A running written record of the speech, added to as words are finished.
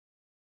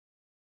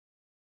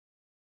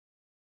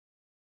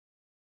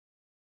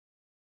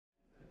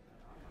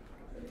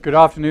Good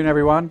afternoon,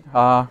 everyone.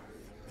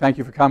 Thank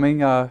you for coming.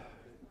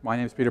 My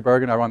name is Peter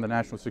Bergen. I run the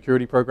National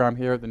Security Program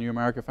here at the New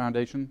America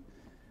Foundation.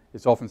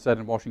 It's often said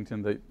in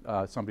Washington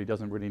that somebody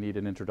doesn't really need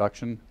an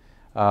introduction.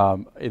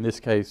 In this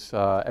case,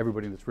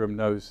 everybody in this room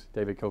knows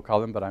David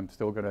Kilcullen, but I'm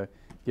still going to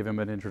give him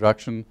an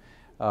introduction.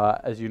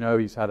 As you know,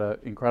 he's had an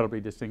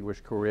incredibly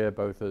distinguished career,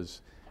 both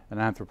as an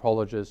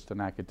anthropologist,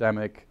 an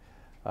academic,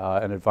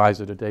 an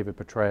advisor to David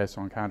Petraeus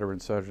on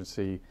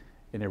counterinsurgency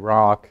in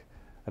Iraq,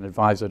 an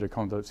advisor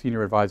to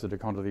senior advisor to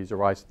Condoleezza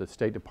Rice at the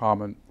State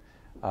Department.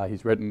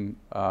 He's written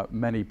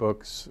many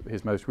books.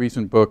 His most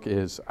recent book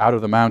is Out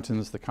of the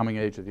Mountains, The Coming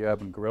Age of the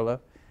Urban Guerrilla,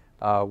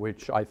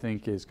 which I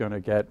think is going to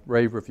get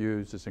rave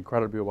reviews. It's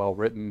incredibly well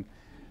written,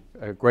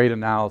 great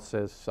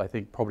analysis. I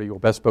think probably your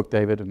best book,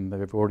 David, and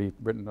they've already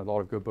written a lot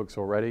of good books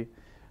already.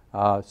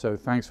 So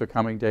thanks for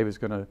coming. David's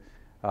going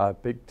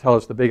to tell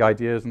us the big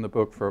ideas in the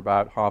book for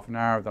about half an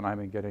hour. Then I'm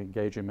going to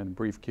engage him in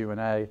brief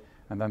Q&A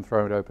and then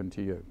throw it open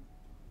to you.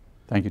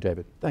 Thank you,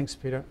 David. Thanks,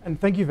 Peter. And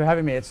thank you for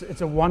having me.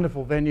 It's a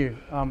wonderful venue,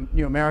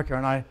 New America,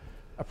 and I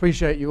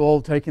appreciate you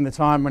all taking the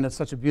time when it's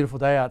such a beautiful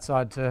day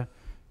outside to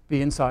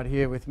be inside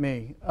here with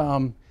me.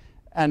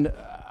 And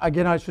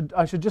again, I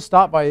should just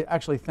start by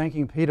actually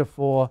thanking Peter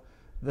for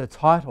the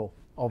title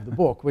of the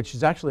book, which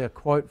is actually a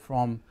quote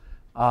from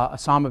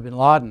Osama bin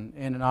Laden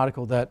in an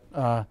article that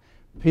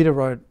Peter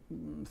wrote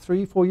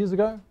 3-4 years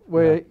ago,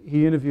 where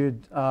he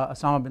interviewed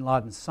Osama bin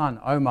Laden's son,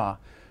 Omar,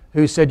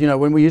 who said, you know,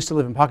 when we used to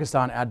live in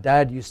Pakistan, our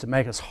dad used to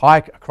make us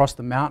hike across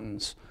the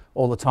mountains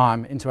all the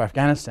time into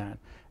Afghanistan.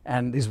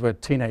 And these were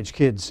teenage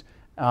kids.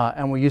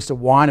 And we used to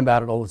whine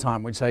about it all the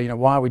time. We'd say, you know,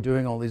 why are we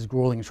doing all these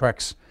grueling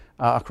treks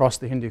across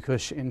the Hindu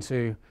Kush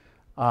into,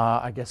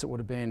 I guess it would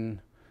have been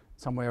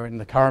somewhere in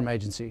the Curraham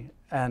Agency.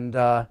 And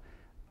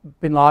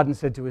bin Laden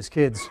said to his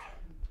kids,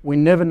 we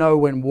never know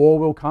when war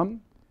will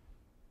come.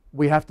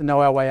 We have to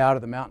know our way out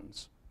of the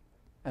mountains.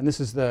 And this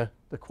is the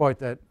quote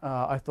that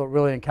I thought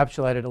really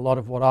encapsulated a lot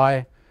of what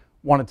I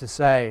wanted to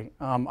say.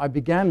 I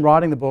began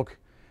writing the book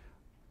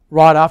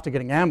right after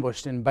getting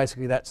ambushed in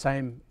basically that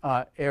same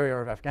area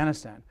of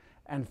Afghanistan,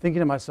 and thinking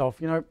to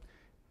myself, you know,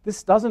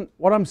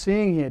 what I'm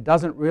seeing here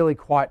doesn't really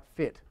quite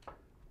fit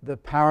the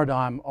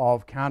paradigm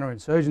of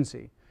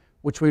counterinsurgency,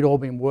 which we'd all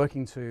been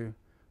working to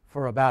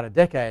for about a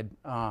decade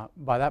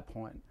by that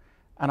point.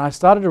 And I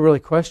started to really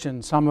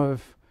question some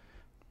of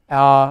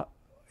our,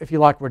 if you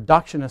like,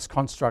 reductionist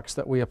constructs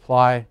that we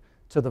apply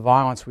to the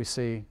violence we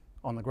see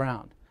on the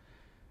ground.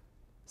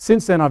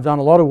 Since then, I've done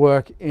a lot of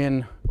work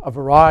in a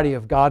variety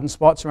of garden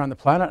spots around the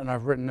planet, and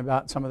I've written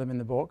about some of them in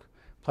the book.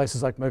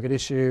 Places like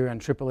Mogadishu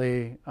and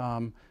Tripoli,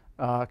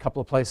 a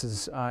couple of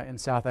places in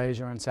South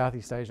Asia and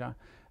Southeast Asia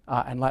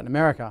and Latin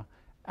America.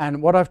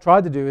 And what I've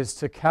tried to do is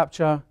to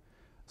capture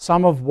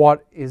some of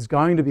what is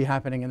going to be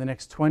happening in the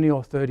next 20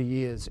 or 30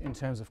 years in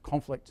terms of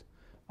conflict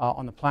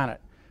on the planet.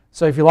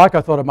 So if you like,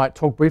 I thought I might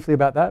talk briefly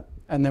about that,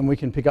 and then we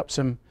can pick up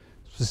some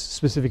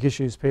specific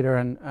issues, Peter,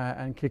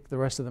 and kick the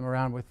rest of them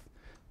around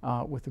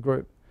with the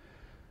group.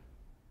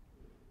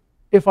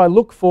 If I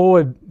look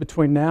forward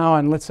between now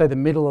and, let's say, the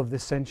middle of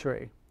this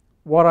century,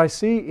 what I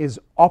see is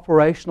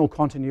operational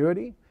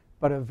continuity,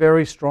 but a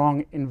very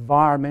strong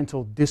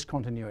environmental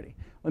discontinuity.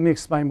 Let me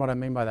explain what I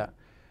mean by that.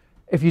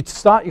 If you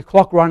start your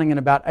clock running in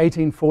about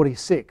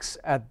 1846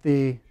 at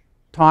the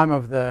time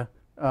of the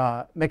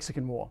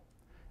Mexican War,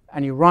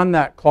 and you run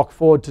that clock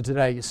forward to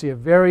today, you see a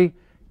very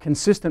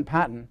consistent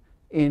pattern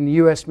in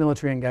US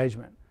military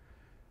engagement.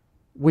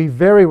 We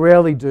very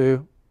rarely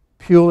do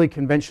purely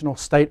conventional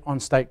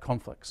state-on-state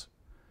conflicts.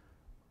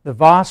 The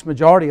vast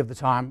majority of the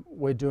time,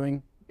 we're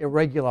doing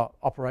irregular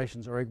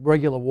operations or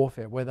irregular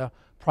warfare, where the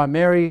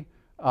primary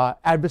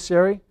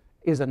adversary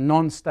is a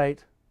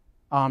non-state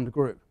armed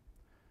group.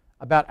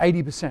 About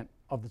 80%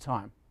 of the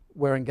time,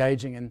 we're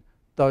engaging in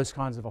those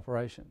kinds of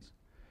operations.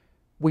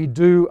 We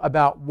do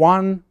about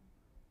one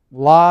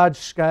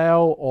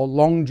large-scale or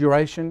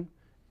long-duration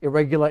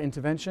irregular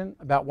intervention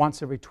about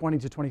once every 20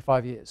 to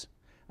 25 years.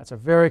 That's a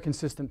very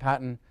consistent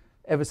pattern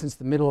ever since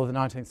the middle of the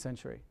 19th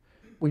century.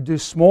 We do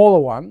smaller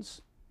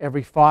ones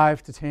every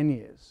 5 to 10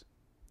 years.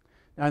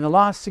 Now, in the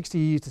last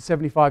 60 to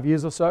 75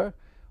 years or so,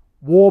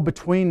 war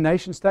between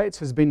nation states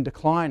has been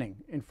declining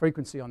in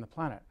frequency on the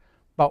planet,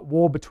 but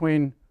war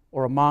between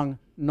or among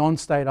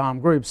non-state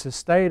armed groups has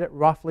stayed at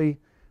roughly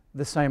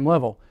the same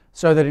level,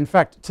 so that in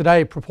fact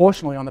today,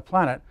 proportionally on the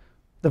planet,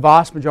 the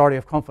vast majority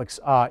of conflicts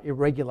are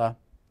irregular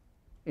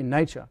in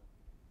nature.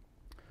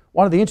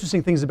 One of the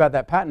interesting things about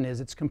that pattern is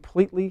it's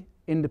completely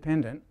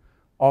independent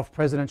of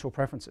presidential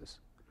preferences.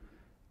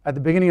 At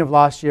the beginning of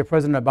last year,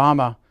 President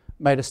Obama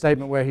made a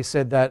statement where he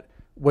said that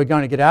we're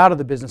going to get out of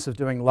the business of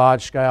doing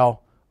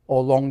large-scale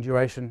or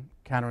long-duration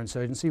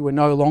counterinsurgency. We're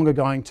no longer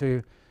going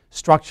to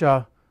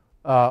structure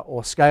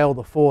or scale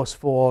the force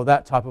for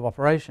that type of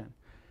operation.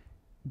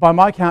 By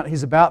my count,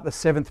 he's about the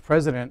 7th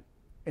president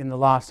in the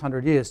last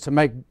 100 years to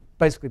make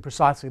basically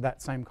precisely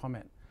that same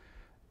comment.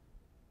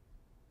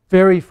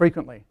 Very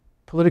frequently,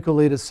 political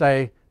leaders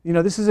say, you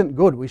know, this isn't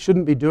good. We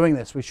shouldn't be doing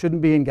this. We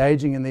shouldn't be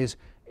engaging in these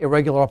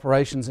irregular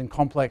operations in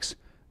complex,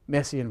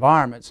 messy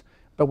environments.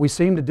 but we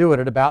seem to do it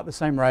at about the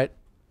same rate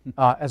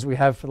as we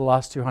have for the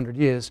last 200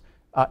 years,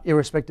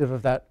 irrespective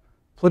of that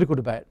political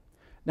debate.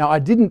 Now, I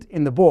didn't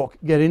in the book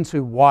get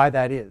into why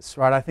that is,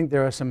 right? I think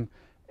there are some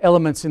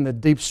elements in the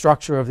deep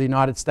structure of the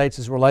United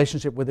States'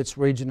 relationship with its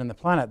region and the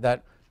planet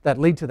that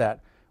lead to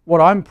that.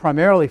 What I'm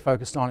primarily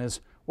focused on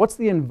is what's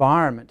the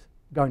environment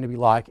going to be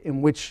like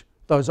in which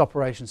those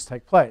operations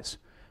take place?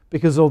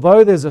 Because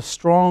although there's a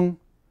strong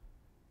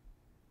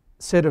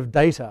set of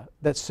data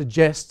that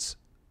suggests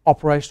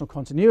operational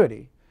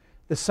continuity,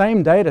 the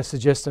same data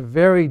suggests a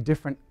very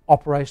different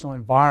operational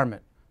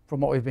environment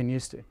from what we've been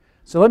used to.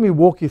 So let me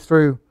walk you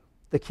through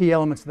the key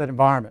elements of that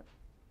environment.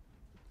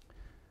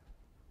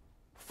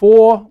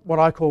 Four what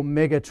I call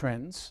mega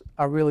trends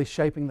are really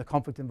shaping the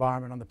conflict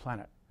environment on the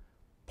planet: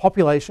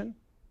 population,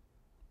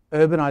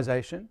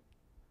 urbanization,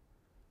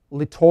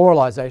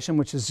 littoralization,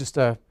 which is just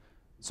a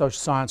social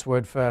science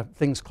word for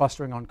things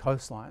clustering on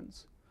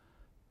coastlines,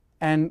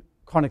 and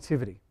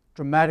connectivity,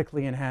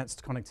 dramatically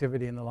enhanced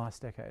connectivity in the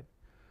last decade.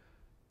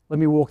 Let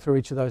me walk through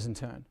each of those in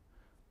turn.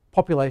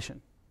 Population.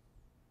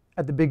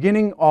 At the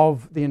beginning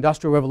of the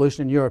Industrial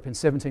Revolution in Europe in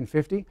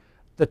 1750,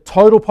 the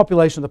total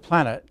population of the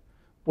planet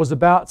was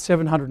about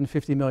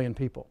 750 million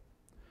people.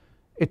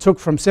 It took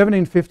from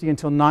 1750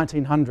 until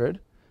 1900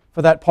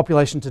 for that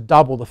population to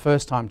double the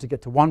first time, to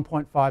get to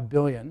 1.5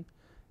 billion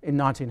in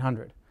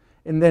 1900.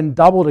 And then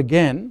doubled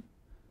again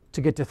to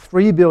get to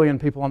 3 billion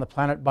people on the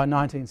planet by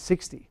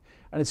 1960.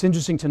 And it's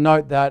interesting to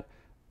note that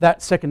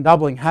that second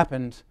doubling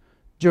happened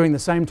during the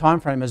same time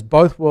frame as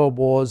both world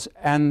wars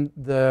and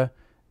the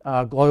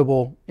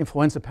global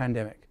influenza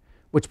pandemic,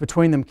 which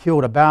between them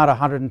killed about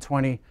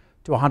 120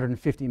 to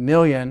 150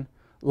 million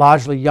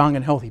largely young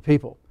and healthy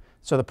people.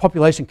 So the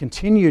population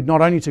continued not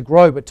only to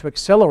grow but to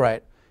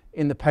accelerate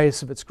in the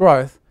pace of its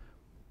growth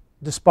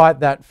despite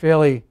that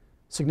fairly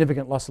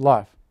significant loss of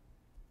life.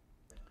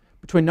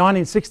 Between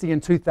 1960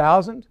 and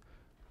 2000,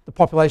 the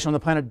population on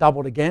the planet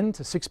doubled again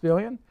to 6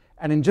 billion,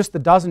 and in just the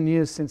dozen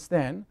years since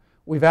then,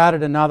 we've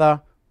added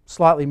another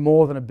slightly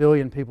more than 1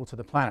 billion people to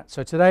the planet.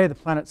 So today the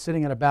planet's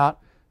sitting at about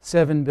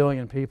 7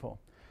 billion people.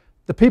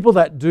 The people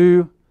that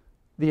do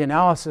the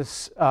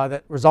analysis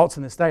that results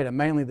in this data,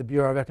 mainly the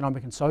Bureau of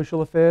Economic and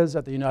Social Affairs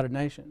at the United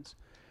Nations,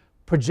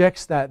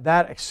 projects that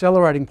that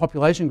accelerating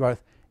population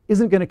growth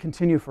isn't going to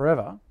continue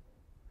forever.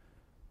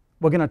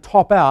 We're going to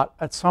top out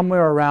at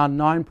somewhere around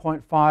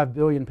 9.5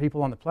 billion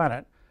people on the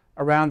planet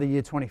around the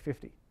year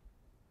 2050.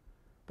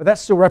 But that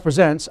still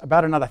represents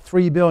about another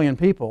 3 billion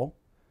people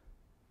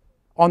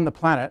on the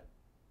planet,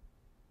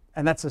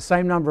 and that's the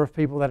same number of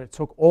people that it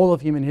took all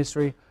of human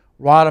history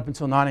right up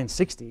until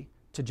 1960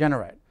 to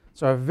generate.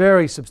 So a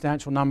very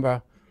substantial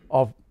number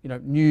of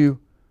new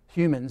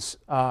humans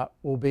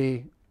will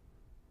be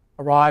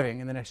arriving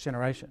in the next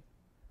generation.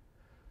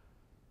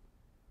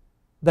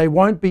 They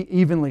won't be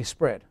evenly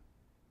spread.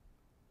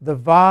 The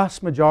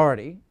vast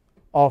majority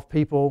of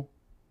people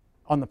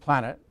on the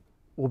planet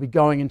will be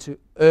going into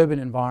urban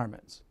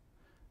environments.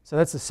 So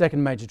that's the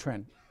second major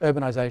trend,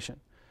 urbanization.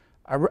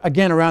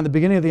 Again, around the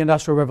beginning of the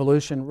Industrial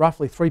Revolution,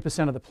 roughly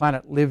 3% of the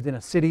planet lived in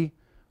a city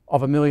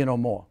of 1 million or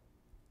more.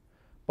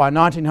 By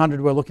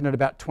 1900, we're looking at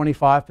about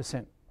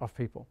 25% of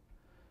people.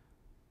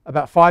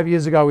 About 5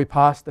 years ago, we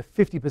passed the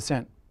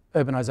 50%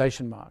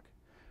 urbanization mark.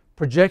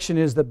 Projection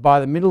is that by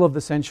the middle of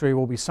the century,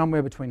 we'll be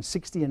somewhere between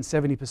 60 and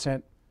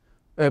 70%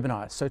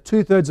 urbanized. So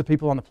 2/3 of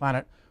people on the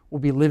planet will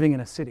be living in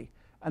a city.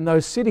 And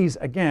those cities,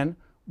 again,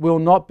 will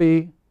not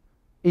be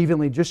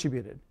evenly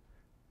distributed.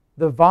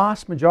 The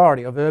vast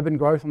majority of urban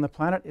growth on the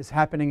planet is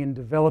happening in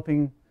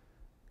developing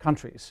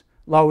countries,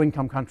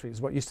 low-income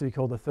countries, what used to be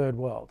called the Third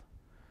World.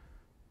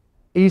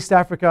 East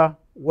Africa,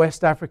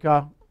 West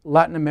Africa,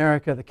 Latin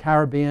America, the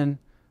Caribbean,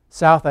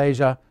 South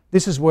Asia,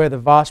 this is where the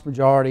vast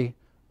majority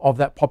of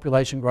that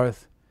population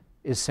growth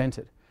is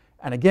centered.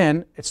 And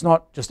again, it's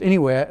not just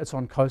anywhere, it's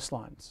on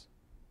coastlines.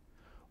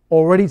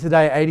 Already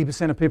today,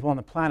 80% of people on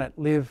the planet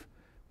live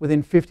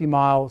within 50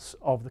 miles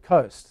of the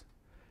coast.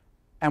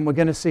 And we're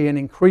going to see an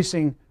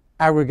increasing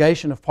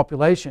aggregation of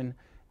population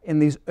in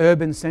these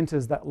urban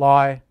centers that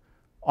lie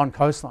on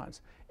coastlines.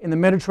 In the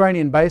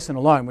Mediterranean basin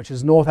alone, which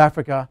is North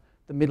Africa,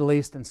 the Middle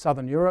East and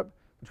Southern Europe,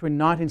 between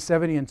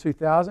 1970 and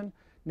 2000,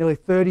 nearly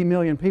 30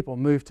 million people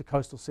moved to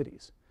coastal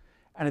cities.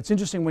 And it's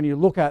interesting when you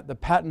look at the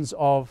patterns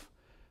of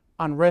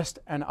unrest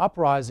and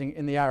uprising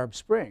in the Arab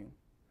Spring,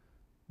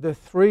 the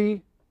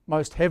three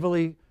most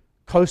heavily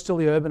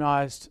coastally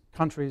urbanized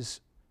countries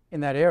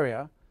in that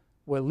area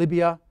were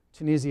Libya,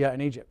 Tunisia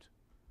and Egypt.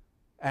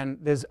 And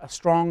there's a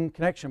strong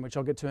connection, which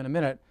I'll get to in a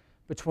minute,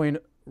 between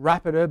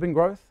rapid urban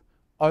growth,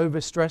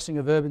 overstressing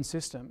of urban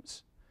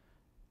systems,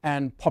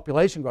 and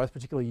population growth,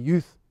 particularly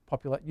youth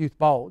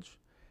bulge,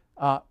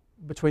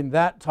 between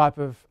that type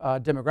of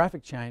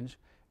demographic change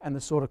and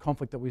the sort of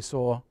conflict that we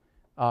saw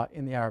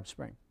in the Arab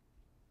Spring.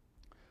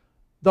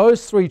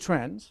 Those three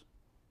trends,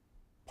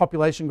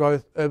 population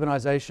growth,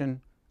 urbanization,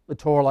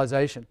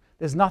 littoralization,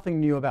 there's nothing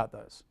new about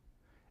those.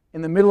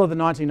 In the middle of the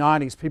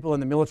 1990s, people in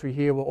the military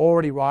here were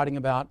already writing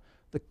about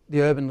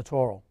the urban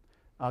littoral.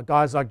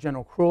 Guys like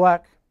General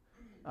Krulak,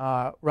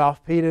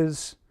 Ralph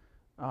Peters,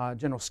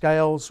 General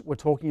Scales were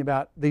talking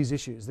about these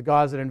issues. The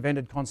guys that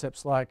invented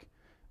concepts like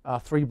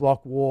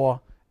three-block war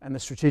and the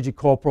strategic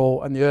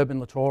corporal and the urban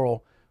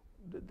littoral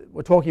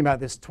were talking about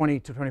this 20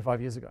 to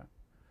 25 years ago.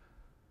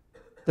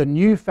 The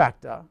new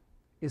factor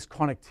is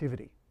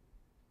connectivity.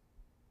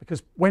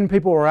 Because when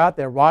people were out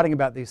there writing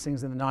about these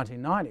things in the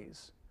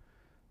 1990s,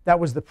 that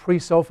was the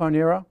pre-cell phone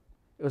era.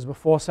 It was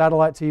before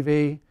satellite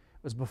TV. It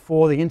was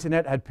before the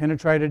internet had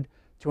penetrated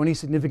to any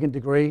significant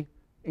degree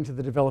into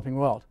the developing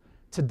world.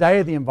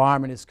 Today, the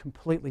environment is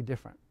completely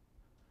different.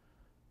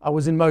 I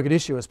was in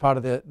Mogadishu as part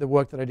of the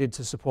work that I did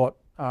to support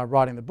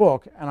writing the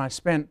book, and I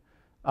spent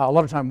a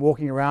lot of time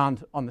walking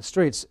around on the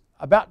streets.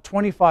 About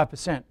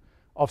 25%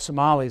 of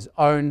Somalis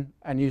own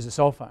and use a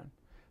cell phone.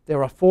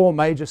 There are 4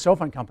 major cell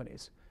phone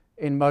companies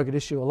in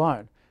Mogadishu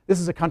alone. This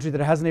is a country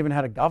that hasn't even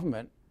had a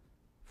government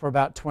for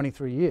about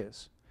 23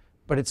 years,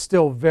 but it's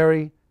still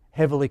very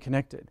heavily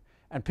connected.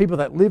 And people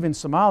that live in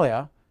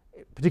Somalia,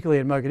 particularly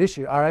in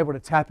Mogadishu, are able to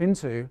tap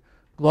into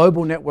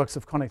global networks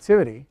of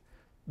connectivity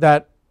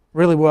that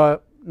really were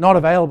not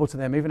available to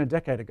them even a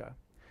decade ago.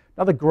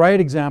 Another great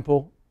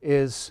example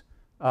is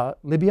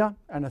Libya,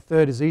 and a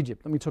third is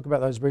Egypt. Let me talk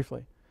about those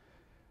briefly.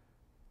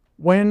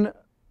 When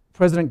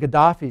President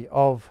Gaddafi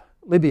of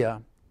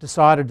Libya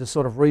decided to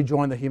sort of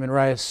rejoin the human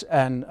race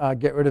and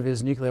get rid of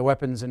his nuclear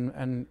weapons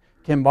and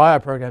chem bio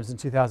programs in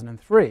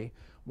 2003,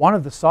 one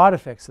of the side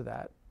effects of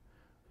that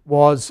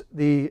was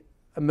the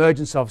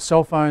emergence of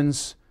cell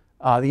phones,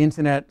 the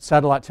internet,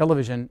 satellite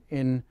television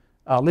in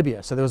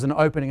Libya. So there was an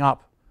opening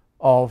up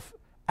of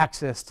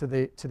access to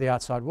the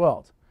outside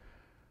world.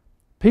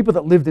 People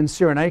that lived in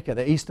Cyrenaica,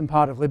 the eastern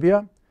part of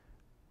Libya,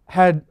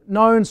 had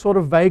known sort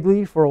of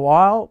vaguely for a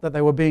while that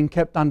they were being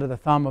kept under the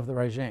thumb of the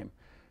regime.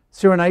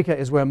 Cyrenaica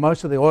is where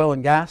most of the oil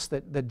and gas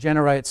that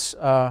generates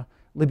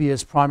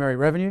Libya's primary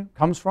revenue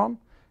comes from.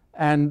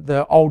 And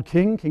the old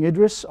king, King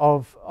Idris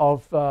of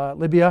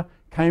Libya,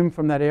 came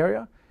from that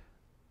area.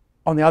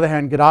 On the other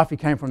hand, Gaddafi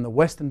came from the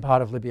western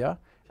part of Libya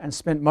and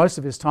spent most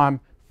of his time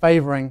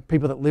favoring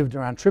people that lived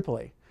around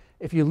Tripoli.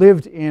 If you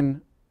lived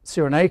in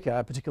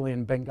Cyrenaica, particularly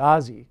in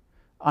Benghazi,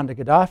 under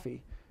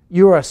Gaddafi,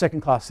 you were a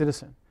second-class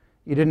citizen.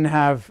 You didn't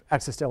have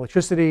access to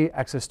electricity,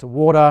 access to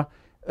water,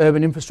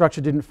 urban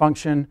infrastructure didn't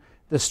function,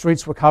 the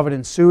streets were covered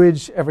in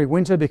sewage every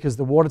winter because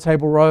the water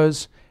table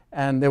rose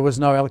and there was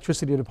no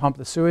electricity to pump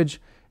the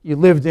sewage. You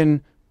lived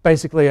in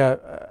basically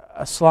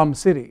a slum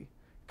city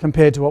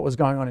compared to what was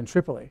going on in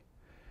Tripoli.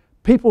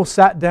 People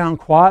sat down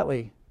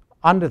quietly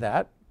under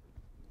that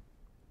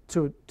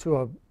to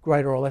a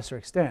greater or lesser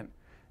extent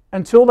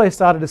until they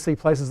started to see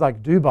places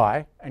like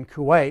Dubai and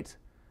Kuwait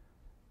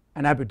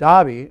and Abu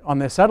Dhabi on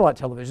their satellite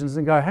televisions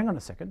and go, hang on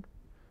a second,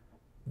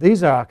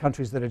 these are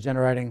countries that are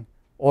generating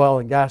oil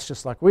and gas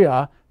just like we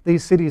are.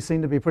 These cities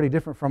seem to be pretty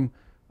different from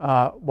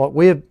what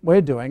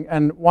we're doing.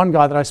 And one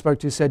guy that I spoke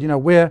to said, you know,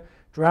 we're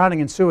drowning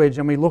in sewage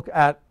and we look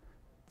at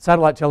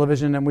satellite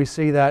television and we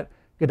see that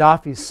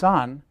Gaddafi's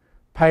son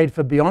paid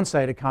for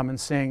Beyonce to come and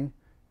sing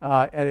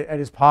at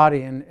his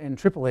party in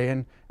Tripoli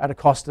and at a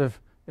cost of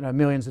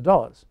millions of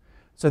dollars.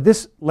 So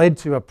this led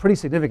to a pretty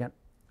significant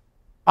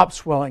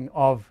upswelling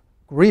of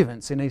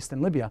grievance in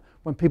eastern Libya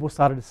when people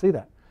started to see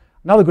that.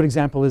 Another good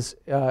example is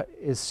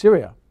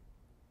Syria.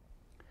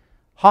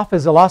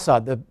 Hafez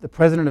al-Assad, the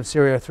president of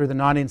Syria through the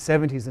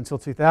 1970s until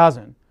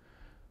 2000,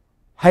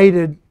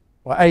 hated,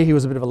 well, A, he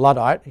was a bit of a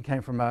Luddite, he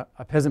came from a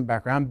peasant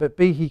background, but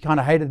B, he kind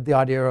of hated the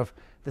idea of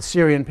the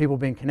Syrian people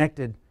being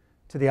connected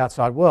to the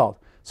outside world.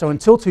 So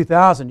until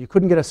 2000, you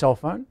couldn't get a cell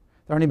phone.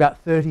 There are only about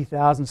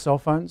 30,000 cell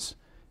phones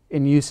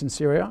in use in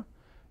Syria.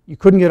 You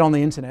couldn't get on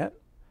the internet,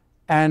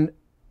 and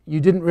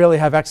you didn't really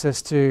have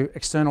access to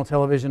external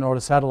television or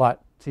to satellite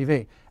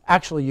TV.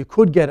 Actually, you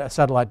could get a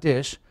satellite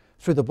dish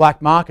through the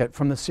black market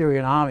from the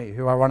Syrian army,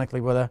 who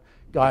ironically were the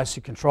guys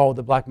who controlled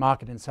the black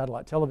market in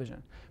satellite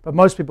television. But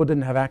most people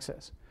didn't have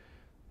access.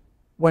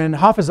 When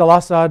Hafez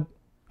al-Assad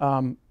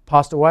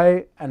passed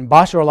away and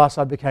Bashar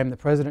al-Assad became the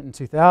president in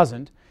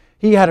 2000,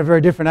 he had a very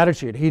different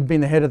attitude. He'd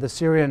been the head of the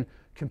Syrian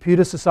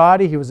Computer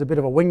Society. He was a bit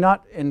of a wingnut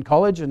in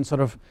college and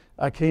sort of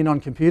keen on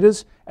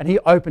computers. And he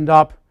opened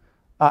up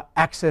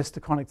access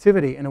to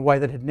connectivity in a way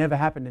that had never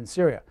happened in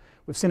Syria.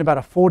 We've seen about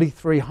a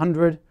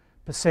 4,300%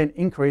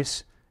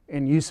 increase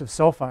in use of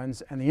cell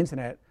phones and the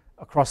internet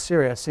across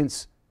Syria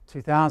since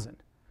 2000.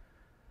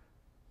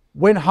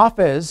 When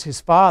Hafez, his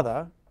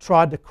father,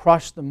 tried to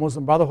crush the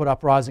Muslim Brotherhood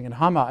uprising in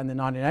Hama in the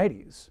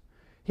 1980s,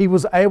 he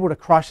was able to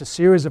crush a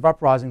series of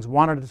uprisings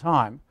one at a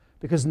time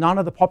because none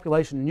of the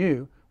population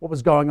knew what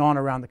was going on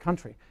around the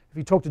country. If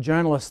you talk to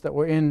journalists that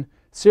were in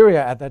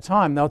Syria at that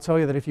time, they'll tell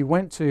you that if you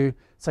went to,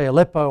 say,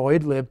 Aleppo or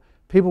Idlib,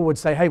 people would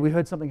say, hey, we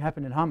heard something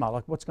happened in Hama,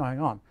 like what's going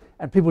on?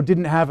 And people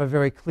didn't have a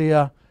very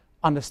clear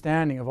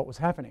understanding of what was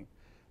happening.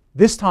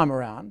 This time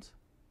around,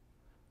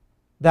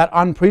 that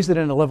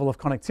unprecedented level of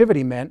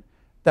connectivity meant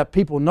that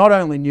people not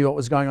only knew what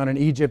was going on in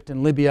Egypt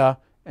and Libya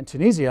and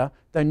Tunisia,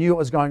 they knew what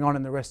was going on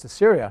in the rest of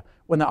Syria.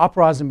 When the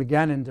uprising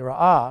began in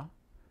Daraa,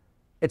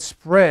 it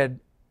spread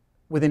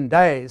within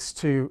days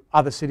to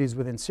other cities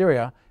within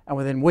Syria, and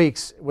within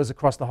weeks it was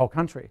across the whole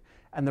country.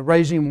 and the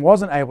regime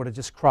wasn't able to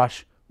just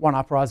crush one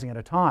uprising at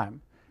a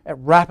time, it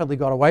rapidly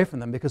got away from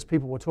them because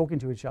people were talking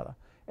to each other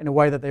in a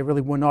way that they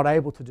really were not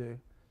able to do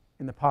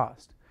in the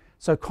past.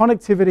 So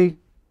connectivity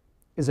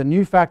is a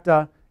new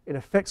factor. It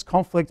affects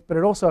conflict, but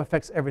it also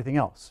affects everything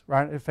else,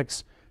 right? It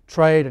affects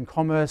trade and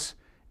commerce.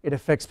 It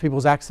affects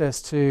people's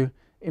access to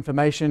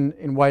information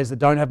in ways that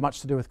don't have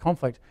much to do with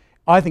conflict.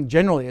 I think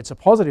generally it's a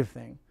positive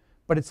thing,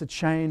 but it's a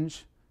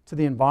change to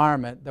the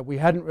environment that we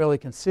hadn't really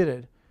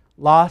considered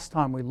last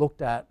time we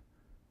looked at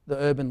the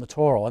urban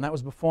littoral, and that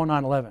was before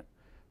 9/11.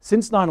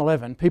 Since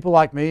 9/11, people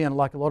like me and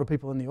like a lot of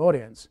people in the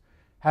audience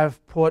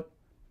have put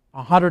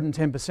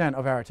 110%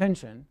 of our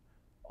attention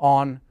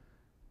on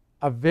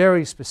a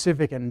very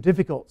specific and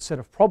difficult set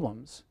of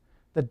problems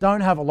that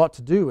don't have a lot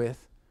to do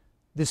with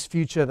this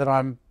future that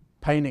I'm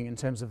painting in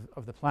terms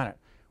of the planet.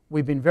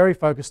 We've been very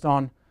focused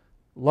on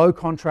low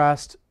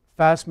contrast,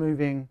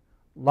 fast-moving,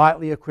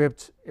 lightly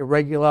equipped,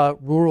 irregular,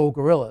 rural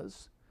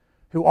guerrillas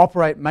who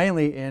operate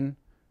mainly in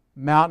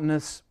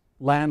mountainous,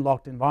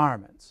 landlocked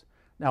environments.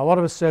 Now, a lot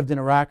of us served in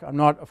Iraq. I'm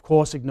not, of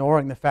course,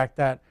 ignoring the fact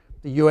that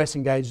the US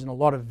engaged in a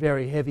lot of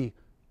very heavy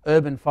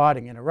urban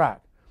fighting in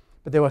Iraq.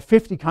 But there were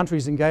 50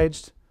 countries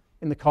engaged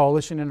in the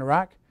coalition in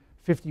Iraq,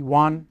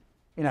 51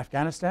 in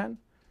Afghanistan.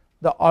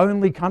 The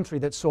only country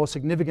that saw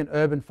significant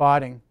urban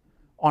fighting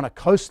on a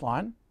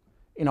coastline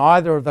in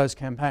either of those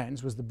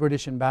campaigns was the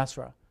British in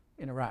Basra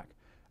in Iraq.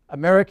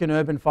 American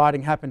urban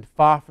fighting happened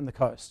far from the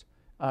coast,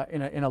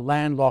 in a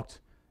landlocked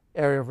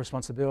area of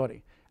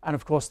responsibility. And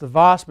of course, the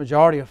vast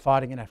majority of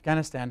fighting in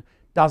Afghanistan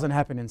doesn't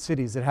happen in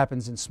cities. It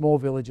happens in small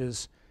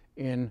villages,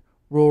 in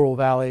rural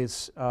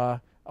valleys,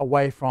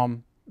 away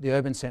from the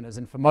urban centers.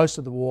 And for most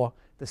of the war,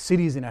 the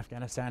cities in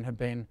Afghanistan have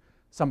been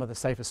some of the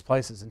safest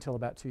places until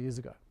about 2 years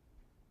ago.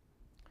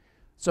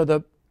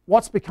 So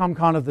what's become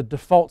kind of the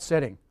default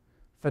setting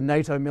for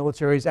NATO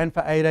militaries and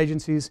for aid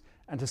agencies,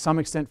 and to some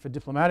extent for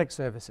diplomatic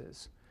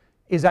services,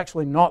 is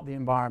actually not the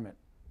environment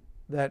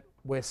that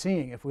we're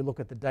seeing if we look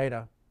at the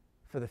data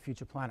for the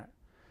future planet.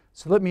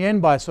 So let me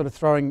end by sort of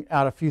throwing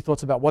out a few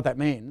thoughts about what that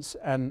means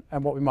and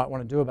what we might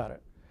want to do about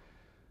it.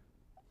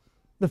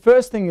 The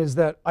first thing is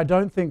that I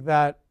don't think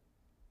that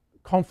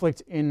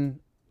conflict in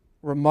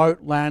remote,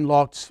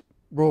 landlocked,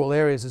 rural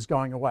areas is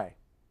going away.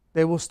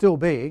 There will still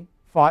be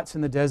fights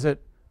in the desert,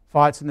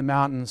 fights in the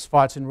mountains,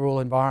 fights in rural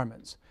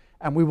environments.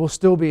 And we will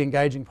still be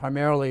engaging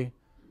primarily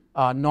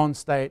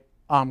non-state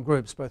armed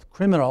groups, both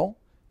criminal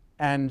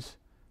and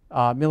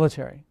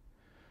military.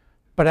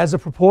 But as a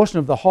proportion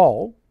of the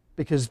whole,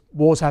 because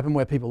wars happen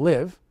where people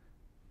live,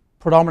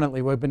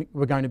 predominantly we're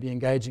going to be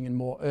engaging in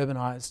more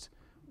urbanized,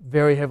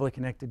 very heavily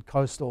connected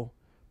coastal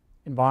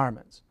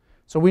environments.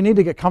 So we need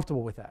to get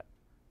comfortable with that,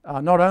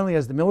 not only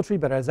as the military,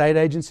 but as aid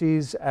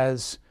agencies,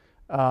 as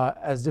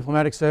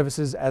diplomatic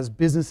services, as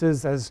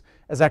businesses,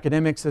 as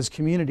academics, as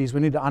communities. We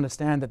need to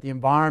understand that the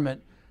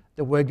environment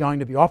that we're going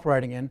to be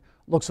operating in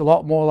looks a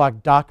lot more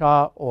like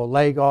Dhaka or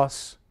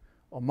Lagos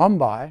or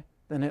Mumbai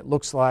than it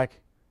looks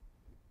like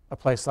a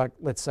place like,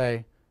 let's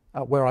say,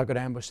 where I got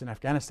ambushed in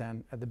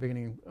Afghanistan at the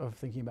beginning of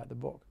thinking about the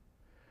book.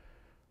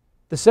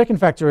 The second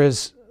factor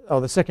is,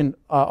 or the second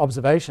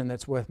observation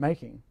that's worth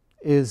making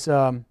is,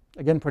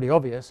 again, pretty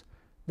obvious.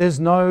 There's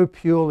no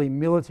purely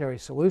military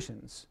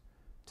solutions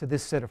to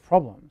this set of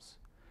problems.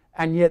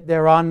 And yet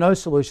there are no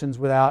solutions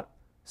without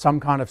some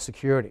kind of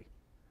security.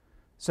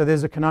 So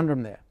there's a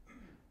conundrum there.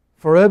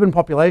 For urban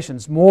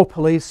populations, more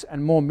police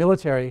and more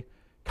military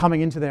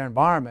coming into their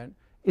environment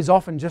is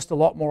often just a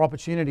lot more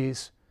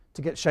opportunities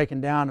to get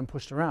shaken down and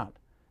pushed around.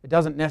 It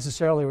doesn't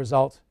necessarily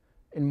result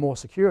in more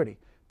security.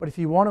 But if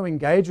you want to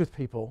engage with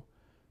people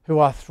who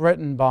are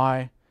threatened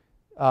by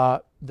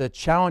the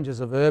challenges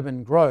of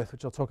urban growth,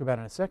 which I'll talk about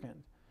in a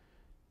second,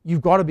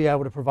 you've got to be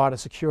able to provide a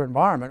secure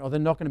environment, or they're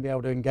not going to be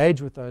able to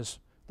engage with those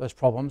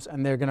problems,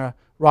 and they're going to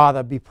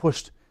rather be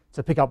pushed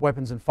to pick up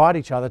weapons and fight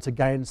each other to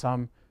gain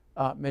some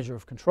measure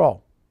of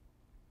control.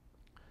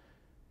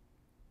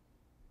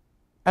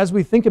 As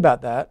we think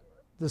about that,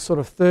 the sort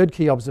of third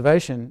key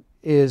observation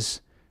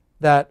is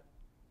that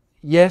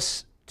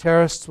yes,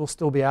 terrorists will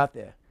still be out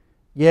there.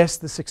 Yes,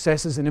 the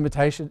successors and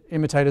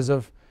imitators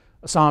of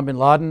Osama bin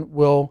Laden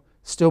will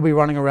still be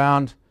running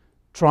around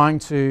trying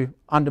to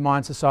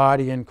undermine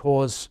society and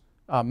cause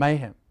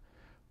mayhem.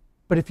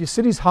 But if your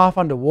city's half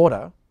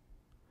underwater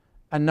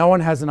and no one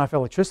has enough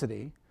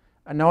electricity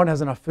and no one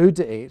has enough food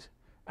to eat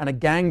and a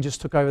gang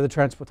just took over the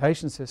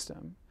transportation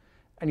system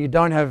and you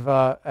don't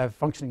have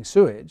functioning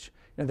sewage,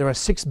 there are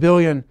 6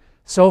 billion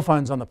cell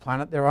phones on the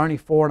planet, there are only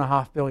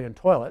 4.5 billion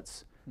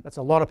toilets. That's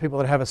a lot of people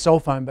that have a cell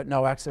phone but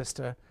no access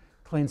to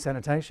clean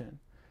sanitation.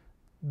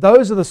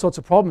 Those are the sorts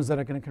of problems that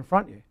are going to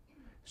confront you.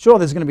 Sure,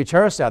 there's going to be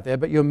terrorists out there,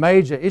 but your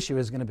major issue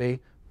is going to be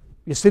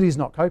your city's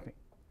not coping.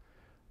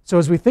 So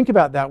as we think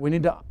about that, we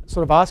need to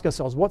sort of ask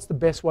ourselves, what's the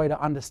best way to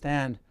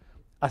understand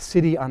a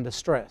city under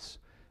stress?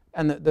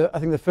 And I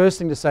think the first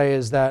thing to say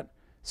is that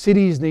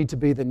cities need to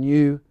be the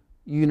new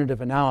unit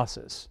of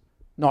analysis,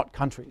 not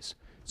countries.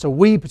 So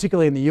we,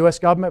 particularly in the US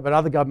government, but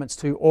other governments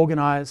too,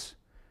 organize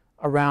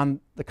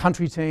around the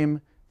country team,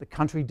 the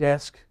country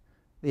desk,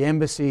 the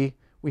embassy,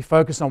 we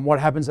focus on what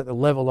happens at the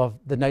level of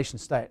the nation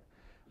state.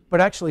 But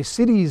actually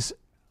cities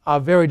are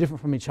very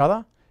different from each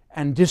other,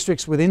 and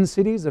districts within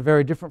cities are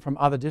very different from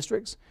other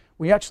districts.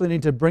 We actually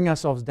need to bring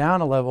ourselves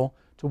down a level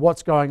to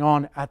what's going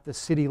on at the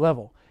city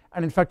level.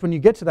 And in fact, when you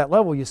get to that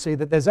level, you see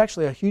that there's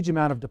actually a huge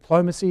amount of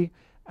diplomacy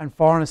and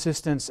foreign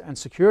assistance and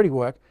security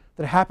work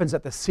that happens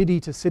at the city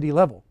to city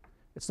level.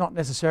 It's not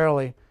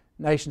necessarily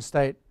nation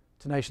state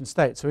to nation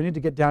state. So we need to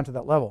get down to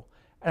that level.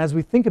 And as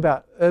we think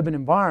about urban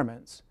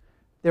environments,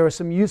 there are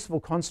some useful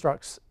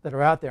constructs that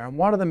are out there. And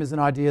one of them is an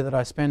idea that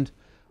I spend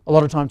a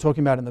lot of time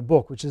talking about in the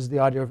book, which is the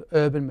idea of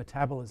urban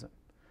metabolism.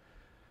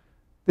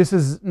 This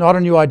is not a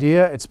new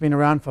idea. It's been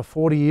around for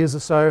 40 years or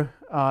so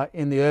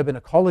in the urban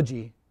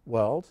ecology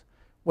world,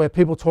 where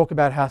people talk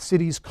about how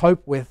cities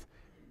cope with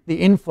the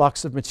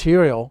influx of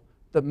material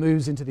that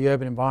moves into the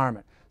urban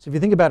environment. So if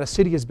you think about a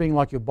city as being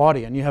like your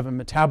body, and you have a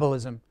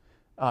metabolism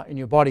in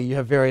your body, you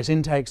have various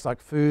intakes like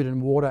food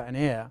and water and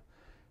air.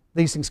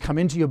 These things come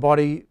into your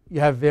body, you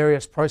have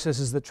various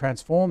processes that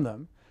transform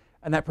them,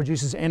 and that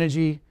produces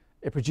energy,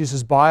 it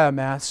produces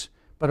biomass,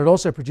 but it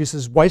also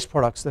produces waste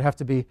products that have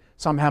to be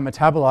somehow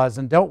metabolized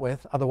and dealt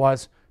with,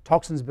 otherwise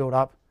toxins build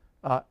up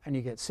and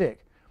you get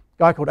sick.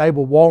 A guy called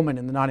Abel Wallman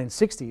in the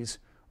 1960s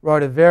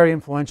wrote a very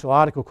influential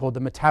article called The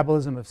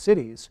Metabolism of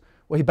Cities,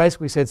 where he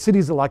basically said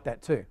cities are like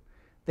that too.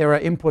 There are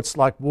inputs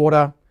like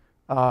water,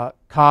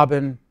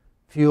 carbon,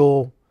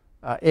 fuel,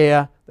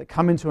 air that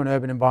come into an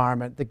urban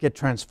environment that get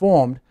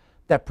transformed,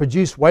 that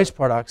produce waste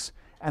products,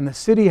 and the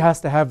city has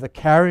to have the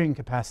carrying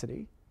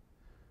capacity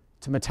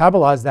to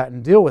metabolize that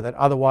and deal with it.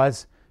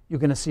 Otherwise, you're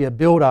going to see a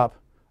build-up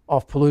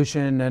of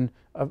pollution and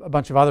a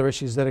bunch of other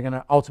issues that are going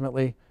to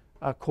ultimately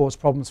cause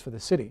problems for the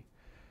city.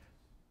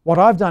 What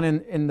I've done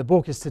in the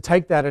book is to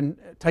take that and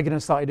take it in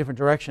a slightly different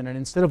direction, and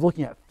instead of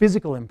looking at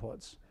physical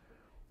inputs,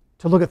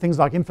 to look at things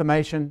like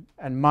information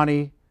and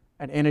money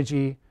and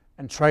energy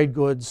and trade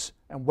goods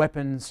and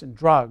weapons and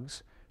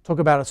drugs, talk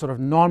about a sort of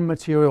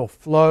non-material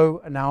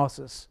flow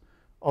analysis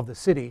of the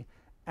city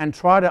and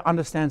try to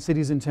understand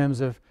cities in terms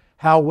of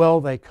how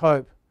well they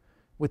cope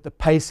with the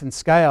pace and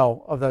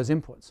scale of those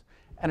inputs.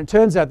 And it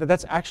turns out that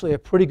that's actually a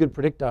pretty good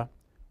predictor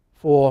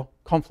for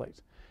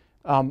conflict.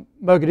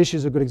 Mogadishu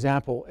is a good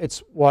example.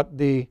 It's what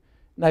the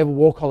Naval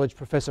War College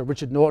professor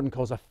Richard Norton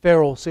calls a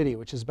feral city,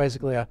 which is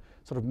basically a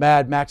sort of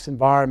Mad Max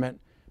environment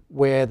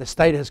where the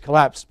state has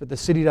collapsed, but the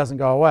city doesn't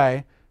go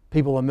away.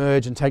 People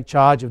emerge and take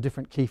charge of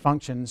different key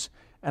functions,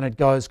 and it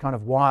goes kind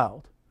of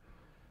wild.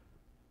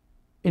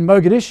 In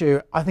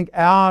Mogadishu, I think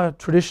our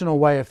traditional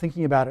way of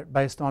thinking about it,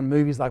 based on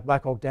movies like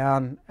Black Hawk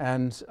Down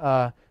and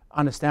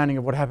understanding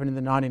of what happened in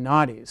the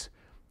 1990s,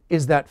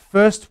 is that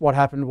first what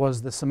happened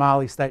was the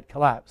Somali state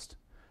collapsed,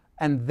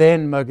 and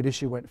then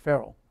Mogadishu went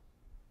feral.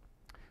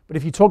 But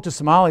if you talk to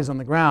Somalis on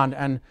the ground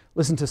and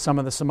listen to some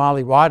of the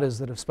Somali writers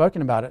that have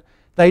spoken about it,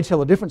 they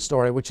tell a different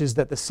story, which is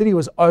that the city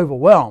was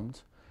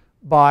overwhelmed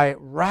by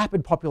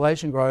rapid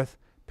population growth,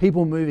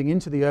 people moving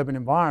into the urban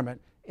environment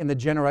in the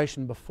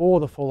generation before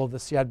the fall of the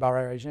Siad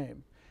Barre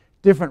regime.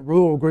 Different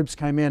rural groups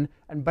came in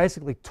and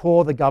basically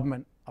tore the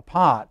government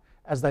apart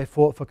as they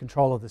fought for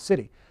control of the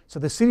city. So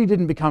the city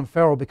didn't become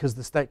feral because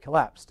the state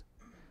collapsed.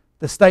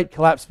 The state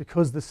collapsed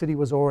because the city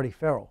was already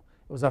feral.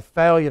 It was a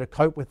failure to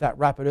cope with that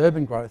rapid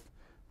urban growth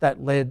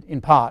that led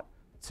in part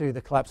to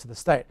the collapse of the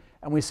state.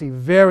 And we see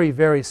very,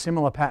 very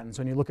similar patterns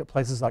when you look at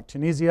places like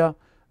Tunisia,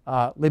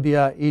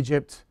 Libya,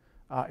 Egypt,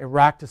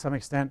 Iraq to some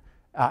extent,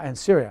 and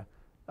Syria.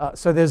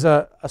 So there's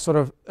a sort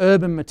of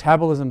urban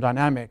metabolism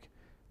dynamic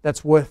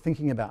that's worth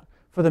thinking about.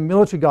 For the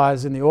military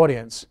guys in the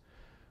audience,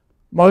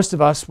 most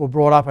of us were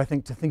brought up, I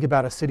think, to think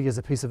about a city as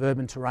a piece of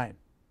urban terrain.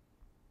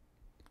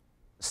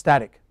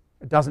 Static.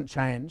 It doesn't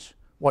change.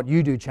 What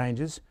you do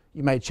changes.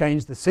 You may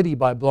change the city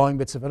by blowing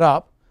bits of it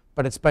up,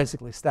 but it's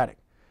basically static.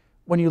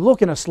 When you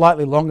look in a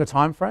slightly longer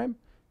time frame,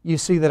 you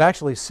see that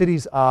actually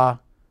cities are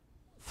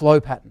flow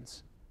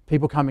patterns.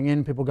 People coming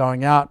in, people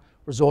going out,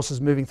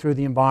 resources moving through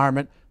the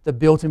environment, the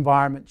built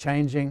environment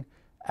changing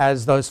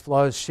as those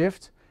flows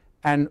shift.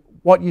 And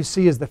what you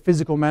see as the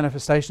physical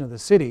manifestation of the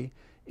city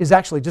is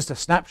actually just a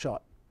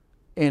snapshot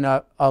in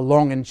a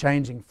long and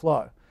changing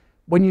flow.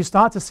 When you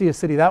start to see a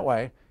city that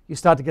way, you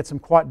start to get some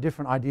quite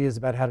different ideas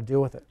about how to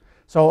deal with it.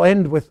 So I'll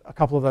end with a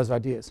couple of those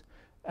ideas.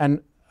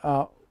 And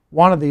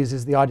one of these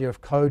is the idea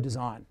of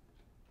co-design.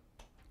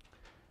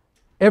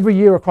 Every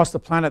year across the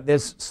planet,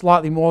 there's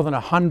slightly more than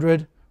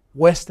 100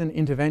 Western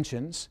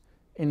interventions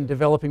in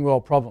developing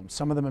world problems.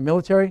 Some of them are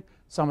military,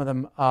 some of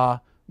them are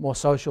more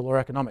social or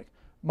economic.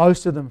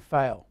 Most of them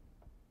fail.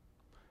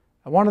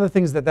 And one of the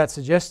things that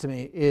suggests to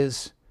me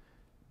is,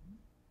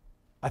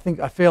 I think,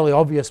 a fairly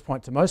obvious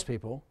point to most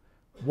people: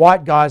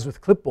 white guys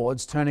with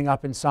clipboards turning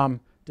up in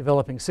some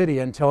developing city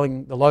and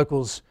telling the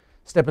locals,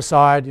 step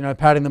aside,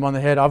 patting them on the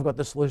head, I've got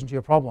the solution to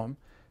your problem.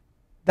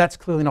 That's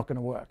clearly not going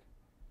to work.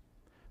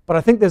 But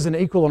I think there's an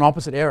equal and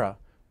opposite error,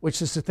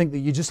 which is to think that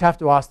you just have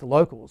to ask the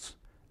locals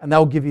and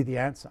they'll give you the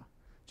answer.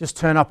 Just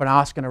turn up and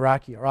ask an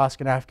Iraqi or ask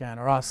an Afghan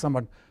or ask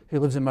someone who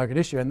lives in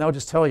Mogadishu and they'll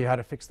just tell you how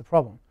to fix the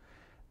problem.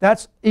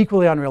 That's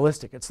equally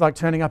unrealistic. It's like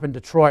turning up in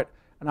Detroit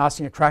and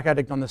asking a crack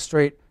addict on the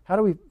street, how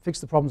do we fix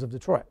the problems of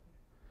Detroit?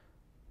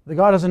 The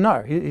guy doesn't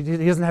know. He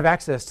doesn't have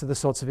access to the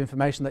sorts of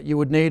information that you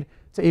would need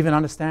to even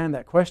understand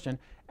that question.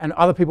 And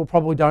other people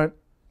probably don't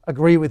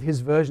agree with his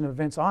version of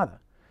events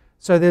either.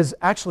 So there's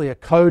actually a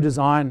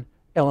co-design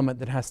element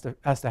that has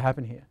to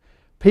happen here.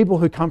 People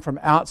who come from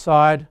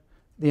outside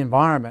the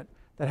environment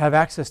that have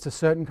access to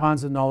certain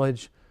kinds of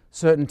knowledge,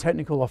 certain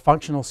technical or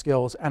functional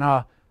skills, and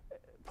are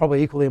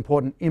probably equally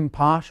important,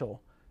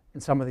 impartial in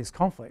some of these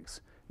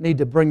conflicts, need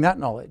to bring that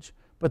knowledge.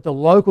 But the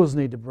locals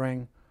need to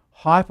bring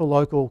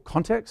hyper-local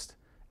context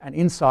and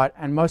insight,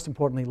 and most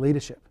importantly,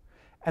 leadership.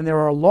 And there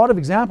are a lot of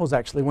examples,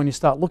 actually, when you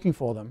start looking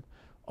for them,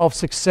 of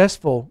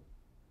successful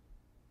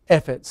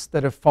efforts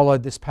that have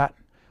followed this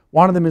pattern.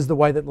 One of them is the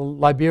way that the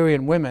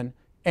Liberian women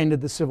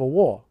ended the civil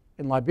war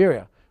in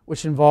Liberia,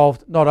 which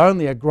involved not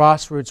only a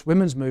grassroots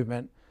women's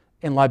movement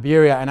in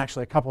Liberia and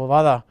actually a couple of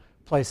other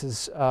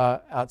places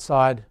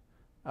outside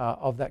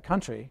of that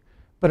country,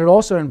 but it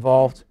also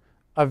involved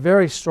a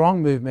very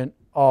strong movement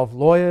of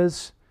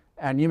lawyers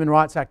and human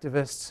rights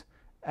activists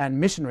and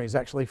missionaries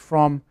actually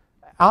from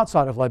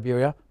outside of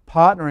Liberia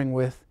partnering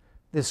with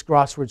this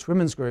grassroots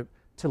women's group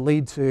to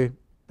lead to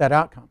that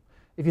outcome.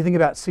 If you think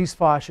about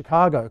Ceasefire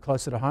Chicago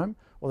closer to home,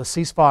 or the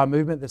ceasefire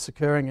movement that's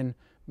occurring in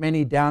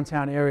many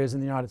downtown areas in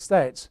the United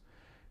States,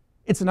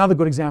 it's another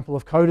good example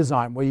of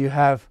co-design where you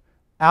have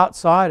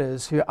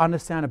outsiders who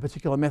understand a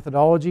particular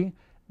methodology,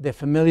 they're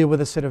familiar with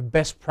a set of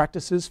best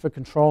practices for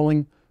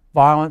controlling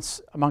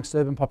violence amongst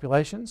urban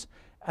populations,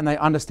 and they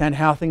understand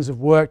how things have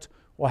worked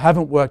or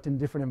haven't worked in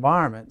different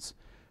environments.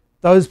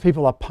 Those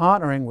people are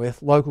partnering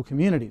with local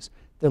communities.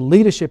 The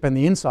leadership and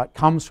the insight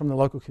comes from the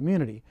local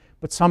community,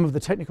 but some of the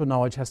technical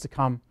knowledge has to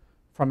come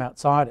from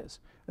outsiders.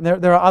 And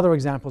there are other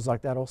examples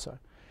like that also.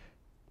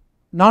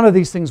 None of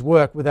these things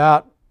work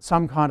without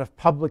some kind of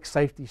public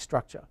safety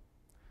structure.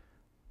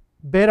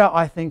 Better,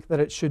 I think, that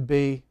it should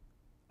be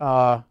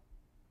the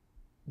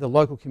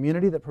local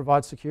community that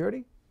provides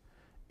security.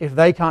 If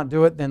they can't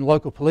do it, then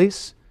local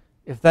police.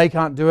 If they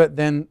can't do it,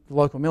 then the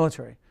local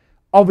military.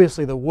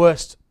 Obviously, the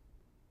worst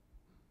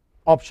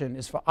option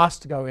is for us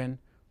to go in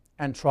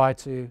and try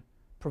to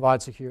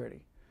provide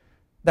security.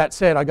 That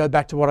said, I go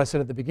back to what I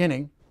said at the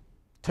beginning.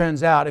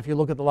 Turns out, if you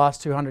look at the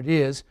last 200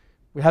 years,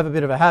 we have a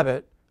bit of a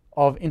habit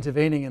of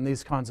intervening in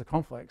these kinds of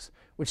conflicts,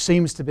 which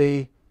seems to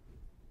be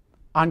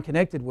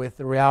unconnected with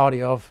the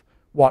reality of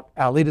what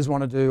our leaders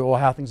want to do or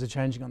how things are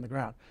changing on the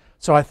ground.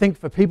 So I think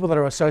for people that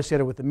are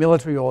associated with the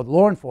military or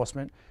law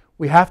enforcement,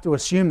 we have to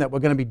assume that we're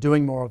going to be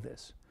doing more of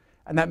this.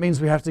 And that means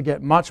we have to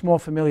get much more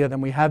familiar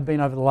than we have been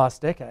over the last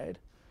decade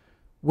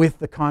with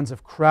the kinds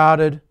of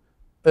crowded,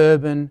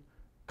 urban,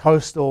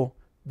 coastal,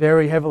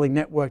 very heavily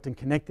networked and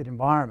connected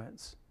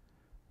environments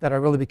that are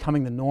really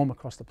becoming the norm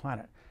across the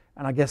planet.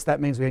 And I guess that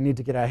means we need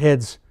to get our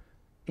heads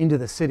into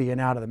the city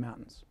and out of the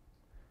mountains.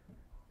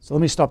 So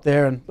let me stop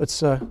there and let's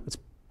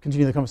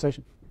continue the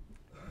conversation.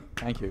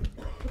 Thank you.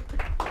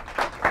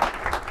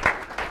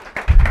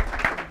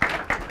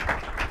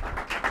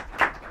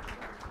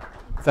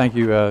 Thank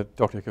you,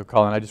 Dr.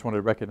 Kilcullen. I just wanted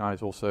to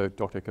recognize also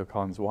Dr.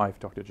 Kilcullen's wife,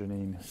 Dr.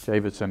 Janine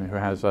Davidson, who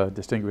has a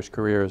distinguished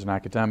career as an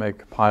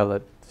academic,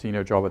 pilot,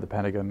 senior job at the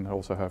Pentagon, and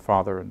also her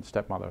father and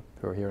stepmother,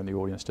 who are here in the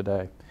audience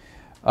today.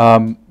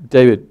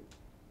 David,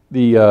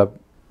 the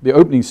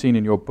opening scene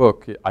in your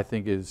book, I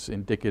think, is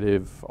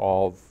indicative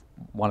of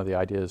one of the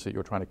ideas that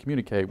you're trying to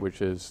communicate,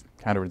 which is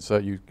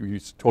you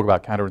talk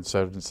about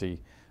counterinsurgency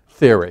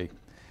theory,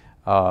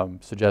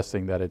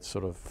 suggesting that it's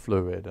sort of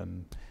fluid.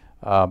 And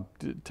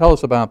tell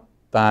us about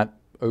that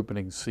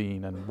opening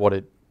scene and what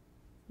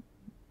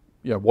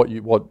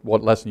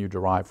lesson you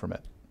derive from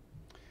it.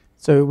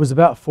 So it was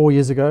about 4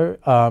 years ago,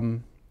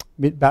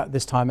 about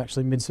this time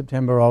actually,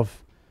 mid-September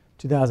of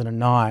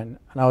 2009,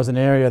 and I was in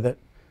an area that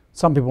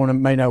some people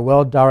may know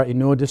well, Dara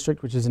Inur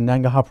district, which is in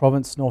Nangarhar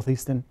province,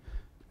 northeastern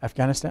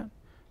Afghanistan.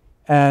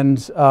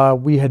 And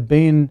we had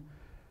been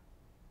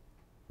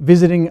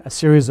visiting a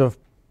series of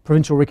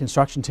provincial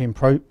reconstruction team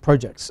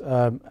projects,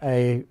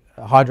 a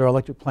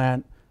hydroelectric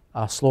plant,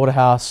 a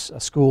slaughterhouse,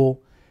 a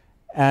school,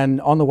 and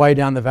on the way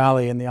down the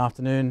valley in the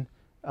afternoon,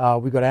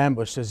 we got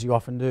ambushed, as you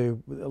often do.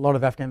 A lot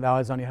of Afghan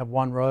valleys only have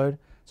one road,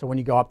 so when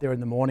you go up there in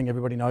the morning,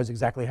 everybody knows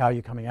exactly how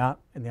you're coming out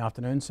in the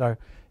afternoon, so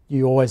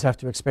you always have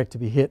to expect to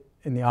be hit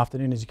in the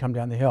afternoon as you come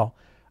down the hill.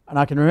 And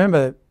I can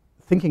remember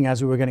thinking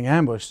as we were getting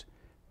ambushed,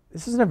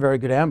 this isn't a very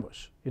good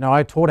ambush. You know,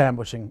 I taught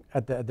ambushing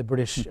at the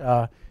British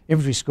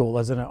infantry school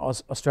as an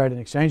Australian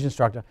exchange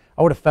instructor.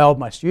 I would have failed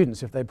my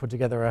students if they put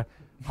together a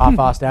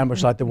half-assed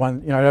ambush like the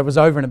one, it was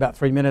over in about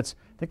 3 minutes.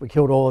 I think we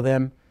killed all of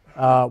them.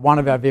 One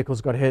of our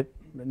vehicles got hit,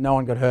 no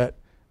one got hurt.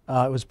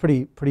 It was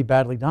pretty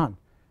badly done.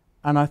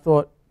 And I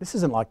thought, this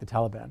isn't like the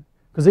Taliban.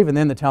 Because even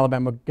then the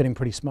Taliban were getting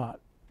pretty smart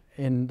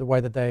in the way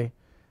that they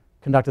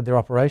conducted their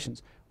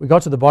operations. We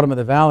got to the bottom of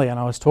the valley and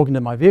I was talking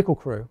to my vehicle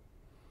crew.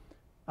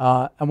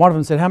 And one of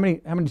them said, how many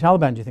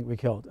Taliban do you think we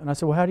killed? And I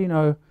said, well, how do you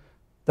know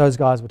those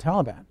guys were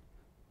Taliban?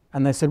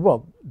 And they said,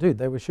 well, dude,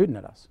 they were shooting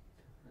at us.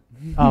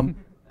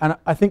 And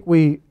I think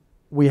we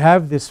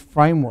have this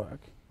framework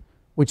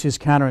which is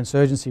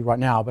counterinsurgency right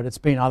now, but it's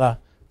been other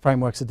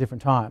frameworks at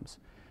different times,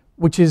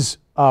 which is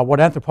what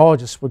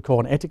anthropologists would call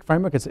an ethic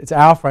framework. It's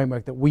our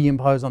framework that we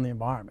impose on the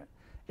environment.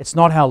 It's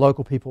not how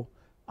local people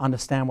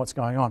understand what's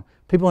going on.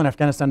 People in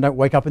Afghanistan don't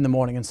wake up in the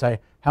morning and say,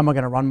 how am I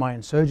going to run my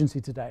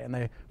insurgency today? And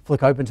they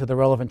flick open to the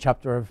relevant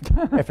chapter of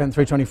FN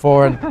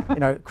 324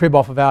 and crib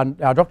off of our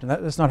doctrine.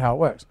 That's not how it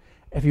works.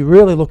 If you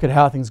really look at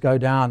how things go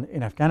down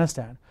in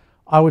Afghanistan,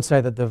 I would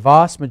say that the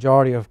vast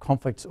majority of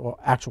conflicts or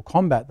actual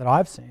combat that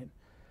I've seen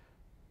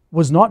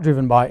was not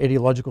driven by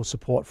ideological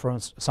support for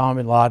Osama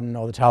bin Laden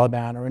or the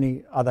Taliban or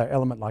any other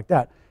element like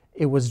that.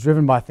 It was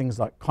driven by things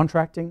like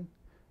contracting,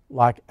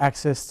 like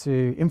access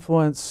to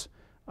influence,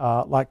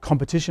 like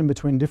competition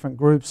between different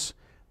groups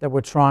that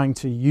were trying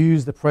to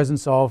use the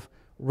presence of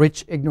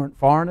rich, ignorant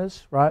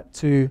foreigners, right,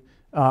 to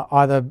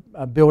either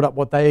build up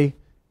what they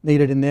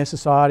needed in their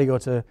society or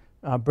to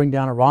bring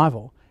down a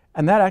rival.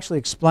 And that actually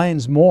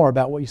explains more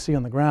about what you see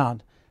on the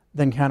ground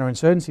than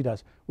counterinsurgency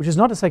does, which is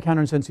not to say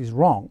counterinsurgency is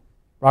wrong,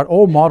 right?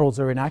 All models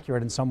are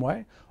inaccurate in some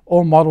way.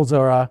 All models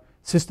are a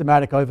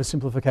systematic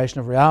oversimplification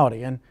of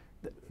reality, and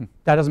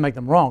that doesn't make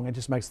them wrong, it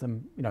just makes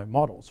them,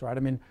 models, right? I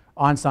mean,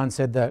 Einstein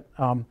said that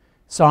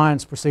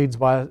science proceeds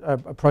by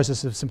a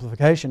process of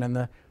simplification, and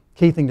the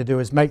key thing to do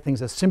is make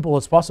things as simple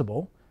as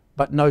possible,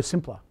 but no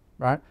simpler,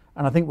 right?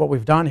 And I think what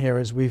we've done here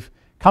is we've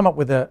come up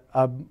with a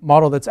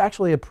model that's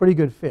actually a pretty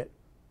good fit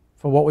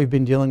for what we've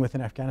been dealing with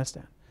in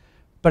Afghanistan.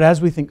 But as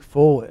we think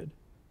forward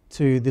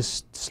to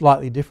this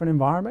slightly different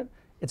environment,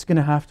 it's going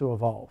to have to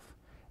evolve.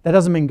 That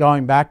doesn't mean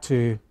going back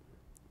to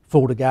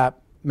full to gap,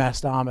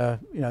 massed armor,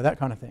 that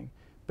kind of thing.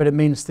 But it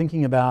means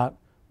thinking about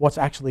what's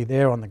actually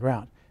there on the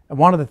ground. And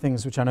one of the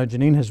things which I know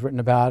Janine has written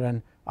about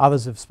and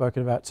others have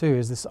spoken about too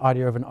is this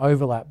idea of an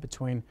overlap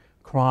between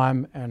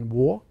crime and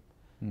war,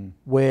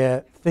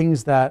 where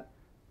things that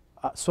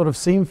sort of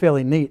seem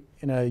fairly neat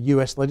in a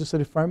US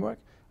legislative framework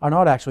are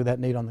not actually that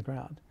neat on the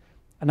ground.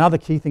 Another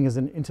key thing is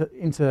an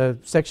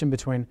intersection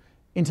between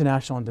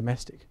international and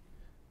domestic.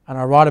 And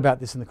I write about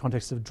this in the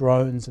context of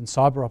drones and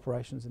cyber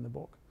operations in the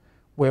book,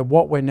 where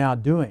what we're now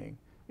doing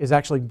is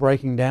actually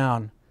breaking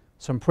down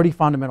some pretty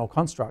fundamental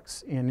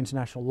constructs in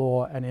international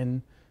law and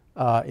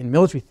in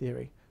military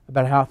theory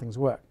about how things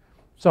work.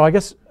 So I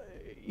guess,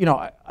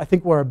 I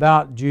think we're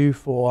about due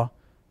for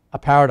a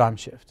paradigm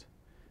shift.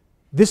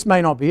 This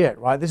may not be it,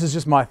 right? This is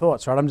just my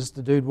thoughts, right? I'm just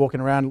a dude walking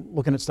around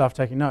looking at stuff,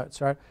 taking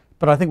notes, right?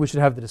 But I think we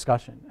should have the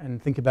discussion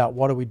and think about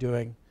what are we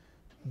doing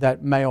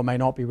that may or may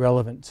not be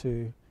relevant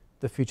to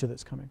the future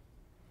that's coming.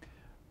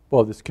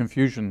 Well, this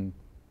confusion,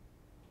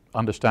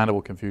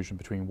 understandable confusion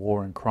between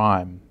war and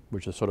crime,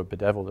 which has sort of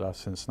bedeviled us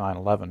since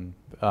 9/11,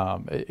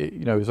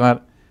 is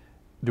that,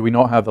 do we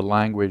not have the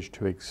language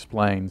to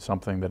explain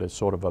something that is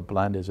sort of a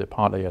blend? Is it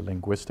partly a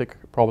linguistic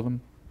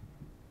problem?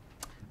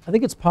 I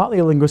think it's partly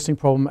a linguistic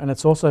problem, and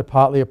it's also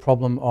partly a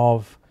problem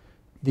of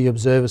the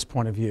observer's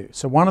point of view.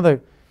 So one of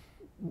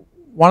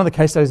the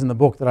case studies in the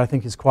book that I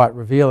think is quite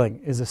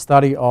revealing is a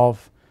study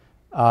of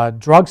a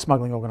drug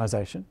smuggling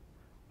organization.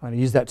 I'm going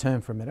to use that term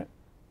for a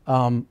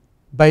minute.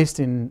 Based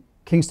in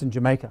Kingston,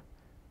 Jamaica,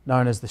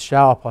 known as the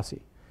Shower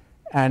Posse.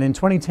 And in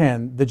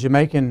 2010, the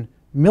Jamaican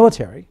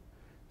military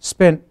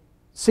spent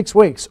 6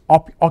 weeks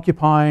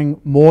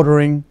occupying,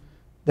 mortaring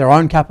their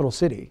own capital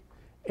city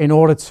in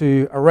order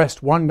to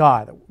arrest one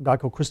guy, a guy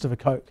called Christopher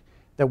Koch,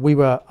 that we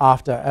were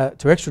after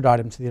to extradite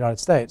him to the United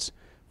States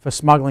for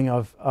smuggling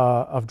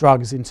of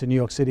drugs into New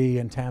York City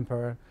and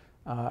Tampa,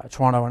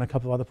 Toronto, and a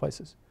couple of other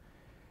places.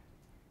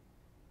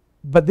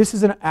 But this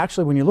is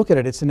actually, when you look at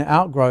it, it's an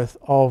outgrowth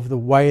of the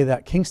way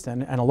that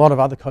Kingston and a lot of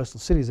other coastal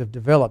cities have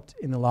developed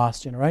in the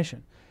last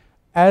generation.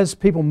 As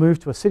people move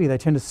to a city, they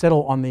tend to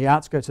settle on the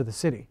outskirts of the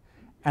city,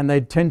 and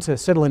they tend to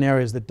settle in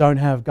areas that don't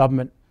have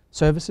government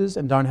services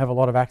and don't have a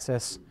lot of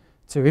access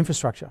to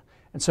infrastructure.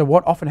 And so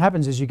what often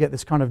happens is you get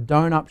this kind of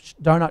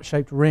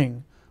donut-shaped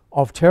ring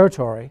of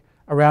territory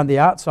around the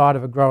outside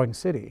of a growing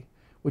city,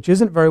 which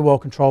isn't very well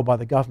controlled by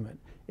the government.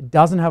 It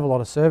doesn't have a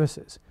lot of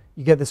services.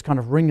 You get this kind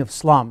of ring of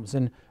slums,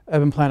 and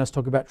urban planners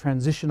talk about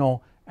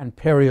transitional and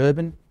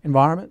peri-urban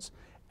environments.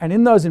 And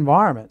in those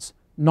environments,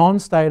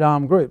 non-state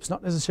armed groups,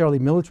 not necessarily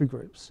military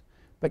groups,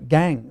 but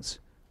gangs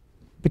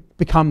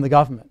become the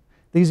government.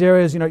 These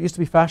areas, it used to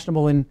be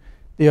fashionable in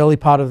the early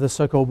part of the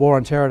so-called war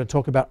on terror to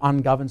talk about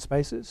ungoverned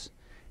spaces.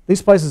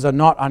 These places are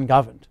not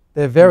ungoverned.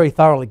 They're very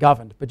thoroughly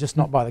governed, but just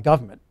not by the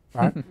government,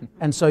 right?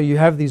 And so you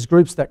have these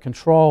groups that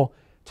control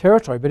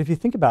territory. But if you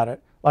think about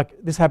it, like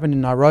this happened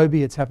in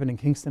Nairobi, it's happened in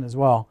Kingston as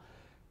well.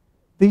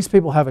 These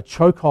people have a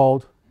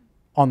chokehold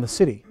on the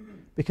city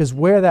because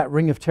where that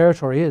ring of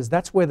territory is,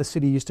 that's where the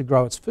city used to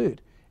grow its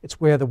food.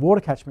 It's where the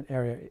water catchment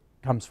area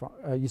comes from,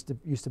 used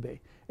to be.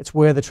 It's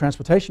where the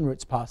transportation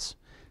routes pass.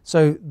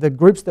 So the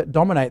groups that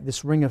dominate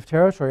this ring of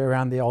territory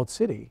around the old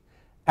city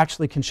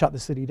actually can shut the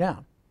city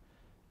down.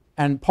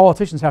 And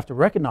politicians have to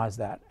recognize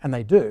that, and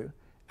they do,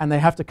 and they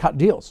have to cut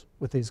deals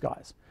with these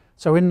guys.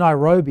 So in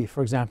Nairobi,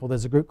 for example,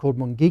 there's a group called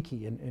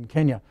Mungiki in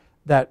Kenya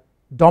that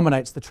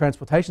dominates the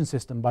transportation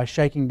system by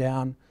shaking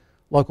down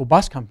local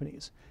bus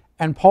companies.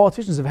 And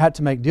politicians have had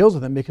to make deals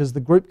with them because the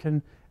group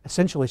can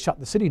essentially shut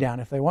the city down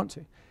if they want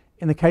to.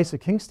 In the case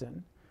of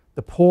Kingston,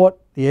 the port,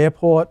 the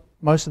airport,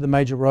 most of the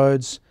major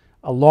roads,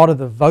 a lot of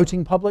the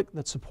voting public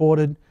that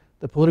supported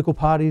the political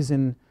parties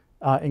in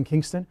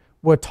Kingston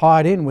were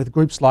tied in with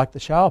groups like the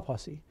Shower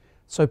Posse.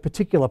 So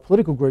particular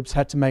political groups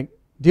had to make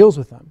deals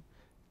with them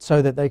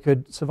so that they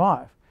could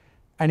survive.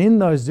 And in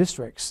those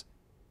districts,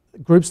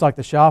 groups like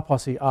the Shower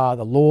Posse are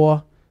the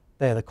law,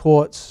 they're the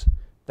courts,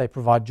 they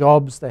provide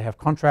jobs, they have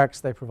contracts,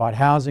 they provide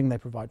housing, they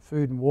provide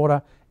food and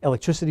water,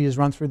 electricity is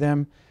run through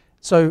them.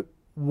 So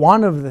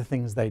one of the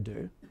things they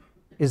do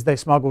is they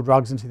smuggle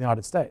drugs into the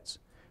United States.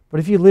 But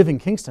if you live in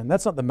Kingston,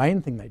 that's not the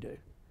main thing they do.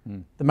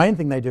 The main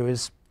thing they do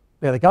is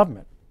they're the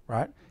government,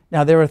 right?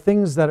 Now there are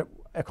things that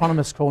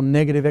economists call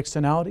negative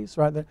externalities,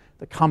 right,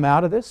 that come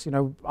out of this. You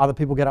know, other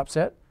people get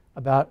upset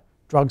about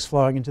drugs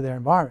flowing into their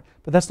environment,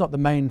 but that's not the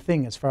main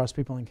thing as far as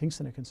people in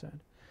Kingston are concerned.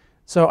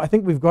 So I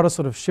think we've got to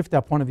sort of shift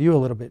our point of view a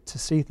little bit to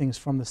see things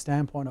from the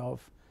standpoint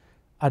of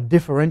a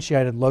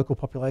differentiated local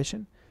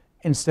population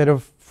instead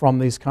of from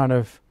these kind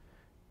of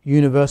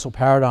universal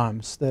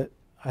paradigms that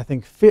I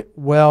think fit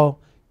well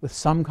with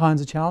some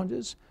kinds of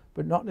challenges,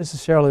 but not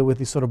necessarily with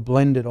these sort of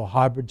blended or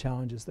hybrid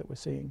challenges that we're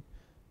seeing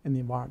in the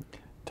environment.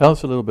 Tell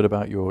us a little bit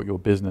about your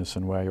business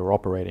and where you're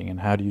operating, and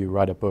how do you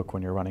write a book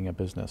when you're running a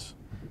business?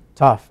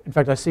 Tough. In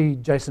fact, I see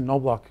Jason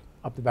Knobloch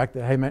up the back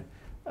there. Hey, mate.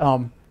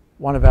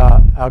 One of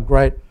our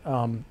great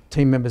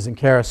team members in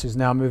Keras who's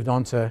now moved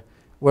on to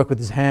work with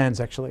his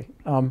hands, actually.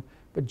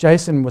 But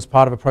Jason was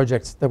part of a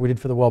project that we did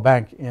for the World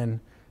Bank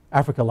in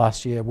Africa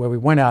last year, where we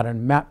went out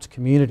and mapped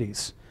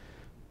communities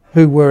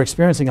who were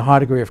experiencing a high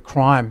degree of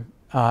crime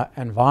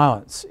and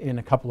violence in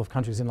a couple of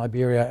countries, in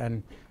Liberia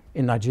and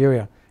in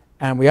Nigeria.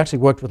 And we actually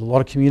worked with a lot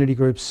of community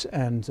groups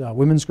and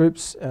women's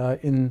groups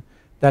in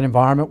that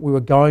environment. We were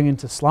going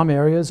into slum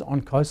areas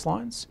on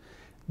coastlines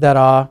that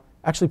are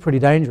actually pretty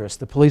dangerous.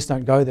 The police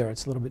don't go there.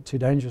 It's a little bit too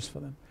dangerous for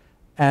them.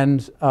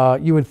 And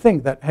you would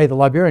think that, hey, the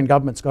Liberian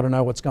government's got to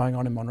know what's going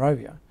on in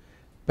Monrovia.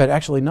 But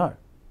actually, no.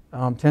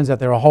 Turns out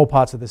there are whole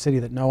parts of the city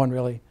that no one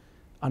really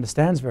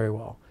understands very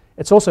well.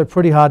 It's also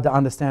pretty hard to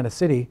understand a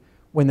city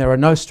when there are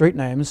no street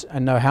names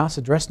and no house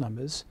address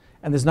numbers,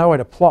 and there's no way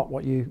to plot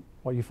what you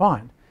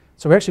find.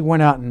 So we actually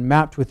went out and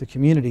mapped with the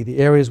community the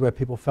areas where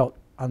people felt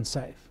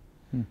unsafe.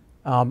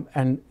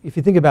 And if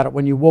you think about it,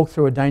 when you walk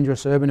through a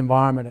dangerous urban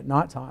environment at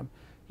nighttime,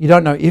 you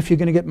don't know if you're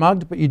going to get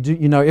mugged, but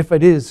you know if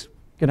it is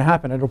going to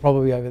happen, it'll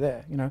probably be over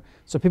there. You know,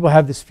 so people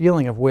have this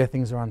feeling of where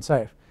things are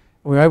unsafe.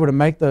 And we were able to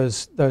make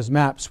those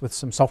maps with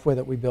some software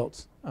that we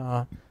built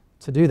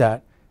to do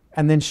that,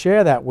 and then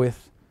share that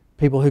with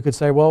people who could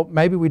say, well,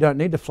 maybe we don't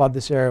need to flood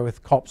this area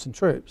with cops and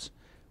troops.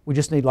 We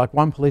just need like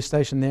one police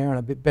station there and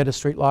a bit better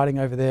street lighting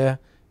over there,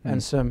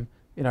 and some,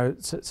 you know,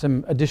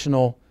 some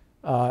additional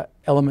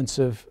elements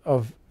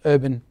of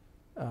urban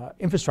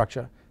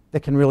infrastructure that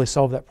can really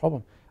solve that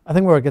problem. I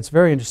think where it gets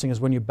very interesting is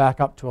when you back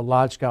up to a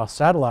large-scale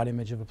satellite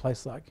image of a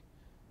place like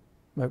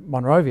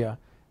Monrovia,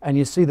 and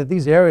you see that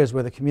these areas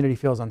where the community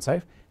feels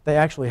unsafe, they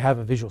actually have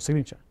a visual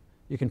signature.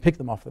 You can pick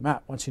them off the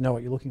map once you know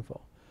what you're looking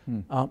for.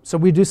 So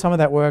we do some of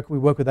that work. We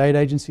work with aid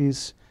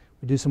agencies.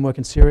 We do some work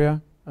in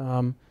Syria.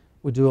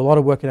 We do a lot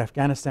of work in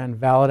Afghanistan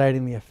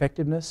validating the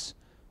effectiveness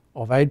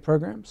of aid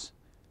programs.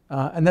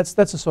 And that's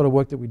the sort of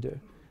work that we do.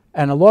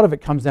 And a lot of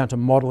it comes down to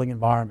modeling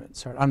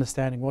environments, or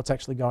understanding what's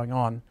actually going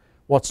on,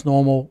 what's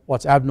normal,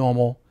 what's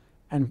abnormal,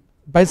 and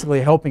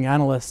basically helping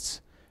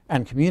analysts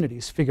and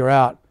communities figure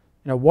out,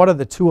 you know, what are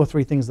the 2 or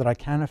 3 things that I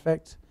can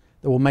affect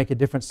that will make a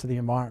difference to the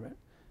environment.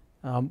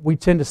 We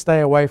tend to stay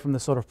away from the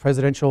sort of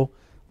presidential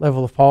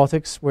level of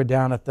politics. We're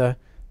down at the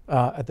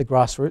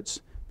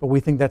grassroots, but we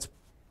think that's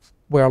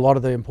where a lot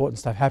of the important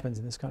stuff happens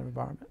in this kind of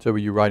environment. So were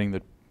you writing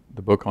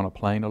the book on a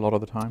plane a lot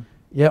of the time?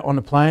 Yeah, on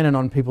a plane and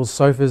on people's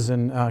sofas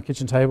and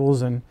kitchen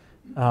tables, and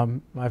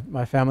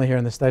my family here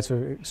in the States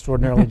are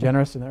extraordinarily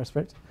generous in that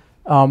respect.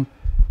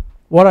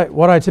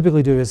 What I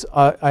typically do is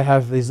I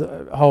have these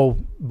whole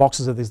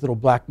boxes of these little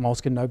black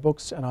moleskin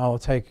notebooks, and I'll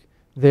take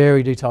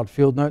very detailed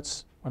field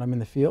notes when I'm in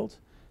the field,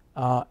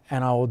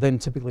 and I will then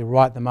typically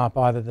write them up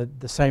either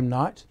the same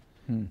night,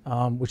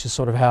 which is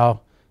sort of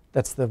how,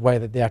 that's the way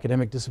that the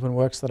academic discipline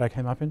works that I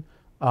came up in,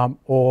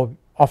 or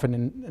often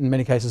in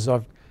many cases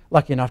I'm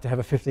lucky enough to have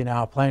a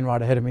 15-hour plane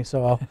ride ahead of me,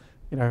 so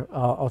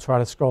I'll try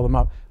to scroll them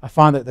up. I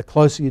find that the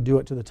closer you do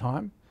it to the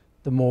time,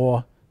 the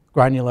more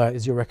granular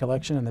is your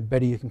recollection, and the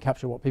better you can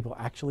capture what people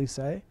actually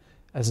say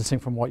as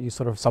distinct from what you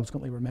sort of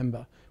subsequently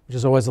remember, which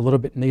is always a little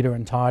bit neater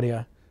and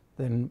tidier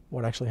than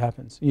what actually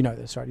happens. You know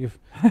this, right? You've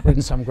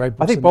written some great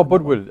books. I think Bob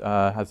Woodward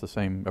has the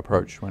same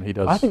approach when he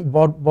does. I think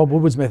Bob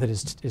Woodward's method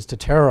is to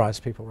terrorize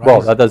people, right?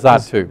 Well, that does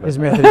that too. His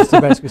method is to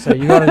basically say,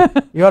 you got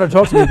to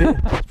talk to me.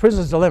 It's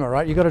prisoner's dilemma,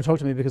 right? You got to talk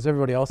to me because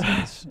everybody else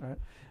is, right?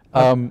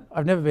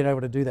 I've never been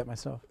able to do that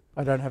myself.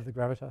 I don't have the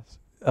gravitas.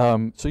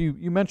 So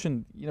you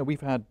mentioned, you know,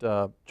 we've had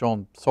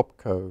John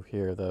Sopko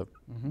here,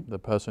 the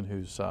person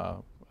who's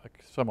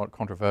somewhat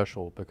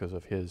controversial because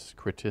of his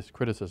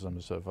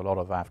criticisms of a lot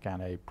of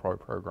Afghan aid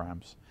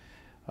programs.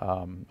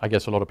 I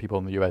guess a lot of people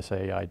on the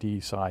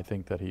USAID side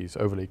think that he's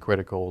overly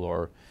critical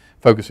or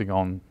focusing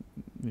on,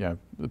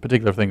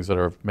 particular things that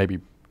are maybe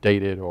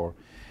dated,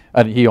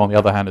 and he, on the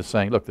other hand, is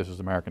saying, look, this is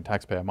American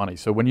taxpayer money.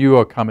 So when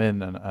you come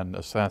in and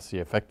assess the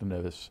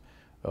effectiveness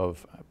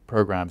of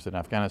programs in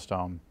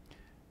Afghanistan,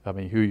 I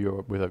mean, who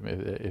you're with,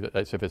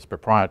 if it's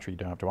proprietary, you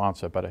don't have to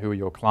answer, but who are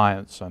your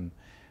clients, and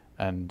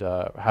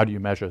how do you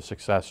measure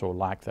success or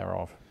lack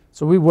thereof?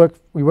 So we work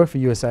for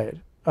USAID,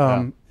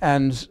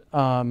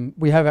 and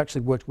we have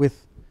actually worked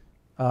with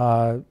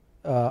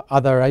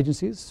other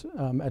agencies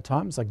at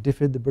times, like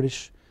DFID, the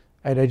British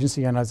Aid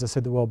Agency, and as I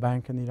said, the World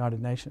Bank and the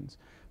United Nations.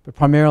 But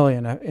primarily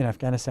in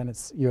Afghanistan,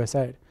 it's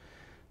USAID.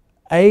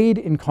 Aid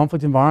in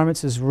conflict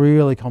environments is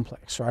really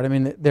complex, right? I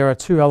mean, there are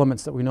two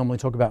elements that we normally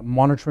talk about: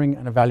 monitoring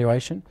and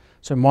evaluation.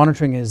 So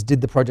monitoring is,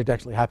 did the project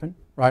actually happen,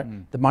 right?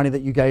 The money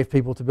that you gave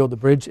people to build the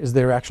bridge, is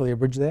there actually a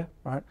bridge there,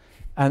 right?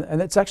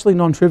 And it's actually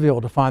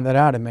non-trivial to find that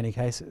out in many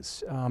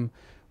cases.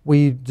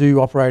 We do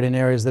operate in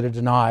areas that are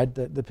denied,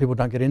 that people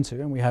don't get into,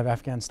 and we have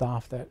Afghan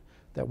staff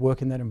that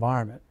work in that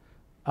environment.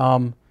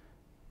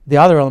 The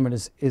other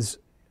element is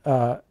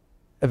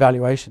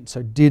evaluation.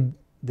 So did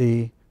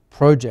the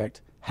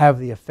project have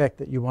the effect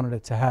that you wanted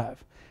it to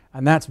have?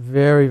 And that's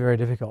very, very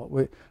difficult.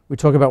 We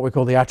talk about what we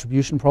call the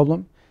attribution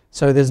problem.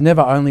 So there's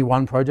never only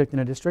one project in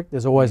a district.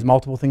 There's always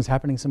multiple things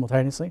happening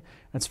simultaneously.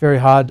 And it's very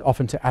hard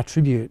often to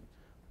attribute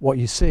what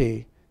you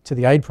see to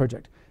the aid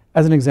project.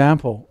 As an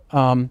example,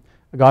 a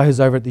guy who's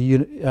over at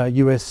the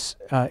US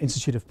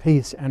Institute of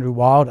Peace, Andrew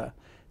Wilder,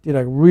 did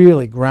a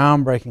really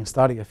groundbreaking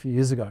study a few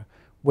years ago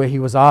where he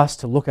was asked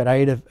to look at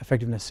aid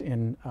effectiveness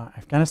in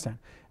Afghanistan.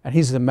 And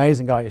he's an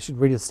amazing guy. You should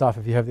read his stuff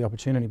if you have the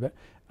opportunity. But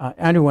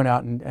Andrew went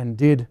out and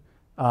did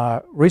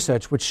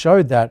research which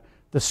showed that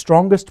the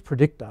strongest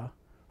predictor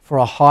for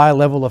a high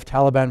level of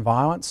Taliban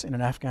violence in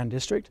an Afghan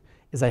district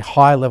is a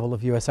high level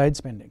of USAID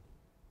spending.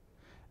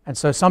 And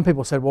so some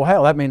people said, well,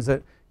 hell, that means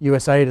that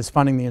USAID is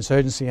funding the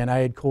insurgency and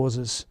aid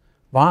causes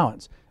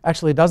violence.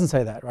 Actually, it doesn't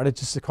say that, right?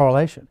 It's just a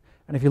correlation.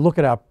 And if you look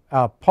at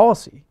our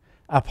policy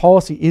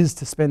is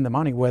to spend the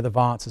money where the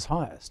violence is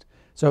highest.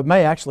 So it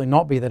may actually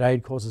not be that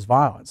aid causes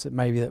violence. It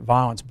may be that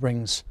violence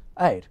brings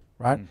aid,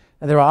 right?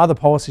 And there are other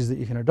policies that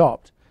you can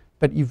adopt.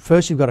 But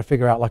first you've got to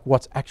figure out like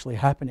what's actually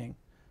happening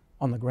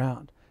on the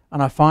ground.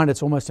 And I find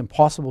it's almost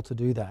impossible to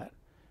do that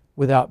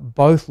without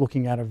both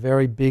looking at a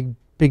very big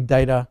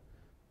data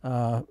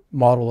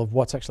model of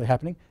what's actually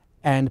happening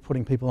and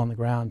putting people on the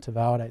ground to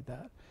validate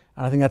that.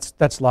 And I think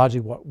that's largely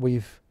what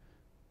we've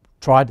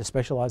tried to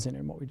specialize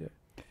in what we do.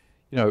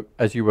 You know,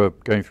 as you were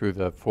going through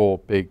the four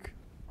big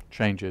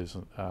changes,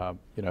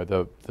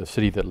 the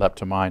city that leapt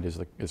to mind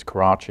is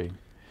Karachi,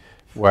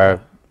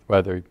 where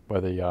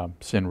the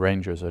Sindh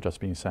Rangers are just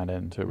being sent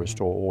in to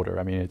restore order.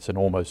 I mean, it's an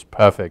almost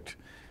perfect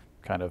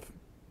kind of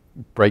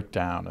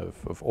breakdown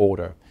of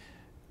order.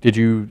 Did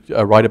you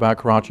write about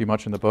Karachi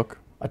much in the book?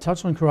 I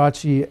touched on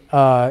Karachi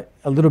a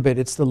little bit.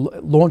 It's the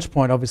launch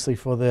point, obviously,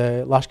 for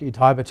the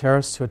Lashkar-e-Taiba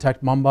terrorists who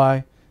attacked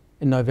Mumbai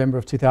in November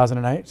of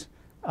 2008.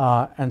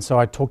 And so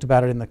I talked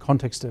about it in the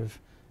context of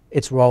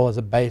its role as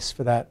a base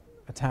for that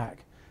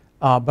attack.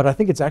 But I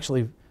think it's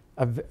actually,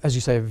 as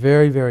you say, a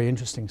very, very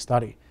interesting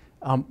study.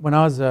 When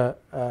I was a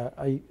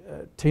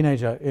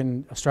teenager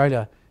in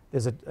Australia,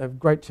 there's a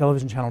great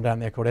television channel down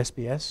there called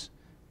SBS,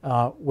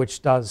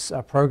 which does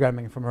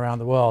programming from around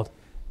the world.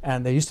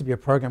 And there used to be a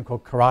program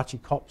called Karachi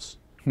Cops,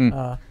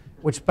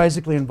 which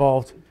basically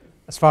involved,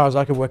 as far as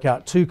I could work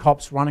out, 2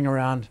 cops running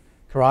around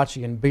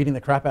Karachi and beating the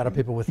crap out of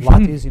people with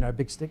lathis,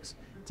 big sticks,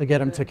 to get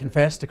them to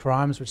confess to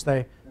crimes which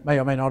they may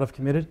or may not have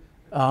committed.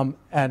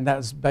 And that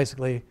was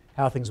basically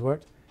how things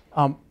worked.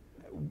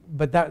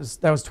 But that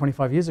was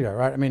 25 years ago,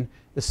 right? I mean,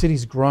 the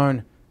city's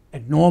grown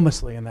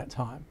enormously in that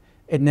time.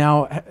 It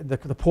now, the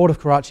port of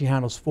Karachi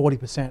handles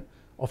 40%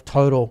 of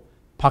total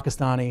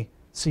Pakistani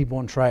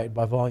seaborne trade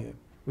by volume,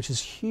 which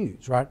is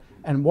huge, right?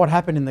 And what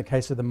happened in the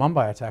case of the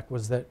Mumbai attack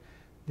was that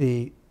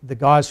the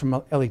guys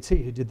from LET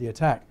who did the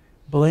attack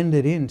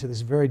blended into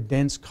this very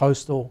dense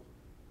coastal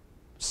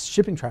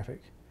shipping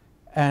traffic.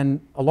 And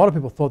a lot of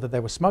people thought that they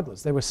were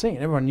smugglers. They were seen,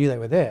 everyone knew they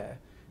were there,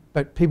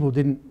 but people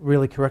didn't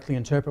really correctly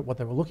interpret what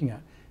they were looking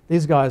at.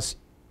 These guys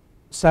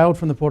sailed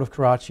from the port of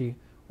Karachi,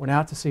 went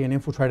out to sea and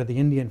infiltrated the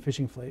Indian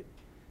fishing fleet.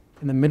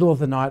 In the middle of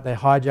the night, they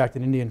hijacked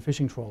an Indian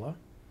fishing trawler,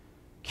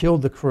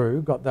 killed the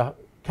crew, got the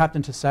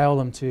captain to sail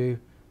them to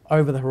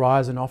over the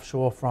horizon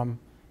offshore from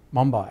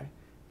Mumbai.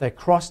 They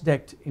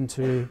cross-decked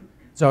into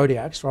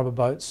Zodiacs, rubber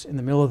boats, in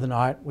the middle of the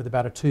night with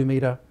about a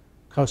 2-meter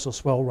coastal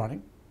swell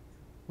running,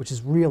 which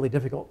is really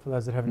difficult for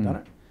those that haven't done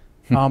it.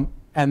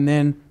 And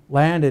then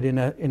landed in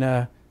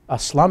a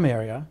slum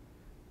area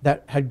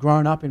that had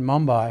grown up in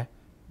Mumbai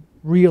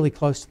really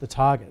close to the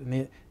target. And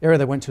the area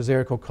they went to is an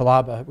area called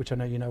Colaba, which I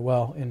know you know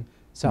well, in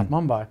South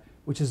Mumbai,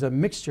 which is a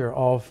mixture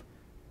of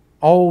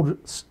old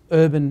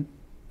urban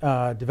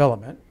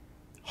development,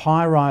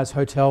 high-rise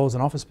hotels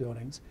and office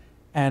buildings,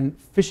 and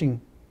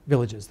fishing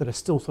villages that are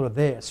still sort of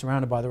there,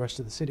 surrounded by the rest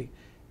of the city.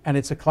 And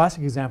it's a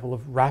classic example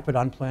of rapid,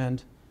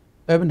 unplanned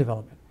urban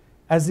development.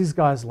 As these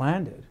guys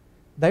landed,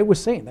 they were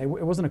seen. It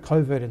wasn't a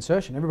covert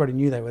insertion. Everybody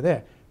knew they were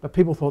there. But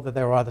people thought that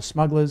they were either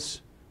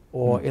smugglers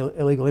or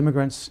illegal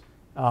immigrants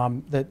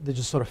that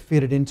just sort of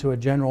fitted into a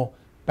general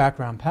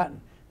background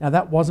pattern. Now,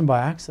 that wasn't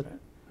by accident.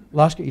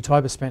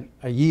 Lashkar-e-Taiba spent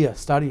a year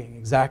studying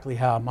exactly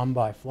how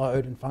Mumbai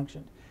flowed and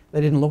functioned. They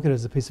didn't look at it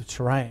as a piece of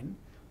terrain.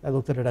 They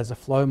looked at it as a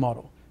flow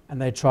model.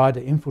 And they tried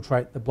to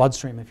infiltrate the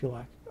bloodstream, if you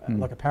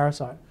like a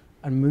parasite,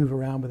 and move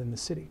around within the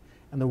city.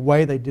 And the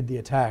way they did the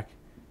attack,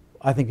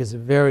 I think, is a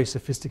very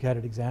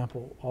sophisticated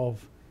example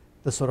of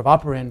the sort of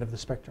upper end of the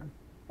spectrum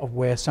of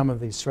where some of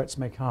these threats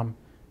may come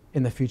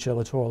in the future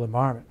littoral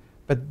environment.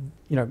 But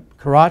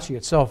Karachi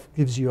itself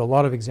gives you a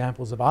lot of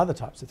examples of other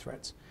types of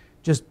threats.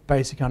 Just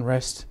basic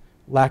unrest,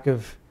 lack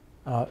of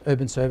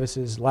urban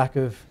services, lack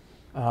of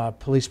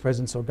police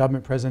presence or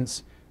government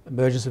presence,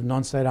 emergence of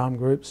non-state armed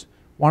groups.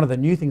 One of the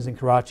new things in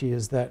Karachi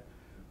is that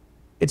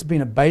it's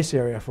been a base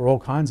area for all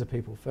kinds of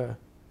people for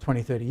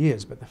 20, 30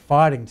 years, but the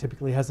fighting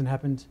typically hasn't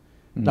happened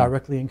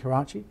directly in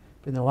Karachi.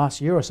 But in the last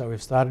year or so,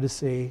 we've started to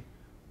see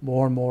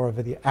more and more of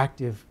the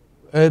active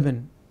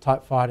urban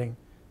type fighting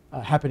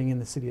happening in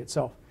the city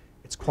itself.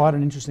 It's quite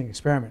an interesting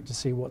experiment to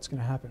see what's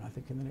going to happen, I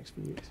think, in the next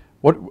few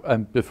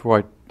years. Before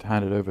I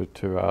hand it over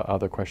to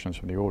other questions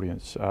from the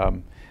audience,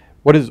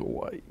 what is,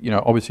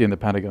 obviously in the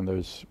Pentagon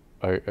there's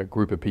a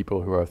group of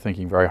people who are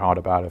thinking very hard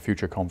about a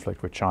future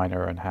conflict with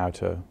China and how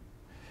to,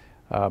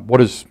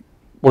 what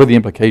are the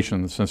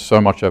implications, since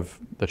so much of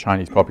the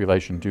Chinese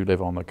population do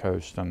live on the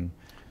coast, and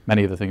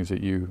many of the things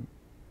that you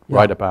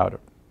write about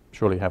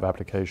surely have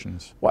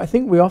applications? Well, I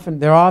think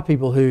there are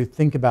people who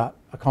think about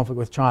a conflict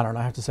with China, and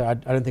I have to say I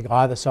don't think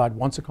either side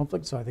wants a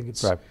conflict, so I think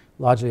it's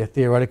largely a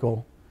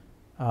theoretical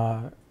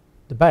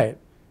debate.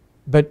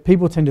 But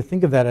people tend to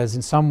think of that as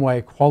in some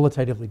way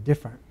qualitatively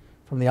different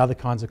from the other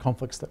kinds of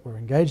conflicts that we're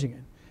engaging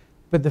in.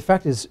 But the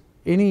fact is,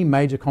 any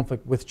major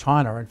conflict with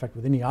China, or in fact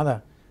with any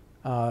other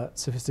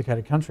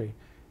sophisticated country,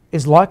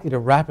 is likely to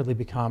rapidly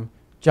become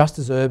just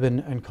as urban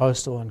and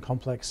coastal and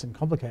complex and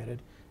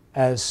complicated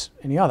as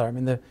any other. I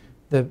mean, the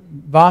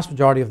vast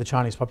majority of the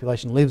Chinese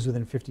population lives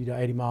within 50 to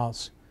 80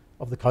 miles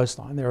of the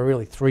coastline. There are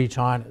really three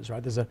Chinas,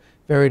 right? There's a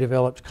very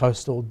developed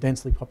coastal,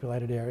 densely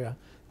populated area.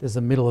 There's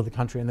the middle of the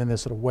country, and then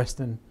there's sort of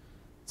western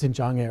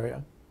Xinjiang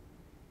area.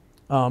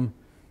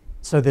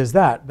 So there's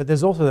that, but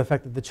there's also the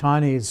fact that the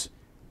Chinese,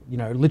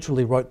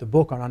 literally wrote the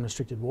book on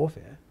unrestricted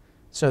warfare,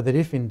 so that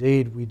if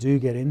indeed we do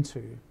get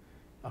into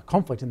a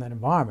conflict in that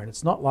environment,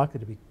 it's not likely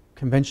to be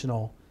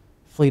conventional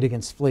fleet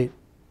against fleet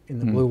in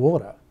the blue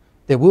water.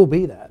 There will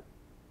be that,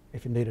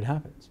 if indeed it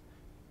happens.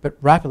 But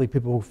rapidly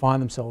people will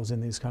find themselves in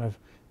these kind of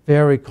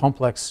very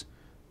complex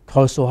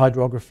coastal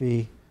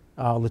hydrography,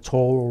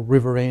 littoral,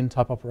 riverine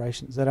type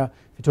operations that are,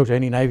 if you talk to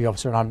any Navy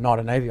officer, and I'm not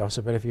a Navy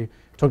officer, but if you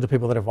talk to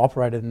people that have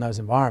operated in those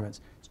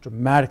environments, it's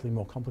dramatically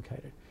more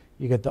complicated.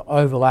 You get the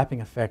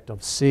overlapping effect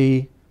of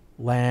sea,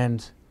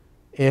 land,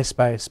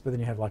 airspace, but then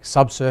you have like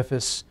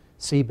subsurface,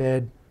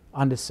 seabed,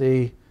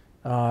 undersea,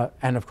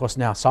 and of course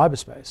now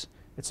cyberspace.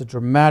 It's a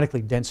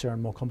dramatically denser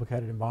and more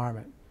complicated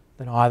environment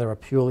than either a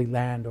purely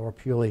land or a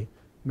purely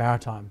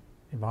maritime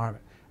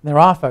environment. And there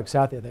are folks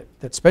out there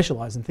that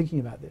specialize in thinking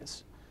about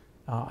this.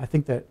 I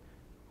think that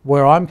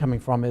where I'm coming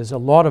from is a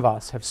lot of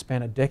us have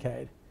spent a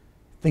decade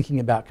thinking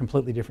about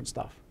completely different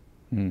stuff.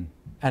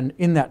 And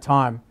in that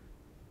time,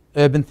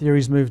 urban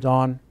theories moved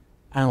on,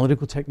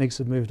 analytical techniques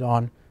have moved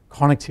on,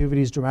 connectivity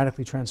is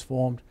dramatically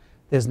transformed.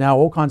 There's now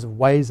all kinds of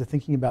ways of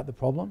thinking about the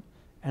problem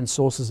and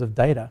sources of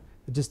data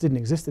that just didn't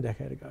exist a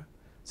decade ago.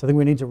 So I think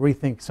we need to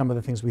rethink some of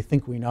the things we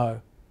think we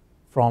know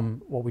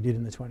from what we did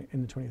in the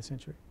 20th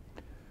century.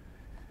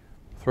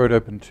 Throw it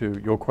open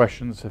to your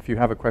questions. If you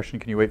have a question,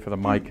 can you wait for the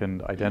mic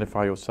and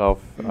identify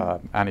yourself?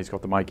 Annie's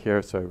got the mic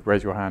here, so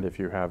raise your hand if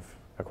you have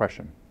a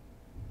question.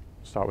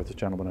 Start with this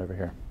gentleman over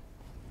here.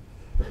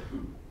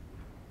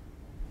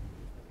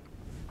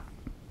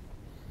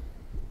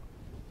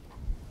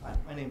 Hi,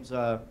 my name's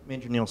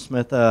Major Neil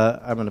Smith.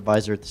 I'm an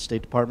advisor at the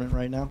State Department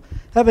right now.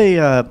 I have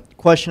a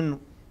question.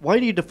 Why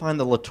do you define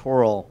the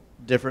littoral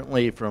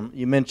differently from,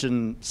 you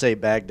mentioned, say,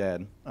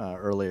 Baghdad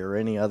earlier, or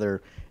any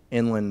other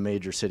inland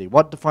major city?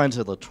 What defines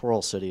a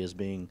littoral city as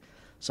being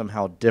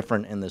somehow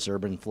different in this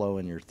urban flow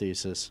in your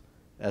thesis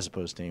as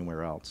opposed to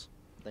anywhere else?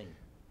 Thank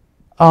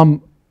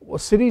you. Well,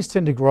 cities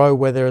tend to grow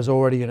where there is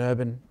already an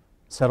urban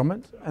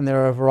settlement, and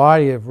there are a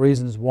variety of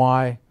reasons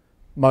why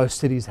most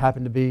cities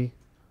happen to be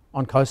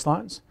on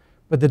coastlines.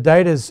 But the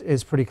data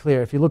is pretty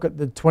clear. If you look at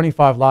the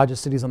 25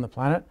 largest cities on the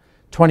planet,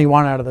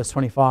 21 out of those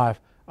 25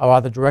 are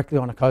either directly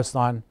on a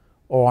coastline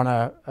or on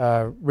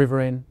a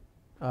riverine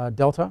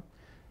delta.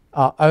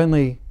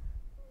 Only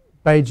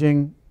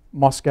Beijing,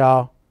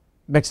 Moscow,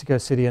 Mexico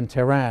City, and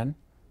Tehran,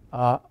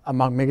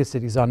 among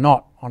megacities, are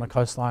not on a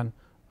coastline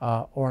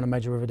or on a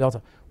major river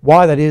delta.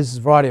 Why that is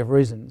a variety of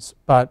reasons,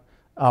 but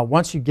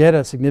once you get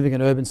a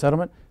significant urban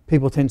settlement,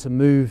 people tend to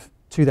move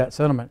to that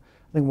settlement.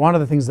 I think one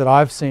of the things that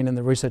I've seen in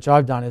the research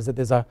I've done is that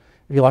there's a,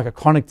 if you like, a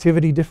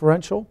connectivity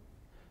differential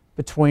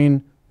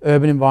between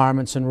urban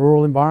environments and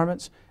rural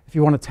environments. If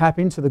you want to tap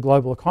into the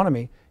global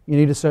economy, you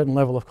need a certain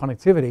level of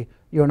connectivity.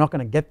 You're not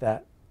going to get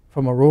that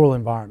from a rural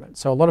environment.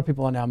 So a lot of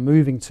people are now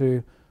moving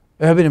to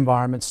urban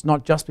environments,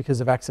 not just because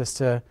of access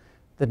to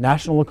the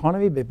national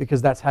economy, but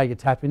because that's how you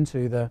tap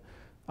into the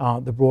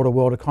broader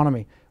world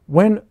economy.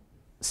 When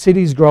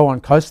cities grow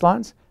on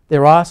coastlines,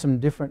 there are some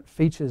different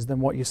features than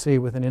what you see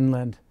with an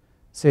inland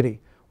city.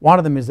 One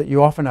of them is that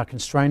you often are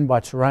constrained by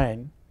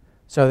terrain,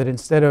 so that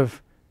instead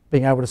of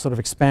being able to sort of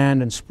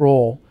expand and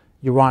sprawl,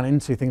 you run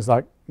into things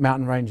like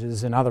mountain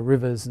ranges and other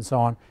rivers and so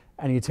on,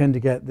 and you tend to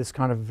get this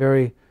kind of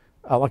very,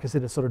 like I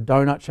said, a sort of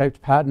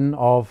donut-shaped pattern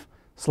of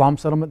slum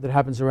settlement that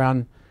happens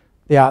around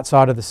the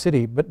outside of the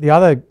city. But the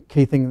other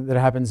key thing that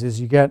happens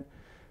is you get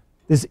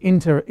this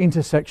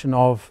intersection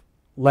of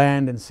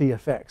land and sea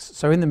effects.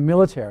 So in the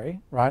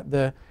military, right,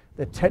 the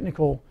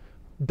technical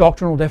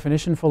doctrinal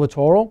definition for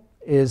littoral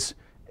is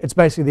it's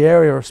basically the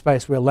area of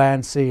space where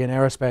land, sea, and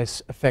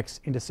aerospace effects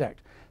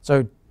intersect.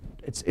 So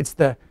it's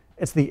the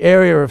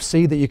area of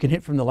sea that you can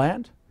hit from the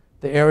land,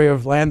 the area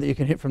of land that you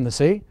can hit from the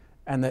sea,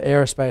 and the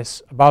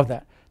aerospace above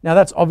that. Now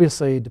that's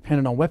obviously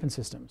dependent on weapon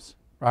systems,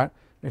 right?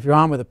 If you're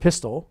armed with a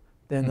pistol,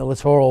 then the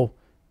littoral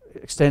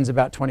extends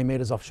about 20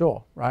 meters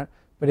offshore, right?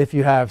 But if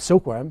you have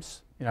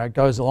silkworms, it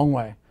goes a long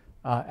way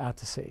out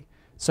to sea.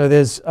 So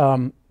there's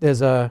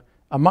a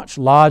much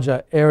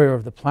larger area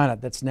of the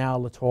planet that's now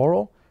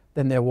littoral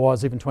than there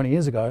was even 20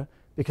 years ago,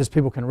 because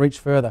people can reach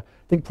further.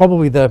 I think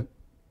probably the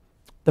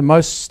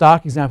most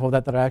stark example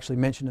of that I actually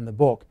mentioned in the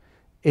book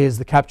is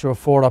the capture of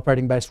forward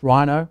operating base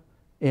Rhino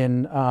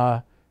in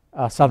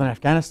southern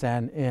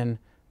Afghanistan in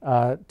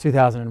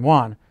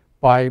 2001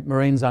 by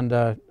Marines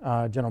under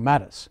General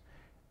Mattis,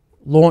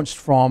 launched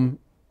from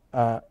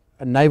a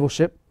naval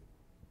ship,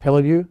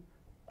 Peleliu,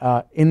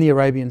 in the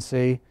Arabian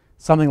Sea,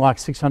 something like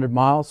 600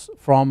 miles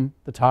from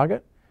the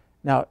target.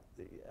 Now,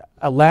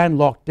 a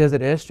landlocked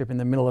desert airstrip in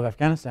the middle of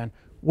Afghanistan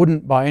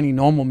wouldn't by any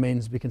normal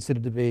means be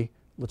considered to be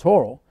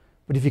littoral,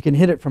 but if you can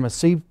hit it from a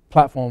sea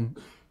platform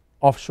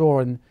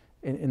offshore in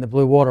the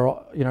blue water,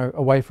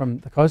 away from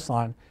the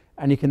coastline,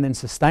 and you can then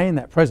sustain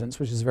that presence,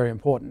 which is very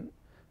important,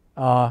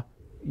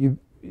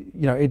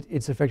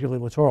 it's effectively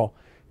littoral.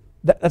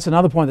 That's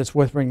another point that's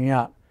worth bringing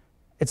out.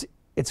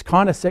 It's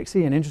kind of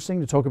sexy and interesting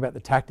to talk about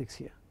the tactics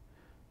here,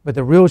 but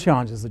the real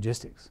challenge is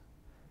logistics.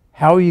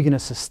 How are you going to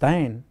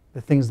sustain the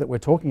things that we're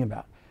talking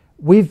about?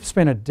 We've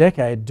spent a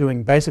decade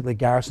doing basically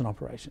garrison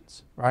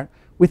operations, right?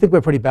 We think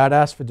we're pretty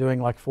badass for doing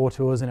like 4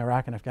 tours in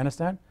Iraq and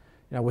Afghanistan,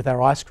 with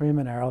our ice cream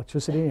and our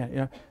electricity,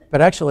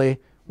 But actually,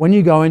 when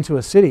you go into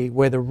a city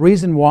where the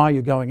reason why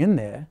you're going in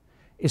there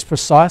is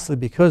precisely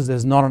because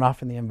there's not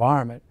enough in the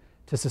environment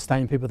to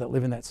sustain people that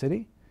live in that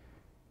city,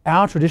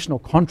 our traditional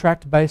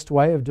contract-based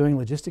way of doing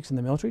logistics in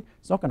the military,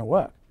 it's not going to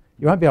work.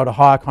 You won't be able to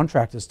hire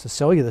contractors to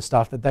sell you the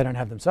stuff that they don't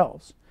have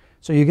themselves.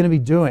 So you're going to be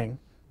doing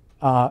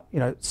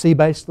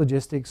sea-based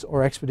logistics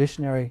or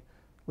expeditionary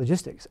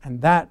logistics,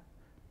 and that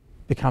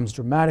becomes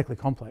dramatically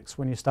complex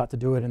when you start to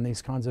do it in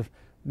these kinds of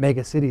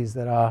mega cities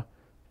that are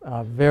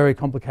very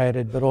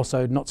complicated but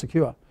also not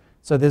secure.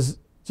 So there's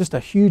just a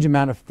huge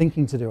amount of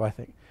thinking to do, I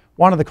think.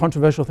 One of the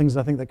controversial things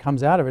I think that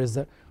comes out of it is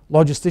that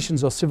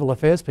logisticians or civil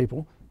affairs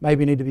people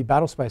maybe need to be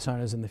battle space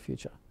owners in the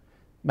future.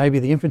 Maybe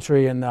the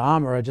infantry and the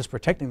armor are just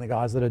protecting the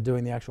guys that are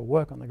doing the actual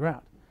work on the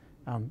ground.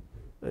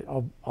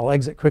 I'll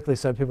exit quickly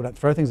so people don't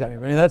throw things at me.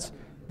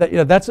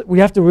 But we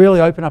have to really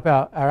open up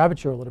our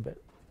aperture a little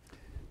bit.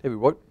 David,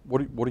 what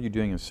are you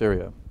doing in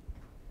Syria?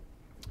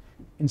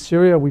 In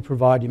Syria, we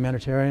provide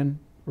humanitarian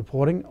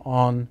reporting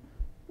on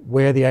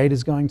where the aid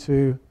is going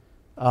to,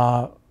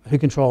 who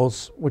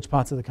controls which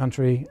parts of the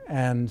country,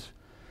 and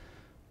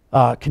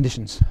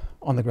conditions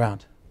on the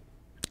ground.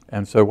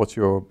 And so what's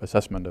your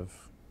assessment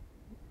of?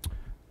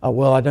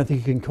 Well, I don't think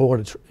you can call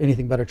it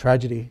anything but a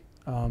tragedy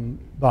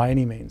by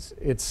any means.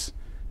 It's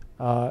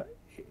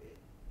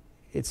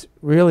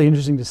really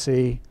interesting to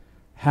see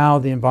how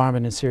the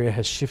environment in Syria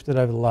has shifted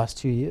over the last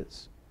 2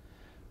 years.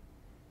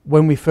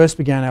 When we first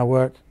began our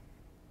work,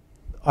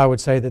 I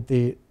would say that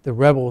the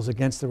rebels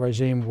against the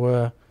regime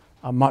were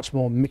a much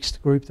more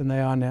mixed group than they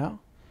are now.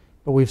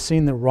 But we've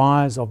seen the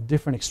rise of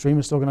different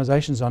extremist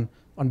organizations on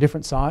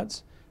different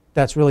sides.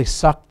 That's really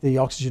sucked the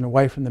oxygen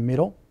away from the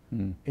middle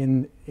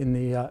in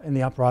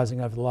the uprising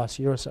over the last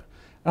year or so.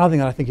 Another thing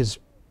that I think is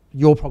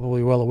you're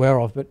probably well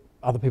aware of, but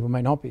other people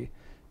may not be,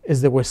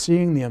 is that we're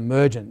seeing the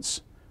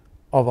emergence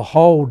of a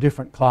whole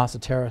different class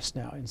of terrorists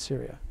now in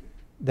Syria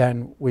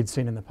than we'd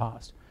seen in the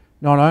past.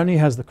 Not only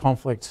has the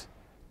conflict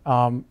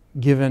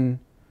given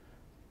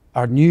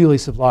a new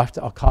lease of life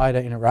to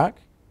al-Qaeda in Iraq,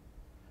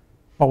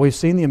 but we've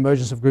seen the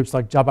emergence of groups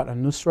like Jabhat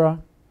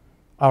al-Nusra,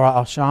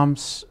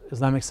 al-Shams,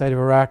 Islamic State of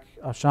Iraq,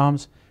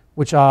 al-Shams,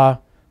 which are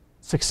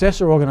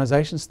successor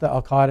organizations to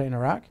al-Qaeda in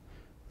Iraq,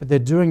 but they're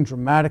doing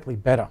dramatically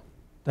better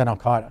than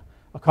al-Qaeda.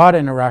 Al-Qaeda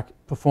in Iraq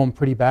performed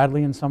pretty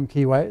badly in some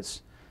key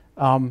ways.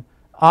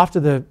 After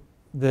the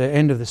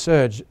end of the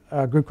surge,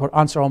 a group called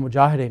Ansar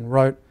al-Mujahideen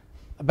wrote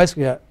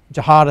basically a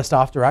jihadist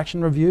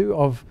after-action review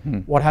of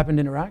what happened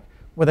in Iraq,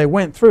 where they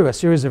went through a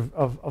series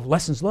of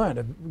lessons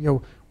learned.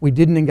 We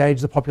didn't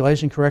engage the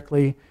population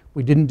correctly.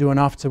 We didn't do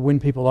enough to win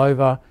people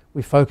over.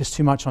 We focused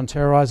too much on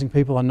terrorizing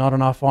people and not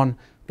enough on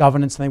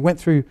governance. And they went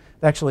through,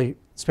 they actually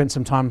spent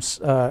some time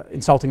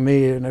insulting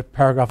me in a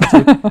paragraph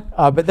or two.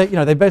 But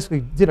they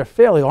basically did a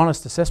fairly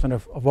honest assessment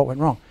of what went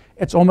wrong.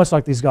 It's almost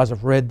like these guys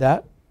have read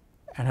that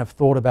and have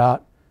thought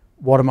about,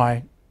 what am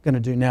I going to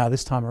do now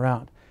this time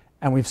around?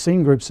 And we've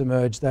seen groups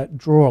emerge that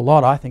draw a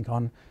lot, I think,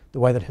 on the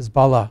way that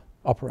Hezbollah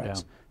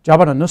operates. Yeah.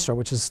 Jabhat al-Nusra,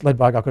 which is led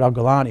by a guy called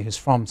al-Golani, who's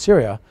from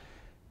Syria,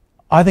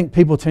 I think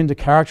people tend to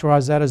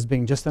characterize that as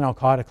being just an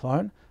al-Qaeda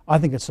clone. I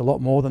think it's a lot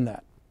more than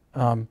that.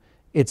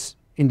 It's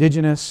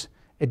indigenous.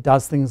 It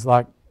does things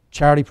like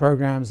charity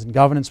programs and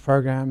governance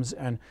programs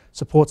and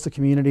supports the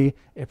community.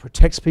 It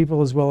protects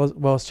people as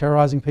well as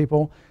terrorizing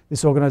people.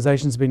 This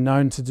organization's been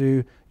known to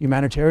do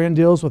humanitarian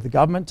deals with the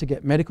government to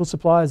get medical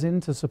supplies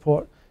in to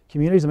support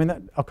communities. I mean,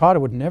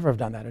 al-Qaeda would never have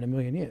done that in a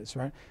million years,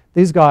 right?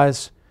 These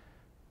guys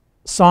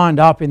signed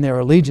up in their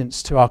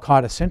allegiance to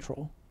al-Qaeda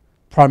Central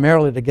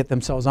primarily to get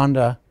themselves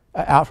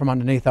out from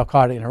underneath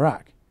al-Qaeda in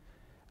Iraq.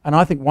 And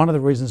I think one of the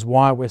reasons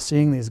why we're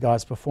seeing these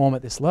guys perform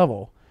at this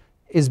level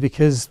is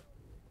because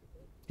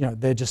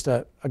they're just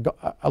a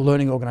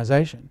learning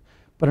organization.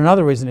 But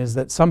another reason is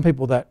that some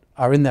people that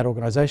are in that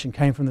organization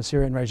came from the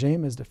Syrian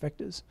regime as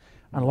defectors,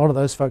 and a lot of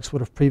those folks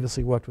would have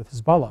previously worked with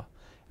Hezbollah.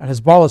 And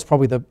Hezbollah is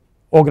probably the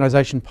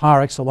organization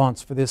par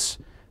excellence for this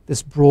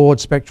broad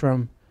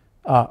spectrum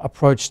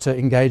approach to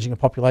engaging a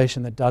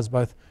population that does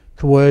both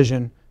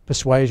coercion,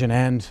 persuasion,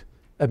 and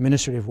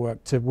administrative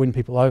work to win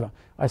people over.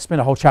 I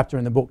spent a whole chapter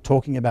in the book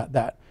talking about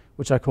that,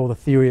 which I call the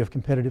theory of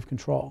competitive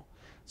control.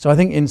 So I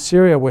think in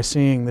Syria we're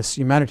seeing this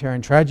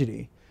humanitarian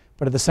tragedy,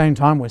 but at the same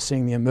time we're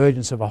seeing the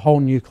emergence of a whole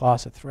new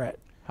class of threat.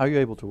 How are you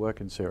able to work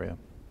in Syria?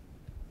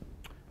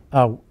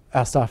 Our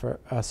staff are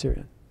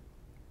Syrian.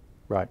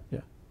 Right.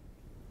 Yeah.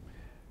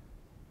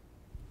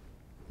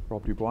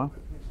 Rob Dubois?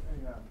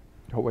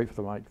 Oh, wait for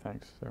the mic,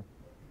 thanks, sir.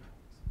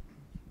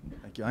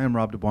 Thank you. I am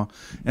Rob Dubois.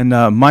 And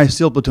my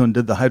SEAL platoon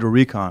did the hydro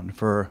recon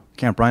for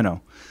Camp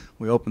Rhino.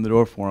 We opened the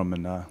door for them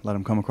and let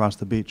them come across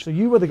the beach. So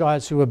you were the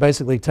guys who were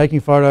basically taking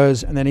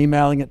photos and then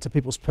emailing it to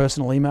people's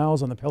personal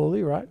emails on the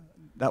Pelely, right?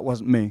 That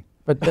wasn't me.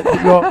 But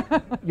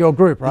your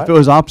group, right? If it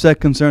was OPSEC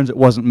concerns, it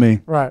wasn't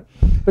me. Right.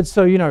 But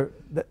so,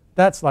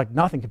 that's like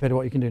nothing compared to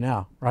what you can do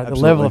now, right?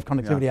 Absolutely. The level of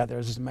connectivity out there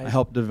is just amazing. I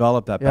helped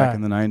develop that back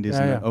in the 90s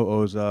and the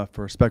OOs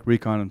for spec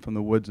recon and from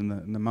the woods and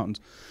the mountains.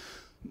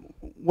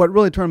 What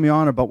really turned me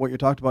on about what you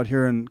talked about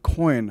here in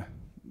COIN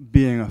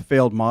being a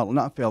failed model,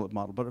 not failed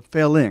model, but a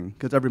failing,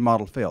 because every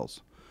model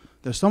fails.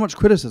 There's so much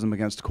criticism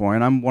against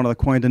COIN. I'm one of the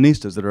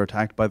COINDonistas that are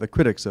attacked by the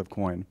critics of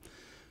COIN.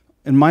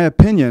 In my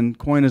opinion,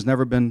 COIN has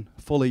never been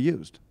fully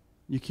used.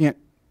 You can't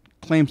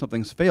claim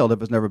something's failed if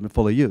it's never been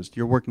fully used.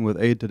 You're working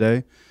with aid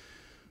today.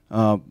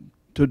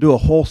 To do a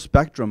whole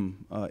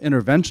spectrum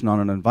intervention on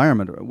an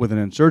environment with an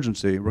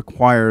insurgency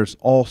requires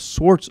all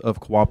sorts of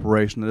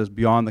cooperation that is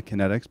beyond the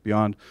kinetics,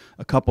 beyond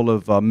a couple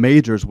of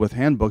majors with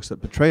handbooks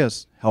that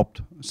Petraeus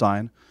helped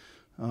sign.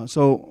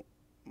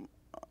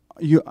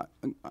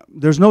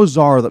 There's no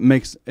czar that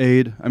makes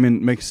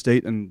makes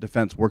state and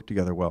defense work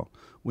together well.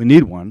 We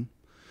need one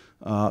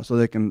so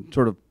they can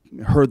sort of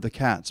herd the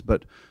cats.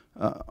 But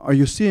are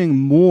you seeing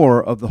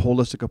more of the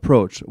holistic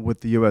approach with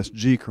the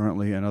USG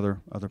currently and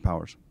other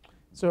powers?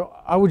 So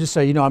I would just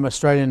say, I'm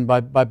Australian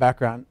by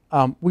background.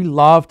 We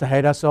love to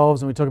hate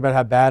ourselves, and we talk about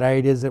how bad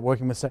aid is at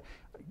working with.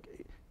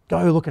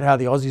 Go look at how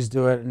the Aussies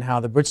do it and how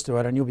the Brits do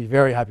it, and you'll be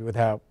very happy with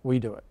how we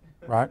do it,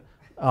 right?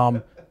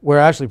 We're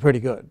actually pretty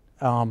good.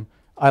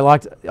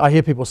 I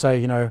hear people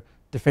say,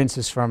 defense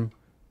is from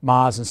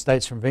Mars and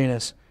state's from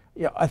Venus.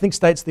 Yeah, I think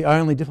state's the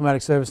only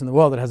diplomatic service in the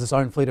world that has its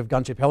own fleet of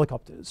gunship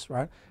helicopters,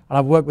 right? And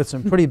I've worked with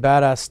some pretty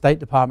badass State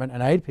Department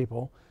and aid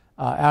people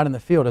out in the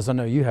field, as I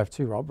know you have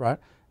too, Rob, right?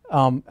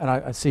 And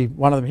I see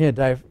one of them here,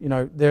 Dave.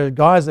 There are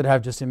guys that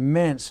have just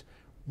immense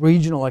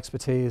regional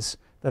expertise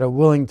that are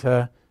willing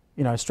to,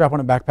 strap on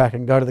a backpack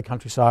and go to the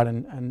countryside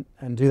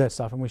and do that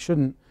stuff. And we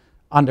shouldn't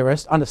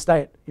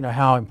understate,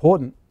 how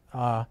important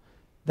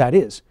that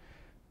is.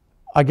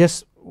 I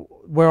guess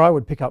where I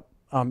would pick up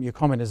your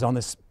comment is on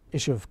this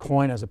issue of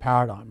COIN as a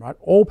paradigm, right?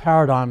 All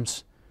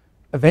paradigms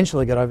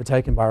eventually get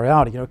overtaken by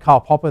reality.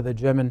 Karl Popper, the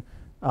German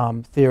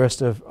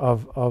theorist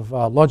of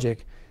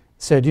logic,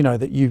 said,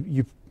 that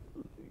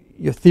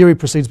your theory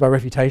proceeds by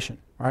refutation,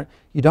 right?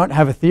 You don't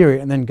have a theory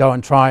and then go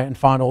and try and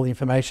find all the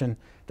information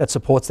that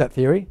supports that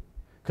theory,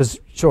 because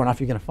sure enough,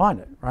 you're going to find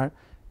it, right?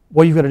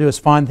 What you've got to do is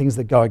find things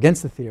that go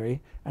against the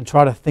theory and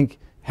try to think,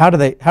 how do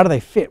they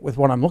fit with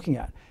what I'm looking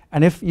at?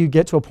 And if you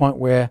get to a point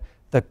where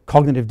the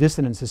cognitive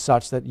dissonance is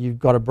such that you've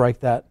got to break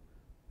that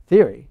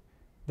theory,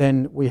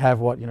 then we have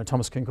what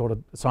Thomas Kuhn called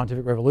a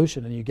scientific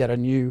revolution, and you get a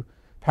new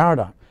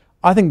paradigm.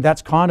 I think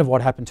that's kind of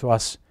what happened to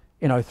us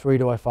in 03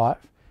 to 05.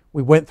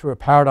 We went through a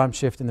paradigm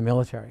shift in the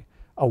military,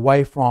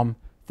 away from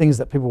things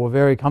that people were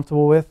very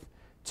comfortable with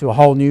to a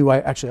whole new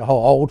way, actually a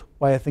whole old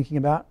way of thinking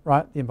about,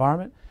 right, the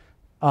environment.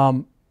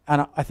 And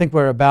I think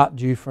we're about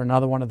due for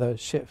another one of those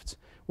shifts,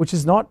 which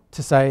is not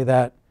to say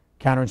that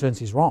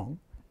counterinsurgency is wrong.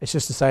 It's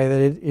just to say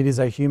that it is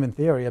a human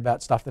theory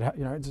about stuff that,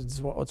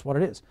 it's what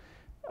it is.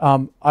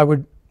 I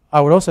would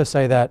also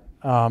say that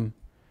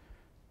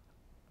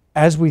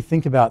as we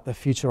think about the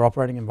future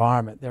operating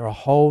environment, there are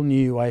whole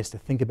new ways to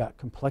think about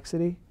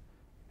complexity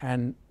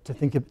and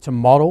to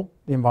model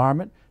the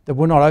environment that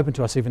were not open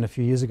to us even a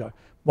few years ago.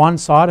 One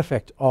side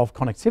effect of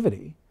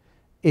connectivity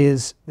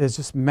is there's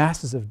just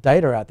masses of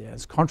data out there.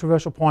 It's a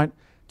controversial point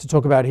to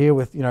talk about here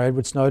with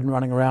Edward Snowden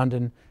running around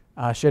and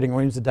shedding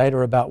reams of data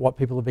about what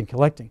people have been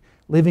collecting.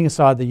 Leaving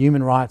aside the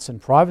human rights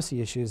and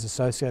privacy issues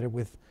associated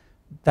with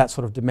that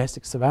sort of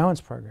domestic surveillance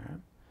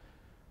program,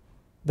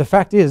 the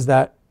fact is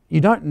that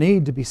you don't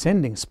need to be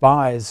sending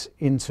spies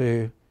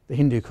into the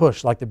Hindu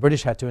Kush like the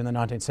British had to in the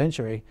 19th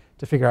century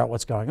to figure out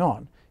what's going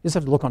on. You just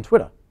have to look on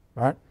Twitter,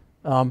 right?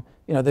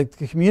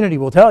 The community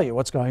will tell you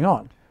what's going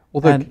on.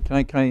 Well,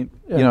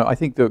 I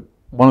think that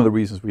one of the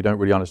reasons we don't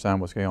really understand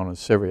what's going on in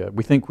Syria,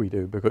 we think we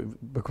do,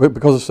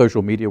 because of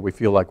social media, we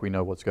feel like we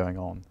know what's going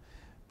on.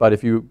 But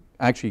if you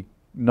actually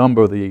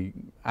number the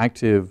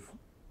active,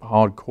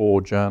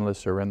 hardcore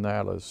journalists who are in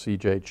there, like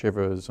C.J.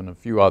 Chivers and a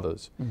few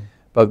others,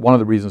 but one of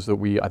the reasons that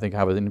we, I think,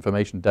 have an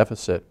information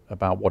deficit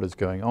about what is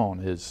going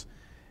on is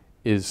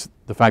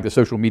the fact that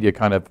social media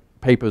kind of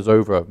papers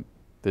over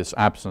this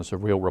absence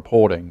of real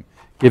reporting,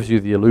 gives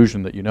you the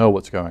illusion that you know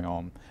what's going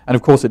on. And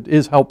of course it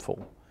is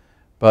helpful,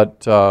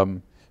 but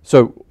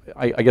so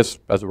I guess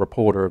as a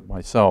reporter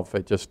myself,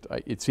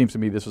 it seems to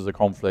me this is a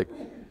conflict.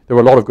 There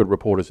were a lot of good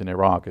reporters in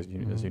Iraq, as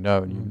you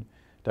know, and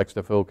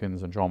Dexter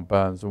Filkins and John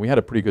Burns, and we had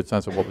a pretty good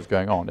sense of what was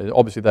going on.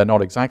 Obviously they're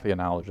not exactly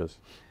analogous,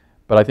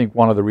 but I think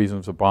one of the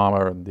reasons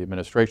Obama and the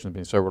administration have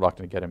been so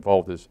reluctant to get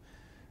involved is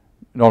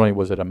not only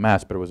was it a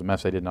mess, but it was a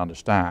mess they didn't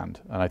understand.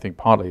 And I think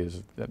partly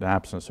is an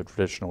absence of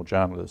traditional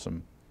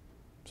journalism.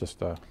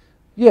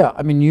 Yeah,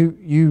 I mean,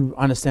 you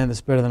understand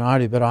this better than I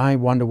do, but I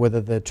wonder whether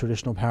the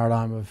traditional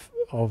paradigm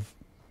of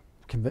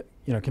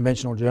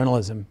conventional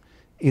journalism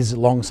is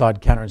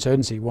alongside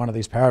counterinsurgency one of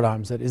these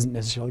paradigms that isn't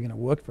necessarily going to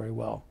work very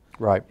well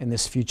in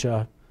this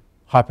future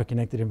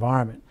hyper-connected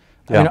environment.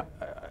 Yeah.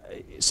 I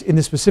mean, in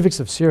the specifics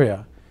of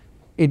Syria,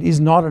 it is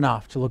not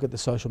enough to look at the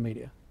social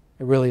media.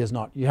 It really is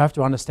not. You have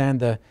to understand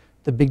the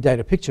big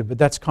data picture, but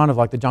that's kind of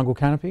like the jungle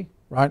canopy,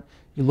 right?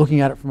 You're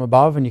looking at it from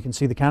above and you can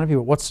see the canopy,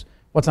 but what's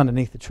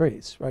underneath the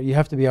trees, right? You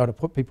have to be able to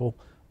put people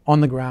on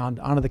the ground,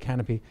 under the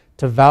canopy,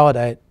 to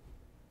validate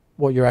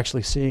what you're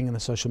actually seeing in the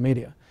social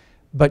media.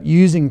 But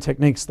using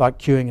techniques like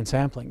queuing and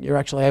sampling, you're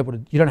actually able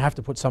to, you don't have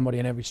to put somebody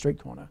in every street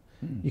corner.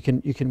 You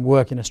can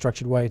work in a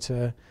structured way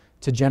to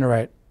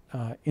generate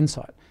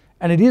insight.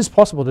 And it is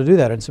possible to do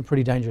that in some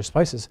pretty dangerous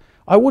places.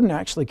 I wouldn't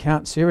actually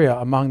count Syria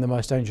among the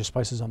most dangerous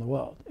places in the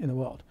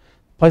world.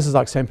 Places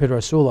like San Pedro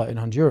Sula in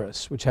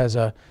Honduras, which has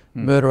a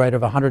murder rate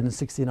of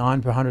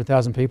 169 per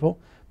 100,000 people.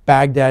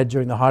 Baghdad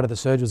during the height of the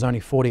surge was only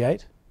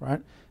 48,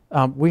 right?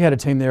 We had a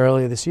team there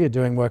earlier this year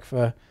doing work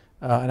for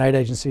an aid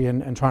agency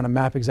and trying to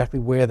map exactly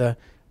where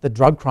the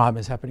drug crime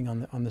is happening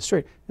on the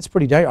street. It's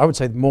pretty dangerous. I would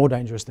say more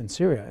dangerous than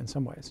Syria in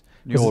some ways.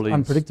 New Orleans,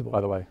 unpredictable.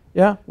 by the way.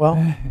 Yeah, well,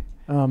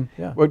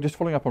 yeah. Well, just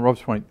following up on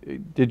Rob's point,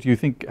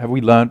 have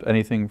we learned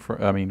anything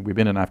from, I mean, we've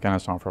been in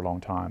Afghanistan for a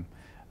long time.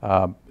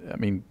 I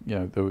mean,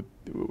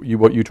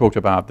 what you talked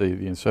about, the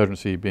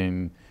insurgency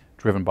being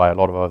driven by a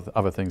lot of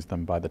other things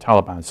than by the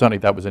Taliban. Certainly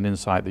that was an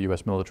insight the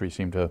US military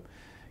seemed to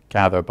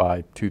gather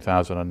by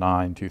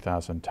 2009,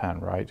 2010,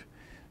 right?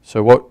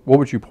 So what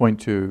would you point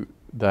to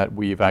that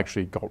we've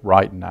actually got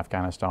right in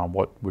Afghanistan?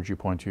 What would you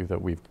point to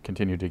that we've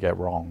continued to get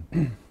wrong?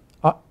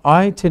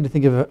 I tend to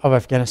think of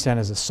Afghanistan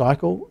as a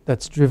cycle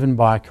that's driven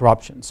by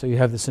corruption. So you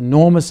have this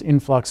enormous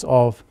influx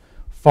of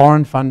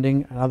foreign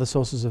funding and other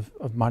sources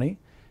of money,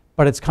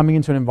 but it's coming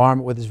into an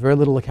environment where there's very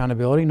little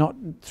accountability, not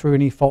through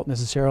any fault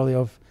necessarily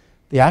of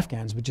the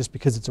Afghans, but just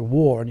because it's a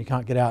war and you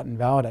can't get out and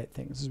validate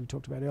things, as we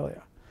talked about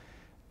earlier.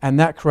 And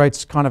that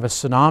creates kind of a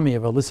tsunami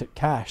of illicit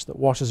cash that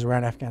washes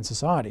around Afghan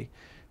society,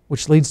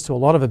 which leads to a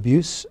lot of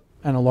abuse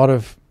and a lot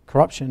of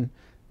corruption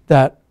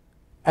that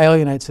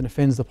alienates and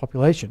offends the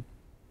population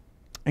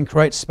and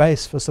creates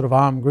space for sort of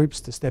armed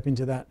groups to step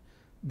into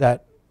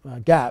that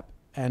gap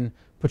and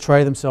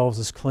portray themselves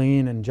as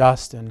clean and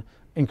just and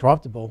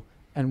incorruptible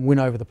and win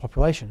over the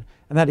population.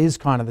 And that is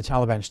kind of the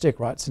Taliban shtick,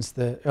 right? Since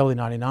the early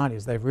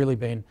 1990s, they've really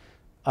been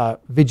a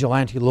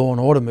vigilante law and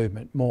order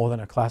movement more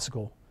than a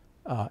classical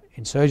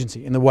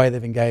insurgency in the way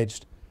they've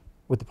engaged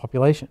with the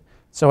population.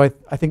 So I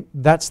think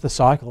that's the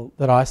cycle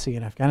that I see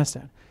in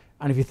Afghanistan.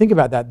 And if you think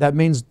about that, that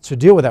means to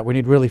deal with that, we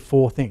need really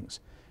four things.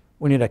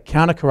 We need a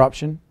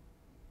counter-corruption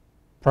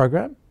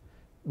program.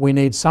 We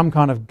need some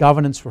kind of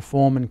governance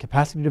reform and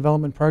capacity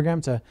development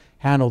program to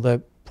handle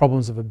the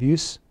problems of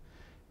abuse.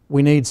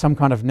 We need some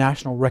kind of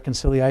national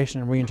reconciliation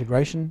and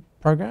reintegration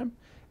program.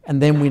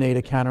 And then we need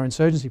a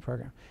counterinsurgency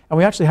program. And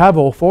we actually have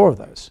all four of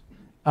those.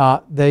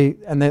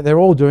 They're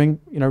all doing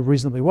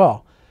reasonably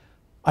well.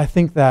 I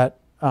think that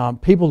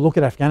people look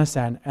at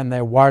Afghanistan and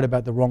they're worried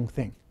about the wrong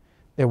thing.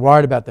 They're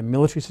worried about the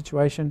military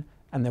situation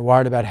and they're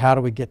worried about how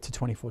do we get to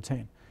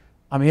 2014.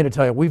 I'm here to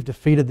tell you we've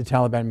defeated the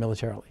Taliban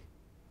militarily,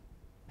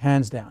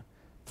 hands down.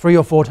 3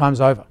 or 4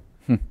 times over.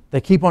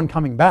 They keep on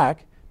coming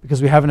back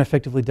because we haven't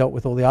effectively dealt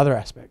with all the other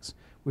aspects.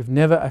 We've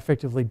never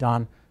effectively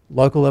done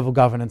local level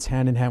governance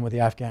hand in hand with the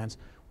Afghans.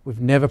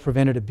 We've never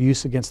prevented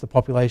abuse against the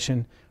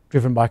population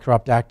driven by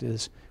corrupt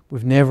actors.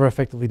 We've never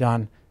effectively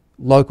done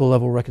local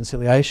level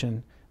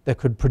reconciliation that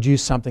could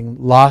produce something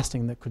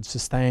lasting that could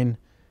sustain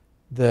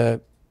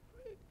the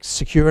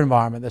secure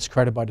environment that's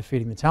created by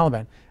defeating the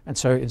Taliban. And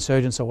so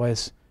insurgents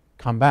always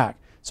come back.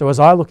 So as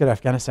I look at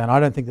Afghanistan, I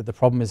don't think that the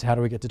problem is how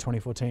do we get to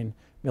 2014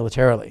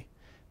 militarily.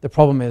 The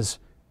problem is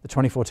the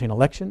 2014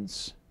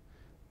 elections,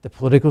 the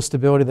political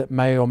stability that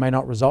may or may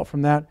not result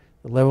from that,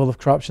 the level of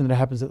corruption that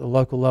happens at the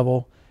local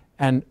level,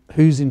 and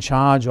who's in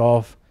charge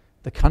of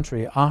the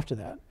country after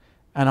that.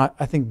 And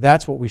I think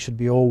that's what we should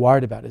be all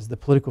worried about, is the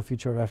political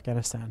future of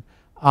Afghanistan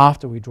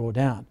after we draw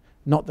down,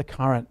 not the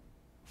current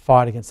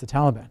fight against the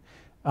Taliban.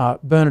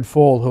 Bernard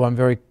Fall, who I'm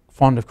very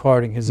fond of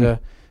quoting, who's a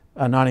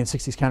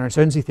 1960s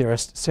counterinsurgency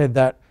theorist, said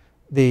that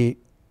a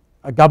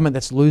government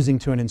that's losing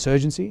to an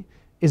insurgency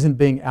isn't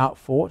being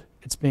outfought,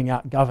 it's being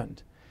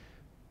outgoverned.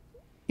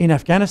 In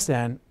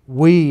Afghanistan,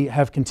 we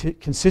have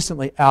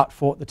consistently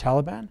outfought the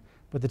Taliban,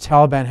 but the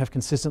Taliban have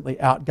consistently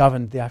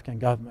outgoverned the Afghan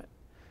government.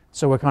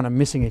 So we're kind of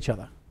missing each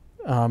other.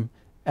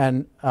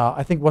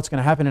 I think what's going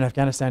to happen in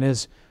Afghanistan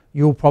is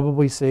you'll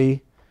probably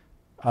see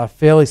a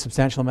fairly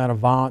substantial amount of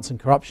violence and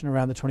corruption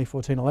around the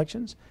 2014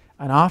 elections.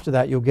 And after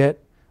that, you'll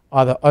get,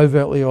 either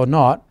overtly or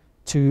not,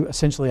 to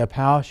essentially a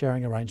power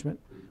sharing arrangement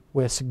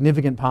where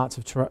significant parts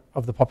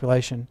of the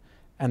population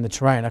and the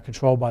terrain are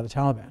controlled by the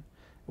Taliban.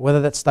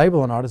 Whether that's stable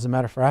or not is a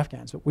matter for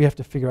Afghans, but we have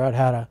to figure out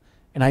how to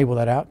enable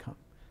that outcome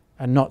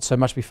and not so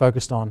much be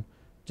focused on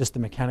just the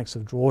mechanics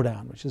of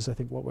drawdown, which is, I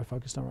think, what we're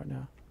focused on right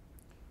now.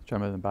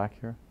 Gentleman in the back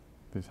here,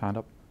 with his hand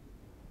up.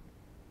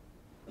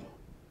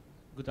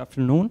 Good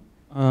afternoon.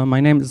 My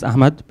name is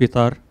Ahmad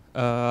Bitar.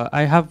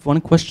 I have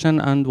one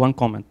question and one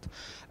comment.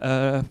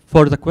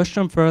 For the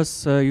question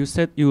first, you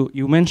said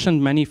you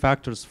mentioned many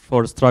factors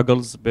for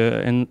struggles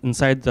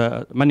inside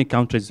many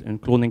countries,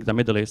 including the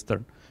Middle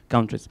Eastern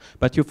countries.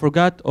 But you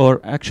forgot,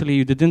 or actually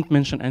you didn't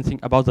mention anything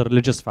about the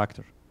religious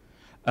factor.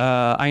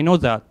 I know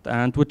that,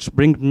 and which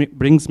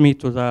brings me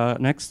to the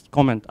next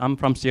comment. I'm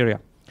from Syria.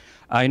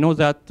 I know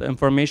that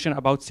information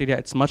about Syria,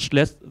 it's much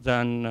less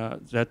than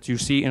that you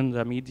see in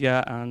the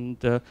media, and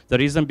the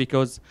reason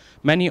because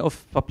many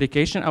of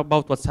publications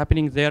about what's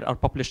happening there are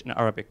published in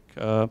Arabic.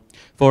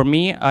 For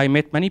me, I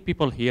met many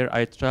people here.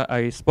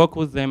 I spoke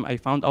with them. I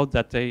found out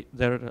that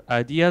their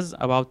ideas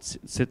about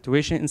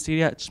situation in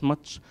Syria, it's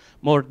much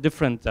more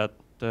different than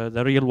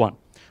the real one.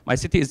 My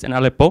city is in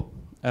Aleppo,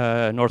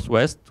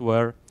 northwest,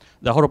 where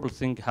the horrible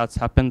thing has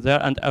happened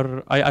there, and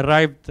I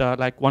arrived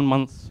like 1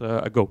 month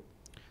ago.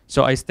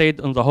 So I stayed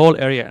on the whole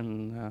area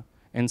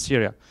in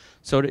Syria.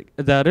 So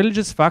the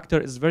religious factor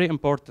is very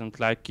important.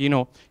 Like, you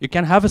know, you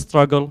can have a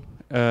struggle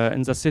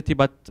in the city,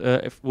 but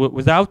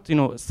without, you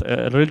know,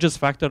 a religious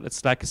factor,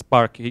 it's like a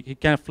spark. He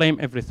can flame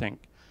everything.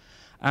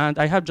 And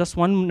I have just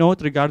one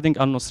note regarding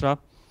al-Nusra.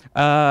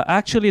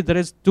 Actually, there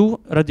is 2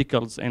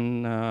 radicals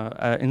in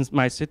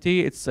my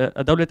city. It's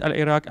Dawlat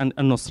al-Iraq and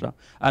al-Nusra.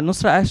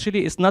 Al-Nusra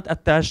actually is not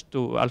attached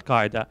to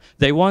Al-Qaeda.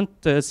 They want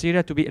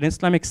Syria to be an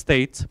Islamic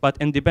state, but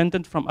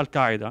independent from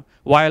Al-Qaeda,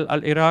 while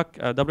al-Iraq,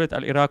 Dawlat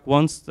al-Iraq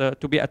wants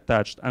to be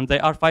attached. And they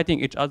are fighting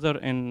each other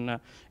in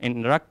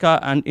Raqqa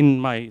and in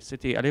my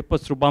city, Aleppo,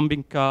 through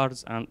bombing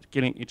cars and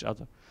killing each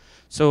other.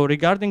 So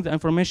regarding the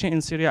information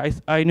in Syria,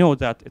 I know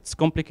that it's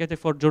complicated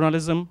for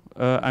journalism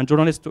and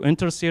journalists to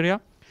enter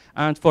Syria.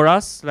 And for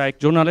us, like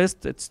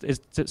journalists, it's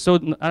so,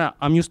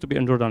 I'm used to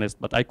being a journalist,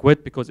 but I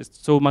quit because it's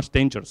so much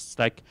dangerous.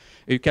 Like,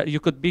 you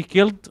could be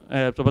killed,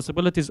 the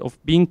possibilities of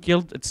being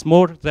killed, it's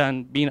more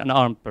than being an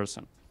armed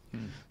person.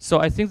 So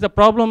I think the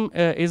problem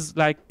is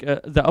like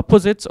the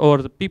opposites,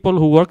 or the people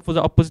who work for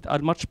the opposite are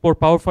much more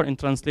powerful in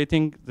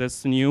translating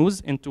this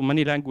news into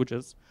many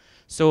languages.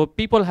 So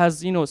people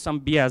has, you know, some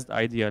biased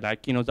idea,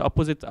 like, you know, the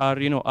opposite are,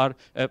 you know, are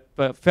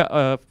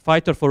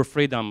fighter for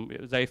freedom.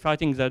 They're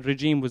fighting the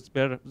regime with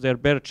their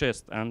bare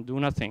chest and do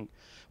nothing,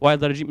 while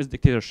the regime is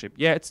dictatorship.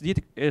 Yeah,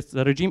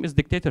 the regime is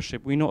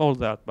dictatorship. We know all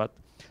that, but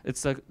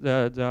it's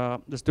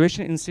the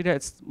situation in Syria.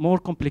 It's more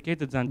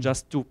complicated than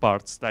just 2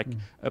 parts, like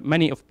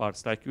many of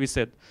parts. Like we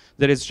said,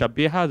 there is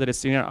Shabiha, there is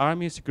Syrian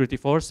army, security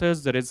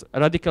forces, there is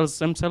radicals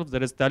themselves,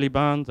 there is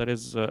Taliban, there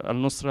is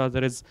al-Nusra,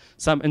 there is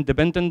some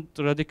independent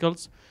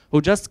radicals who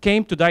just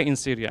came to die in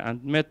Syria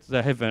and met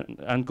the heaven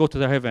and go to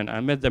the heaven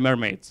and met the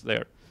mermaids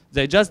there.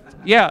 They just,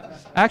 yeah,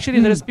 actually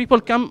there is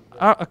people come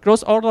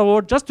across all the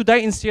world just to die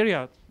in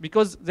Syria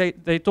because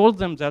they told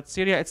them that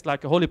Syria, it's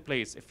like a holy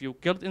place. If you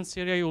killed in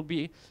Syria, you'll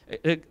be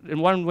in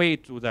one way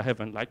to the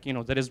heaven. Like, you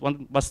know, there is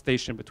one bus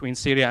station between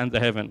Syria and the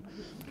heaven.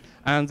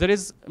 And there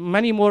is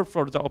many more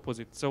for the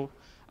opposite. So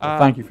well,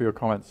 thank you for your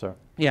comments, sir.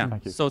 Yeah,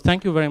 thank you. So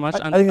thank you very much.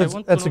 I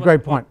think that's a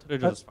great point. I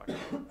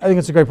think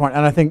it's a great point.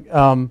 And I think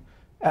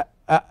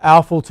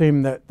our full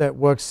team that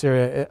works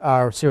Syria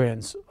are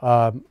Syrians.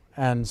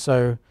 And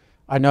so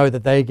I know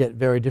that they get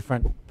very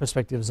different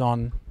perspectives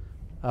on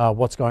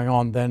what's going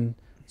on than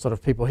sort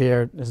of people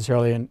here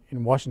necessarily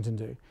in Washington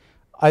do.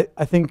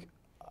 I think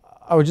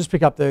I would just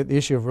pick up the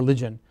issue of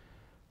religion.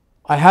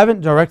 I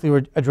haven't directly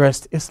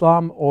addressed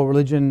Islam or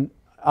religion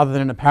other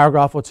than in a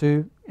paragraph or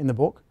two in the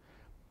book.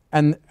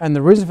 And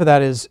the reason for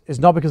that is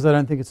not because I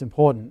don't think it's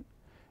important.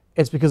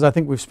 It's because I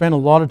think we've spent a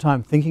lot of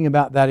time thinking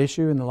about that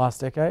issue in the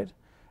last decade.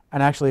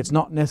 And actually, it's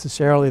not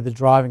necessarily the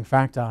driving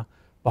factor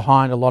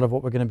behind a lot of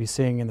what we're going to be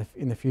seeing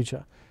in the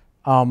future.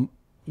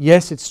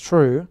 Yes, it's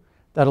true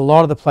that a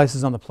lot of the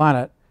places on the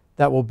planet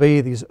that will be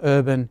these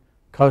urban,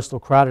 coastal,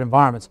 crowded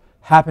environments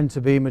happen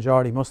to be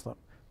majority Muslim.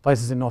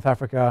 Places in North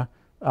Africa,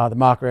 the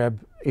Maghreb,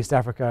 East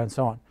Africa, and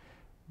so on.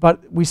 But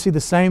we see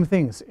the same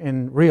things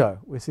in Rio.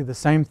 We see the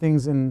same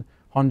things in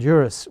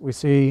Honduras. We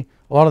see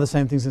a lot of the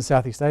same things in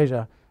Southeast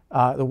Asia.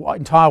 The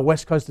entire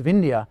west coast of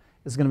India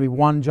is going to be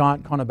one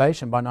giant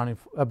conurbation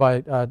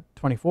by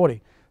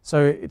 2040.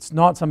 So it's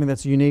not something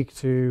that's unique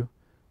to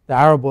the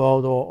Arab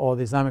world or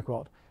the Islamic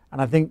world.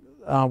 And I think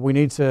we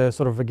need to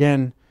sort of,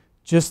 again,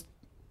 just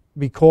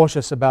be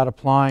cautious about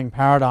applying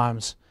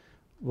paradigms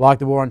like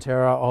the war on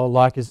terror or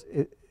like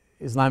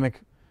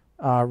Islamic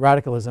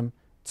radicalism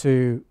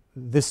to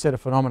this set of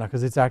phenomena,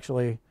 because it's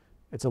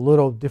a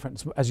little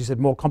different, as you said,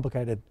 more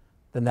complicated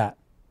than that.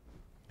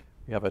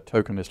 We have a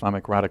token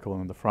Islamic radical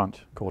in the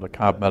front called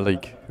Akab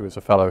Malik, who is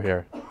a fellow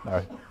here.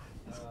 No.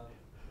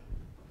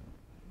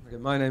 Okay,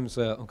 my name's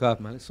Akab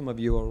Malik. Some of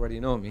you already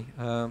know me.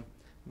 I'm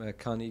a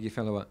Carnegie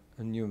Fellow at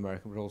New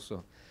America, but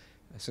also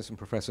Assistant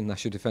Professor at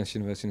National Defense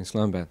University in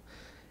Islamabad.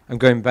 I'm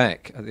going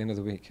back at the end of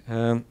the week.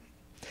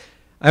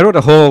 I wrote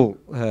a whole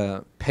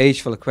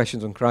page full of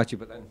questions on Karachi,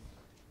 but then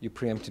you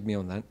preempted me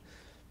on that.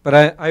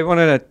 But I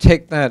wanted to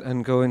take that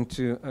and go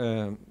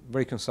into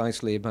very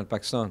concisely about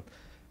Pakistan.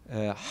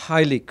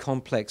 Highly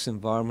complex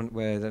environment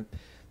where the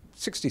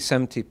 60,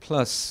 70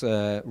 plus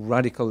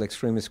radical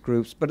extremist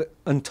groups, but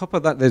on top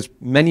of that there's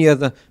many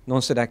other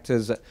non-state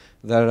actors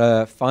that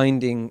are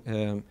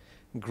finding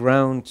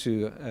ground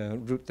to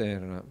root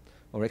their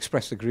or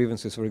express their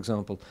grievances. For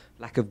example,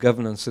 lack of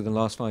governance in the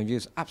last 5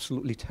 years,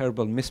 absolutely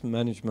terrible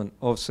mismanagement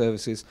of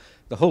services,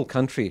 the whole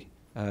country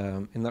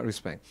in that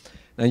respect.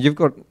 Now you've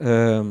got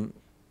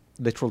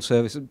literal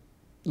services.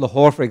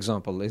 Lahore, for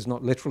example, is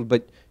not literal,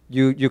 but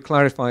you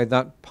clarify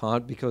that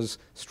part because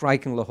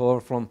striking Lahore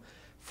from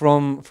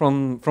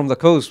the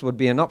coast would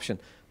be an option,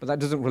 but that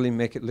doesn't really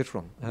make it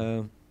literal.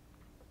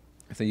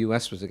 If the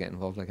US was to get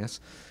involved, I guess.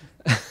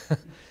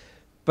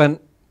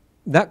 But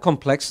that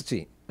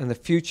complexity and the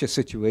future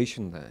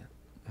situation there,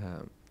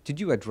 did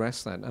you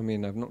address that? I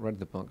mean, I've not read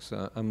the book,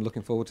 so I'm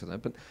looking forward to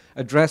that, but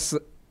address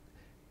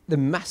the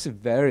massive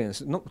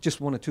variance, not just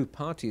one or two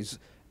parties,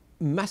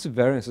 massive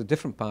variance of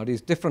different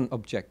parties, different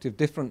objectives,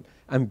 different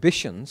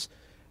ambitions,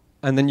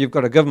 and then you've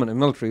got a government and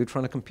military who are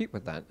trying to compete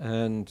with that.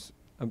 And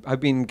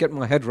I've been getting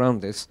my head around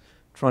this,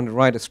 trying to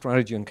write a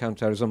strategy on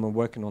counterterrorism and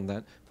working on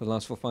that for the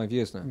last 4 or 5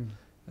 years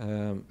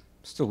now.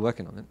 Still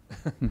working on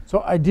it.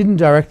 So I didn't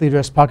directly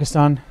address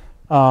Pakistan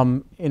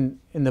in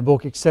the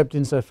book, except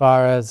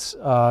insofar as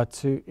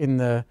in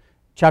the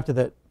chapter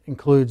that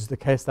includes the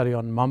case study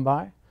on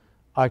Mumbai,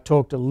 I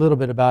talked a little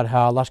bit about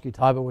how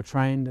Lashkar-e-Taiba were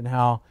trained and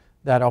how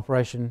that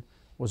operation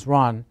was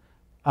run.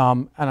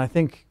 And I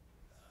think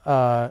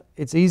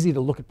it's easy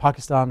to look at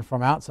Pakistan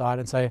from outside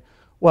and say,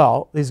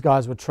 well, these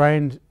guys were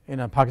trained in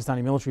a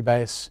Pakistani military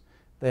base.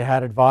 They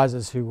had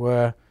advisors who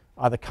were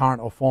either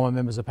current or former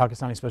members of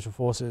Pakistani Special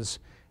Forces.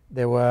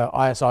 There were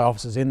ISI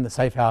officers in the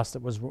safe house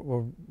that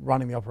were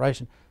running the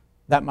operation.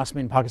 That must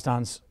mean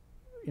Pakistan's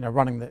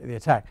running the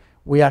attack.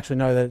 We actually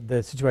know that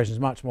the situation is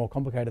much more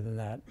complicated than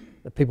that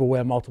people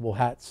wear multiple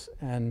hats,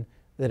 and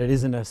that it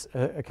isn't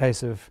a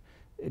case of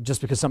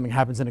just because something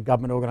happens in a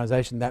government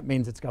organization, that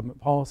means it's government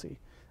policy.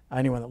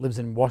 Anyone that lives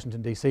in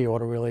Washington, D.C. ought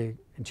to really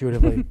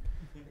intuitively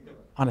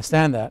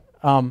understand that.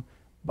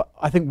 But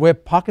I think where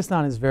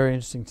Pakistan is very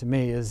interesting to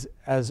me is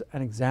as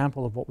an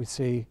example of what we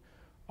see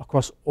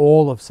across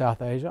all of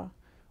South Asia,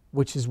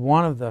 which is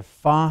one of the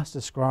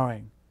fastest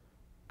growing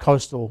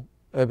coastal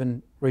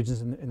urban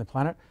regions in the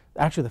planet.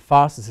 Actually, the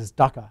fastest is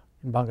Dhaka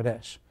in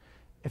Bangladesh.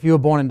 If you were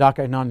born in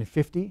Dhaka in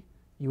 1950,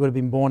 you would have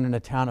been born in a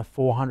town of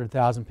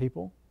 400,000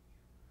 people.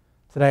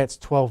 Today it's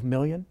 12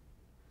 million.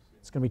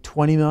 It's going to be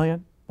 20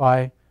 million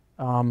by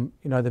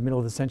the middle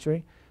of the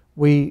century.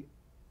 We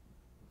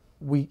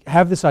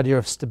have this idea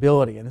of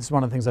stability, and this is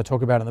one of the things I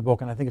talk about in the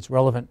book, and I think it's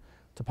relevant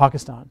to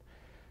Pakistan.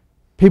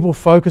 People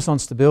focus on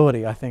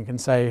stability, I think, and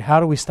say, how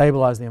do we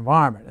stabilize the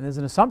environment? And there's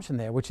an assumption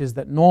there, which is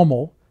that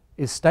normal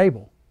is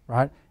stable,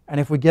 right? And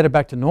if we get it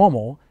back to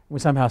normal, and we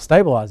somehow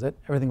stabilize it,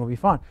 everything will be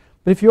fine.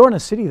 But if you're in a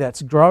city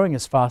that's growing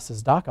as fast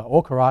as Dhaka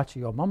or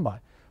Karachi or Mumbai,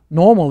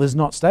 normal is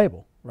not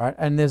stable, right?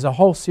 And there's a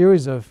whole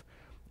series of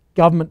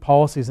government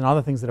policies and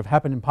other things that have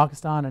happened in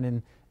Pakistan and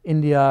in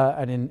India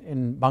and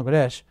in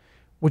Bangladesh,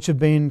 which have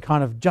been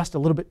kind of just a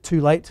little bit too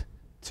late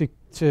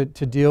to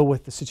deal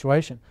with the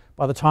situation.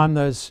 By the time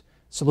those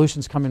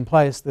solutions come in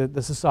place,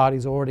 the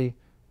society's already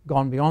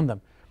gone beyond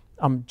them.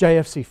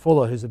 JFC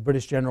Fuller, who's a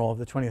British general of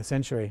the 20th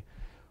century,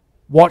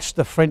 watched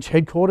the French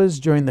headquarters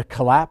during the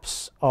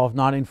collapse of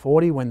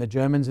 1940 when the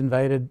Germans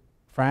invaded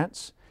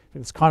France.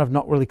 It's kind of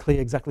not really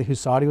clear exactly whose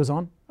side he was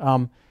on.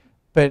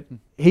 But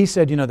he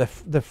said, you know,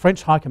 the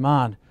French High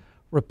Command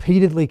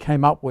repeatedly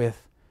came up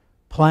with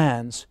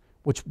plans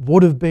which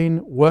would have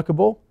been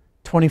workable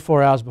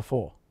 24 hours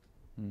before,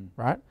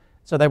 right?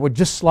 So they were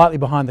just slightly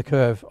behind the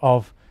curve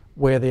of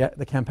where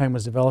the campaign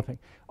was developing.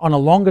 On a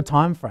longer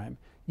time frame,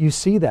 you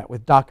see that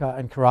with Dhaka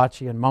and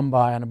Karachi and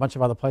Mumbai and a bunch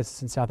of other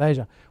places in South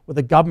Asia, where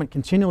the government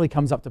continually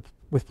comes up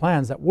with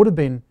plans that would have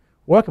been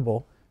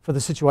workable for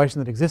the situation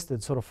that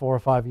existed sort of 4 or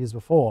 5 years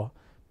before,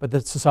 but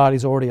that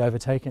society's already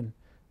overtaken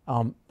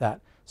that.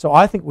 So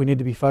I think we need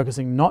to be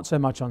focusing not so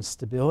much on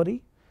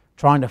stability,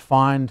 trying to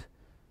find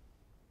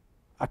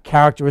a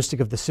characteristic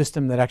of the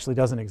system that actually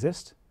doesn't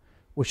exist.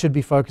 We should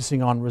be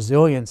focusing on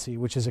resiliency,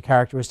 which is a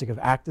characteristic of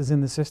actors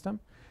in the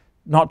system,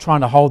 not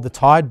trying to hold the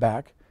tide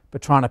back,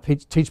 but trying to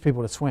teach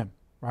people to swim,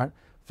 right?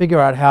 Figure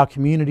out how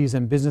communities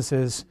and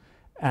businesses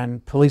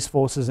and police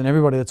forces and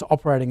everybody that's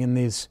operating in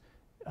these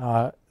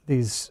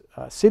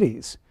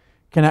cities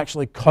can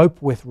actually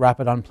cope with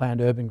rapid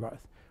unplanned urban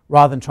growth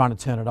rather than trying to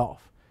turn it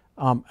off.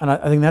 And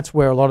I think that's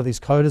where a lot of these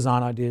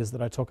co-design ideas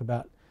that I talk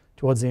about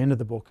towards the end of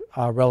the book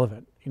are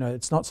relevant. You know,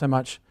 it's not so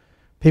much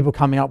people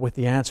coming up with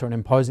the answer and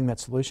imposing that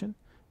solution,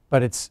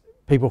 but it's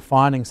people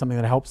finding something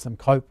that helps them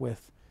cope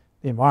with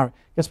the environment.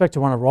 It gets back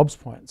to one of Rob's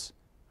points.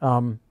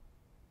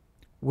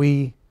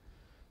 We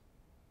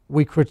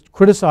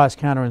criticize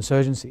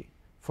counterinsurgency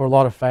for a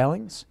lot of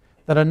failings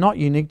that are not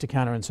unique to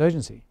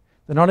counterinsurgency.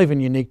 They're not even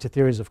unique to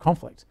theories of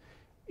conflict.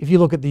 If you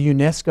look at the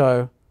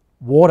UNESCO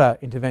water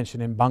intervention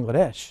in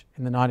Bangladesh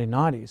in the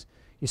 1990s,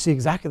 you see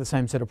exactly the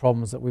same set of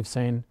problems that we've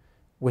seen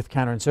with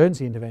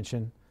counterinsurgency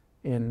intervention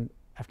in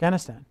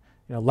Afghanistan.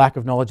 You know, lack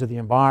of knowledge of the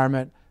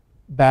environment,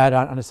 bad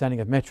understanding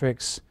of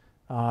metrics,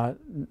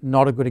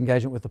 not a good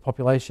engagement with the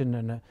population,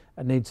 and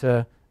a need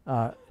to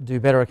do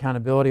better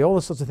accountability, all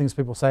the sorts of things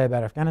people say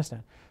about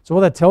Afghanistan. So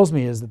what that tells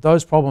me is that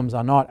those problems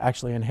are not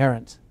actually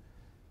inherent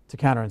to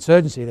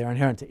counterinsurgency, they're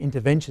inherent to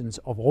interventions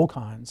of all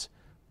kinds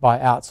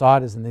by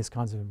outsiders in these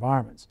kinds of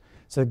environments.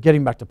 So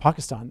getting back to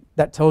Pakistan,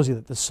 that tells you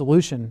that the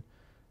solution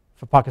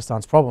for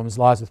Pakistan's problems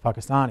lies with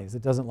Pakistanis.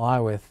 It doesn't lie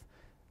with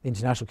the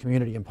international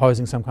community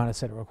imposing some kind of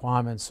set of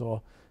requirements,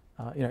 or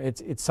you know,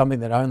 it's something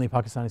that only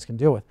Pakistanis can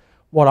deal with.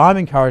 What I'm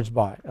encouraged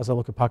by as I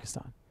look at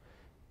Pakistan,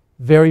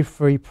 very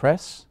free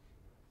press,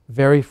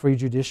 very free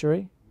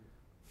judiciary,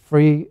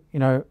 free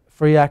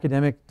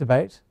academic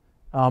debate,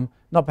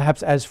 not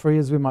perhaps as free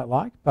as we might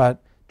like,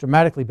 but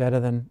dramatically better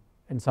than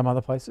in some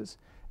other places,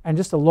 and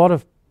just a lot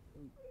of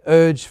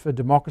urge for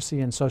democracy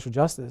and social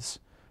justice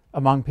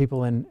among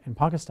people in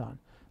Pakistan.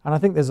 And I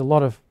think there's a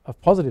lot of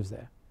positives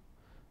there.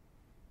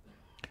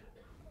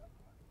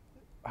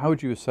 How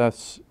would you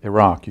assess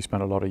Iraq? You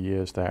spent a lot of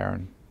years there,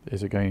 and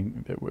is it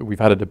going? We've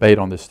had a debate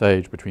on this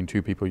stage between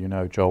two people you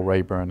know, Joel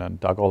Rayburn and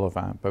Doug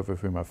Oliphant, both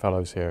of whom are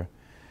fellows here.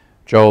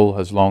 Joel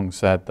has long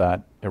said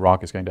that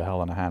Iraq is going to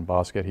hell in a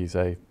handbasket. He's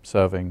a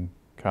serving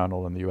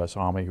colonel in the U.S.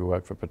 Army who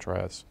worked for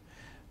Petraeus.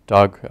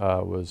 Doug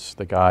was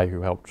the guy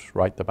who helped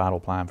write the battle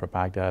plan for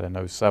Baghdad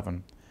in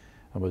 '07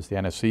 and was the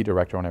NSC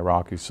director on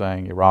Iraq, who's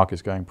saying Iraq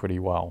is going pretty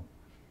well.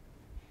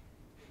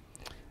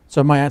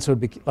 So my answer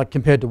would be, like,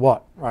 compared to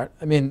what, right?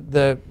 I mean,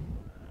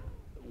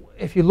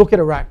 if you look at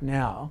Iraq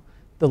now,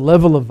 the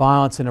level of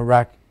violence in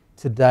Iraq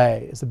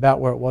today is about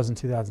where it was in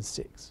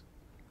 2006.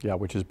 Yeah,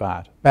 which is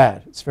bad.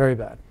 Bad, it's very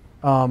bad.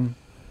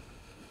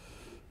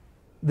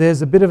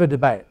 There's a bit of a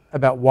debate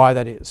about why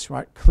that is,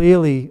 right?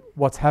 Clearly,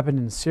 what's happened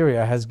in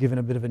Syria has given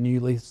a bit of a new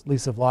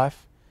lease of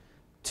life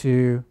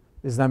to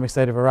the Islamic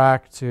State of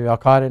Iraq, to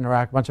Al-Qaeda in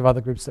Iraq, a bunch of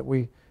other groups that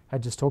we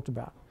had just talked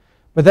about.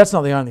 But that's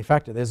not the only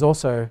factor. There's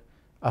also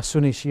a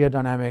Sunni-Shia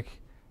dynamic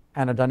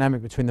and a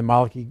dynamic between the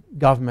Maliki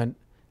government,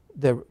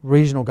 the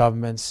regional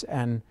governments,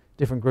 and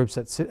different groups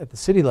that sit at the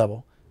city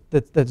level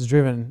that's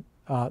driven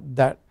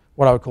that,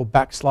 what I would call,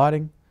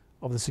 backsliding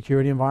of the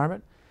security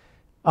environment.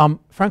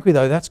 Frankly,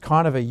 though, that's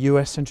kind of a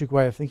US-centric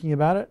way of thinking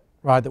about it,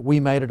 right? That we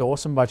made it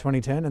awesome by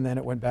 2010 and then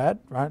it went bad,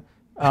 right?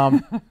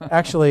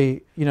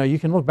 Actually, you know, you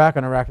can look back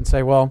on Iraq and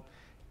say, well,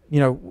 you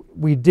know,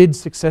 we did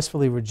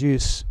successfully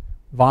reduce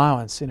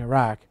violence in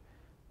Iraq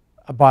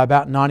by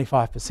about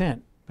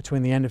 95%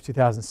 between the end of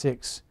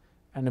 2006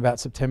 and about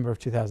September of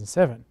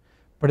 2007.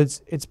 But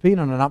it's been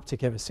on an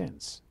uptick ever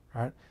since,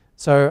 right?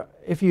 So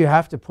if you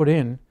have to put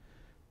in,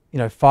 you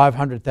know,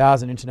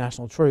 500,000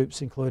 international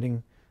troops,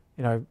 including,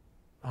 you know,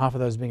 half of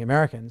those being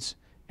Americans,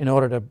 in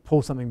order to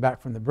pull something back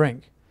from the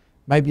brink,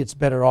 maybe it's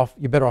better off,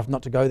 you're better off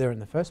not to go there in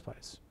the first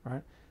place,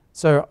 right?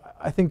 So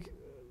I think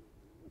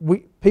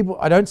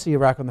I don't see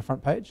Iraq on the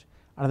front page,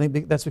 and I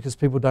think that's because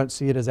people don't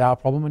see it as our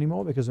problem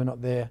anymore, because we're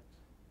not there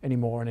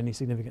anymore in any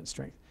significant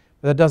strength.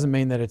 But that doesn't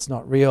mean that it's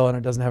not real and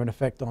it doesn't have an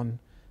effect on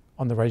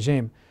the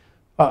regime,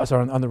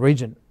 on the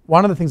region.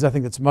 One of the things I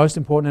think that's most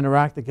important in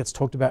Iraq that gets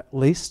talked about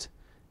least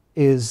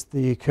is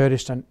the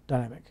Kurdish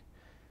dynamic.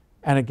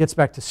 And it gets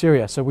back to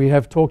Syria. So we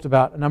have talked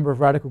about a number of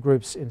radical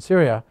groups in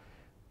Syria.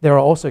 There are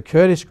also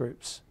Kurdish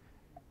groups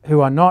who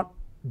are not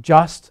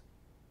just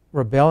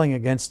rebelling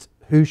against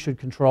who should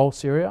control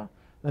Syria.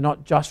 They're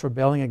not just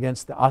rebelling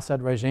against the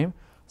Assad regime.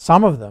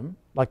 Some of them,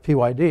 like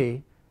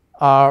PYD,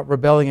 are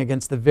rebelling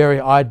against the very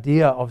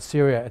idea of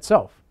Syria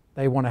itself.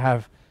 They want to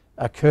have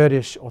a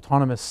Kurdish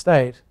autonomous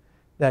state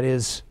that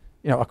is,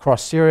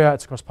 across Syria,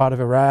 it's across part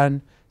of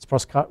Iran, it's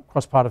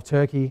across part of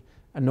Turkey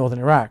and northern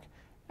Iraq.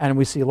 And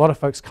we see a lot of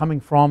folks coming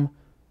from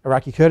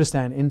Iraqi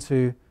Kurdistan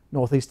into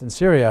northeastern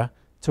Syria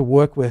to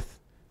work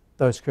with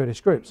those Kurdish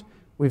groups.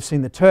 We've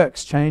seen the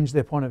Turks change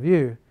their point of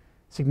view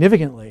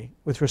significantly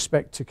with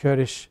respect to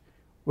Kurdish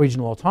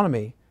regional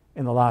autonomy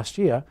in the last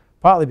year,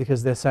 partly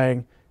because they're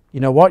saying,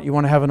 you know what, you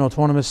want to have an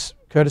autonomous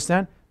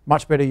Kurdistan?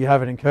 Much better you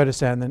have it in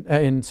Kurdistan than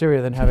in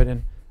Syria than have it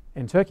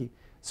in Turkey.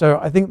 So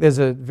I think there's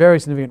a very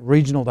significant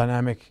regional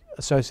dynamic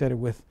associated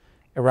with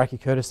Iraqi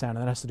Kurdistan, and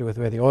that has to do with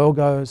where the oil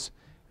goes.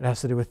 It has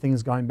to do with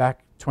things going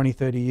back 20,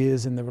 30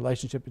 years in the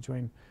relationship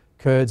between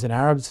Kurds and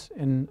Arabs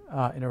in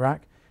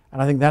Iraq.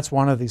 And I think that's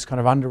one of these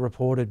kind of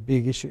underreported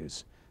big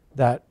issues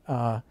that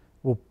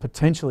will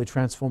potentially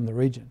transform the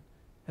region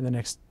in the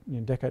next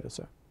decade or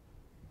so.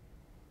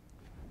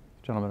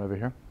 Gentleman over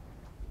here.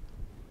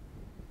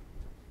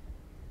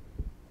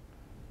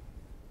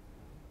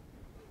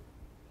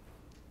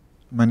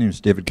 My name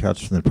is David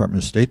Katz from the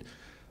Department of State.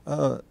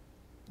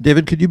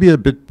 David, could you be a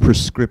bit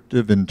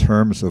prescriptive in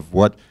terms of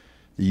what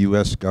the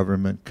U.S.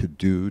 government could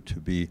do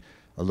to be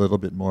a little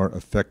bit more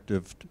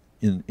effective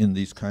in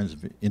these kinds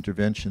of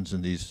interventions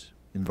in these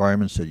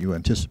environments that you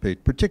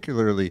anticipate?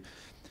 Particularly,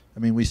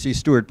 I mean, we see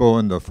Stuart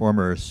Bowen, the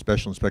former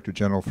Special Inspector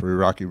General for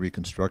Iraqi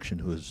Reconstruction,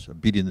 who is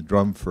beating the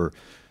drum for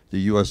the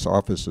U.S.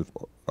 Office of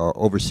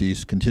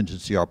Overseas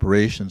Contingency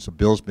Operations. A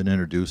bill's been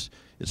introduced.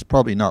 It's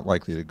probably not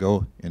likely to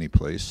go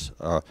anyplace.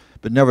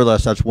 But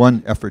nevertheless, that's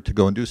one effort to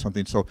go and do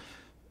something. So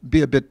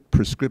be a bit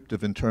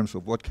prescriptive in terms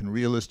of what can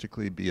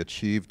realistically be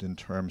achieved in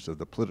terms of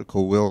the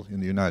political will in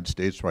the United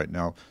States right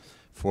now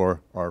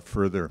for our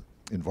further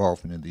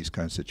involvement in these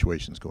kinds of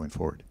situations going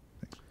forward.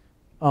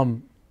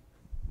 Thanks.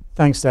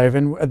 Thanks, Dave.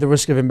 And at the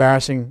risk of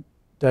embarrassing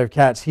Dave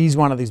Katz, he's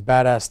one of these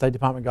badass State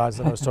Department guys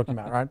that I was talking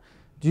about, right?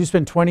 Did you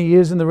spend 20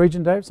 years in the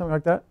region, Dave? Something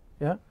like that?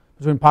 Yeah?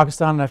 Between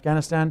Pakistan and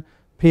Afghanistan,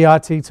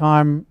 PRT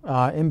time,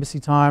 embassy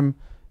time,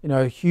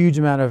 a huge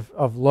amount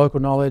of local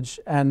knowledge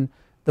and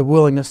the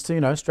willingness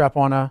to, strap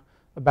on a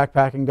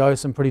backpack and go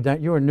some pretty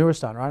you were in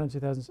Nuristan, right, in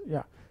 2000?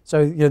 Yeah.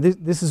 So,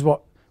 this is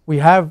what we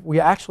have. We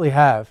actually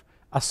have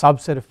a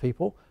subset of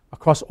people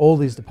across all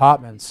these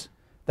departments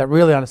that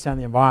really understand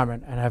the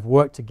environment and have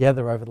worked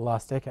together over the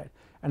last decade.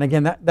 And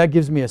again, that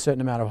gives me a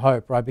certain amount of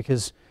hope, right?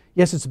 Because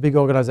yes, it's a big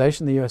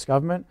organization, the US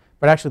government,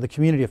 but actually the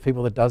community of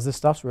people that does this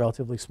stuff is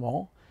relatively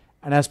small.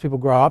 And as people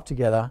grow up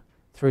together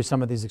through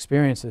some of these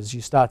experiences,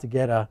 you start to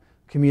get a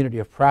community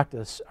of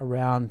practice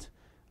around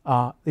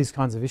these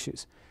kinds of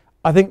issues.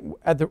 I think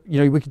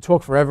we could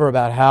talk forever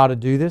about how to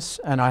do this,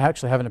 and I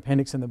actually have an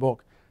appendix in the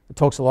book that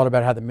talks a lot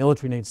about how the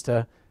military needs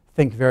to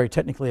think very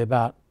technically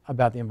about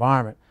the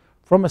environment.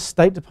 From a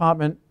State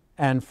Department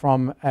and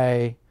from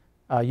a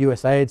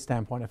USAID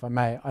standpoint, if I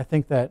may, I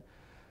think that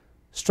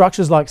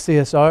structures like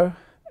CSO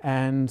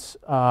and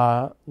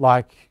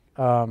like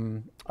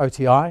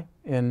OTI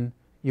in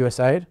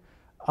USAID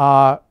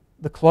are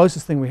the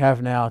closest thing we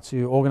have now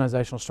to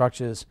organizational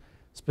structures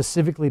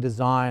specifically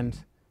designed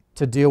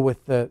to deal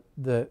with the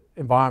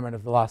environment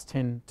of the last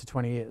 10 to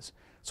 20 years.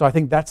 So I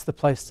think that's the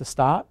place to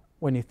start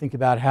when you think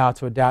about how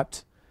to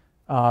adapt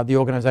the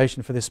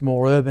organization for this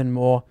more urban,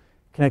 more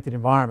connected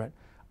environment.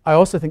 I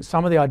also think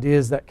some of the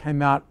ideas that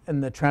came out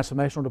in the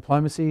transformational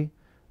diplomacy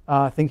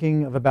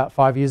thinking of about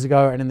 5 years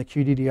ago and in the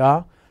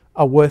QDDR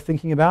are worth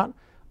thinking about.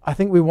 I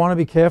think we want to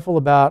be careful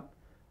about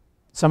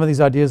some of these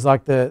ideas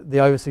like the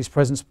overseas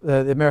presence,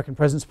 the American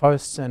presence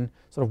posts and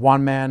sort of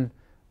one-man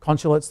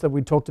consulates that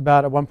we talked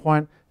about at one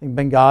point. I think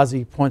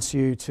Benghazi points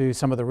you to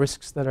some of the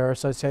risks that are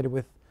associated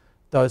with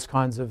those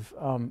kinds of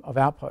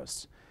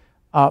outposts.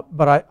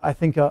 But I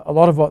think a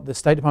lot of what the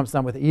State Department's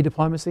done with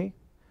e-diplomacy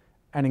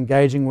and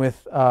engaging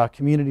with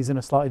communities in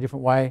a slightly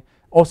different way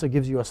also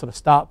gives you a sort of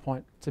start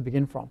point to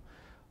begin from.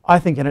 I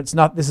think, and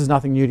this is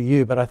nothing new to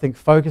you, but I think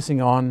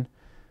focusing on,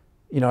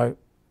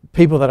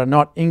 people that are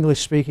not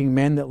English-speaking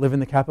men that live in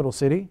the capital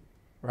city,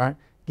 right,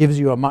 gives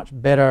you a much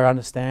better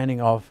understanding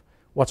of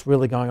what's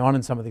really going on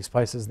in some of these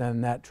places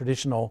than that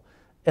traditional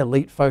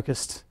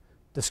elite-focused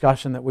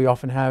discussion that we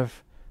often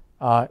have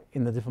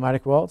in the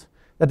diplomatic world.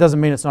 That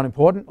doesn't mean it's not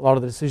important. A lot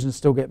of the decisions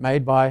still get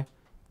made by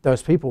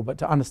those people, but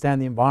to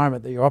understand the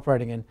environment that you're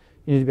operating in,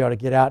 you need to be able to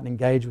get out and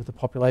engage with the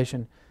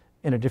population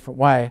in a different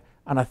way.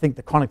 And I think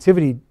the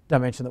connectivity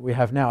dimension that we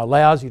have now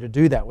allows you to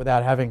do that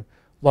without having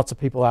lots of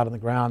people out on the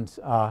ground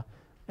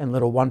in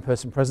little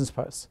one-person presence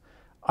posts.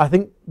 I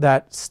think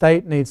that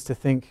state needs to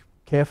think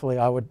carefully,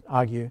 I would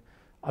argue,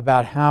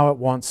 about how it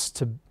wants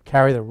to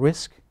carry the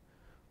risk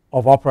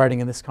of operating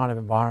in this kind of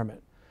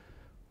environment.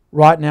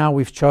 Right now,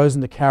 we've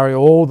chosen to carry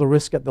all the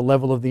risk at the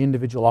level of the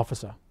individual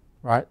officer,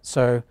 right?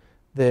 So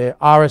the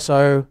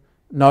RSO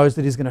knows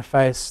that he's going to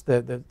face,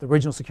 the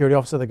regional security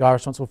officer, the guy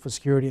responsible for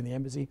security in the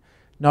embassy,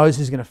 knows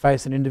he's going to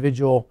face an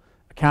individual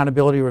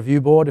accountability review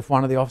board if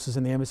one of the officers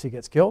in the embassy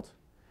gets killed.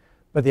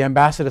 But the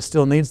ambassador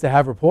still needs to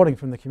have reporting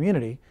from the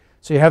community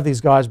So you have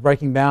these guys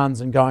breaking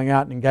bounds and going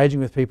out and engaging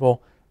with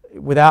people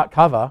without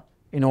cover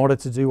in order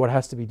to do what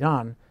has to be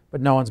done,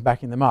 but no one's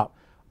backing them up.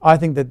 I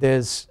think that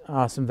there's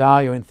some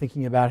value in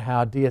thinking about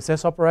how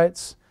DSS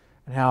operates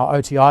and how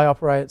OTI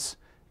operates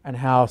and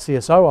how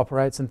CSO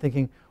operates, and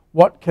thinking,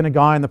 what can a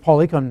guy in the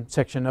polycon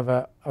section of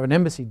an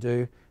embassy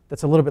do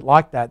that's a little bit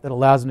like that, that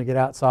allows them to get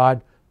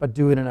outside, but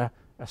do it in a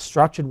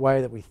structured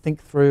way that we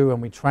think through,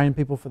 and we train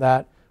people for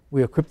that,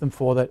 we equip them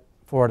for it,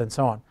 and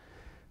so on.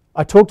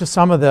 I talked to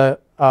some of the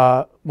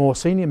more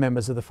senior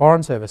members of the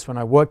Foreign Service when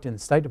I worked in the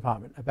State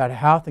Department about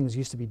how things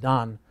used to be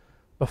done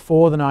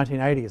before the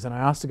 1980s, and I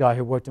asked a guy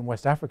who worked in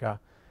West Africa,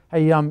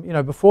 hey, you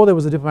know, before there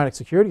was a diplomatic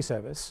security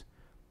service,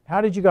 how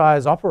did you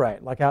guys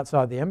operate, like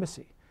outside the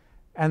embassy?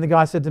 And the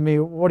guy said to me,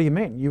 what do you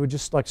mean? You would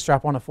just like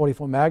strap on a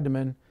 44 Magnum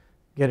and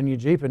get in your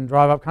Jeep and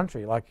drive up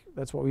country. Like,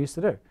 that's what we used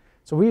to do.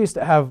 So we used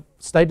to have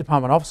State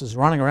Department officers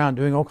running around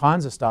doing all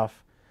kinds of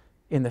stuff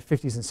in the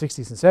 50s and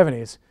 60s and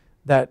 70s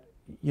that,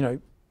 you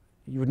know,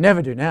 you would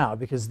never do now,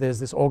 because there's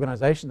this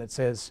organization that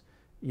says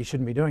you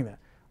shouldn't be doing that.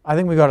 I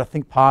think we've got to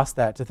think past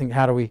that to think,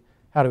 how do we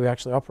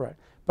actually operate?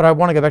 But I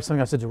want to go back to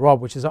something I said to Rob,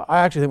 which is I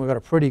actually think we've got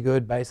a pretty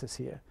good basis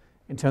here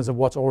in terms of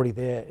what's already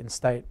there in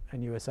state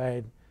and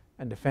USAID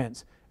and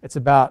defense. It's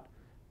about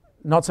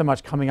not so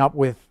much coming up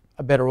with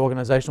a better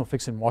organizational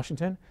fix in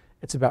Washington.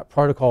 It's about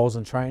protocols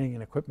and training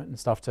and equipment and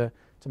stuff to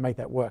make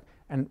that work.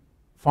 And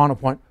final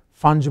point,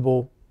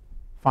 fungible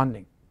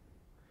funding.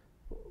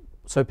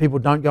 So people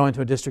don't go into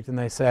a district and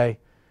they say,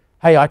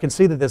 hey, I can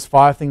see that there's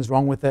 5 things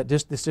wrong with that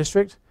this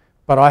district,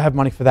 but I have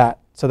money for that,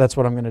 so that's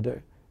what I'm going to do.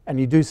 And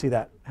you do see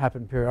that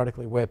happen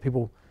periodically, where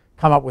people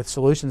come up with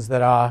solutions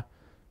that are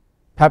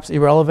perhaps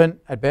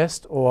irrelevant at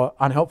best or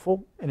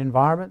unhelpful in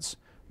environments,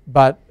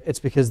 but it's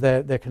because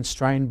they're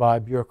constrained by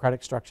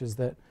bureaucratic structures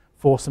that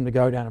force them to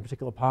go down a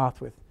particular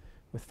path with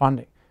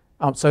funding.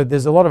 So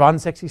there's a lot of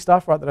unsexy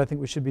stuff, right, that I think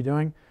we should be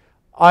doing.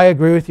 I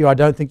agree with you. I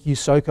don't think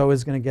USOCO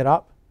is going to get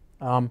up.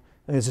 I think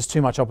there's just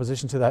too much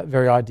opposition to that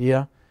very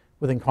idea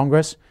within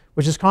Congress,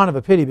 which is kind of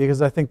a pity,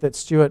 because I think that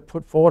Stuart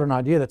put forward an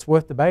idea that's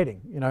worth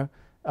debating. You know,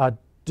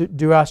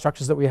 do our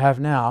structures that we have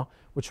now,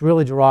 which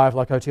really derive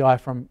like OTI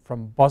from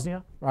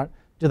Bosnia, right?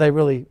 Are they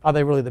really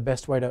the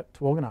best way to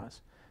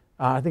organize?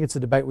 I think it's a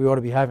debate we ought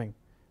to be having,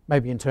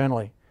 maybe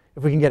internally.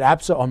 If we can get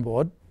APSA on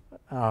board,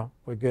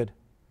 we're good.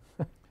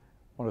 I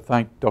want to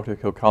thank Dr.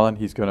 Kilcullen.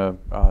 He's going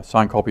to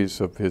sign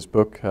copies of his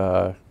book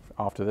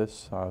after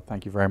this.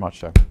 Thank you very much,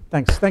 Joe.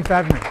 Thanks for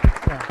having me.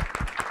 Yeah.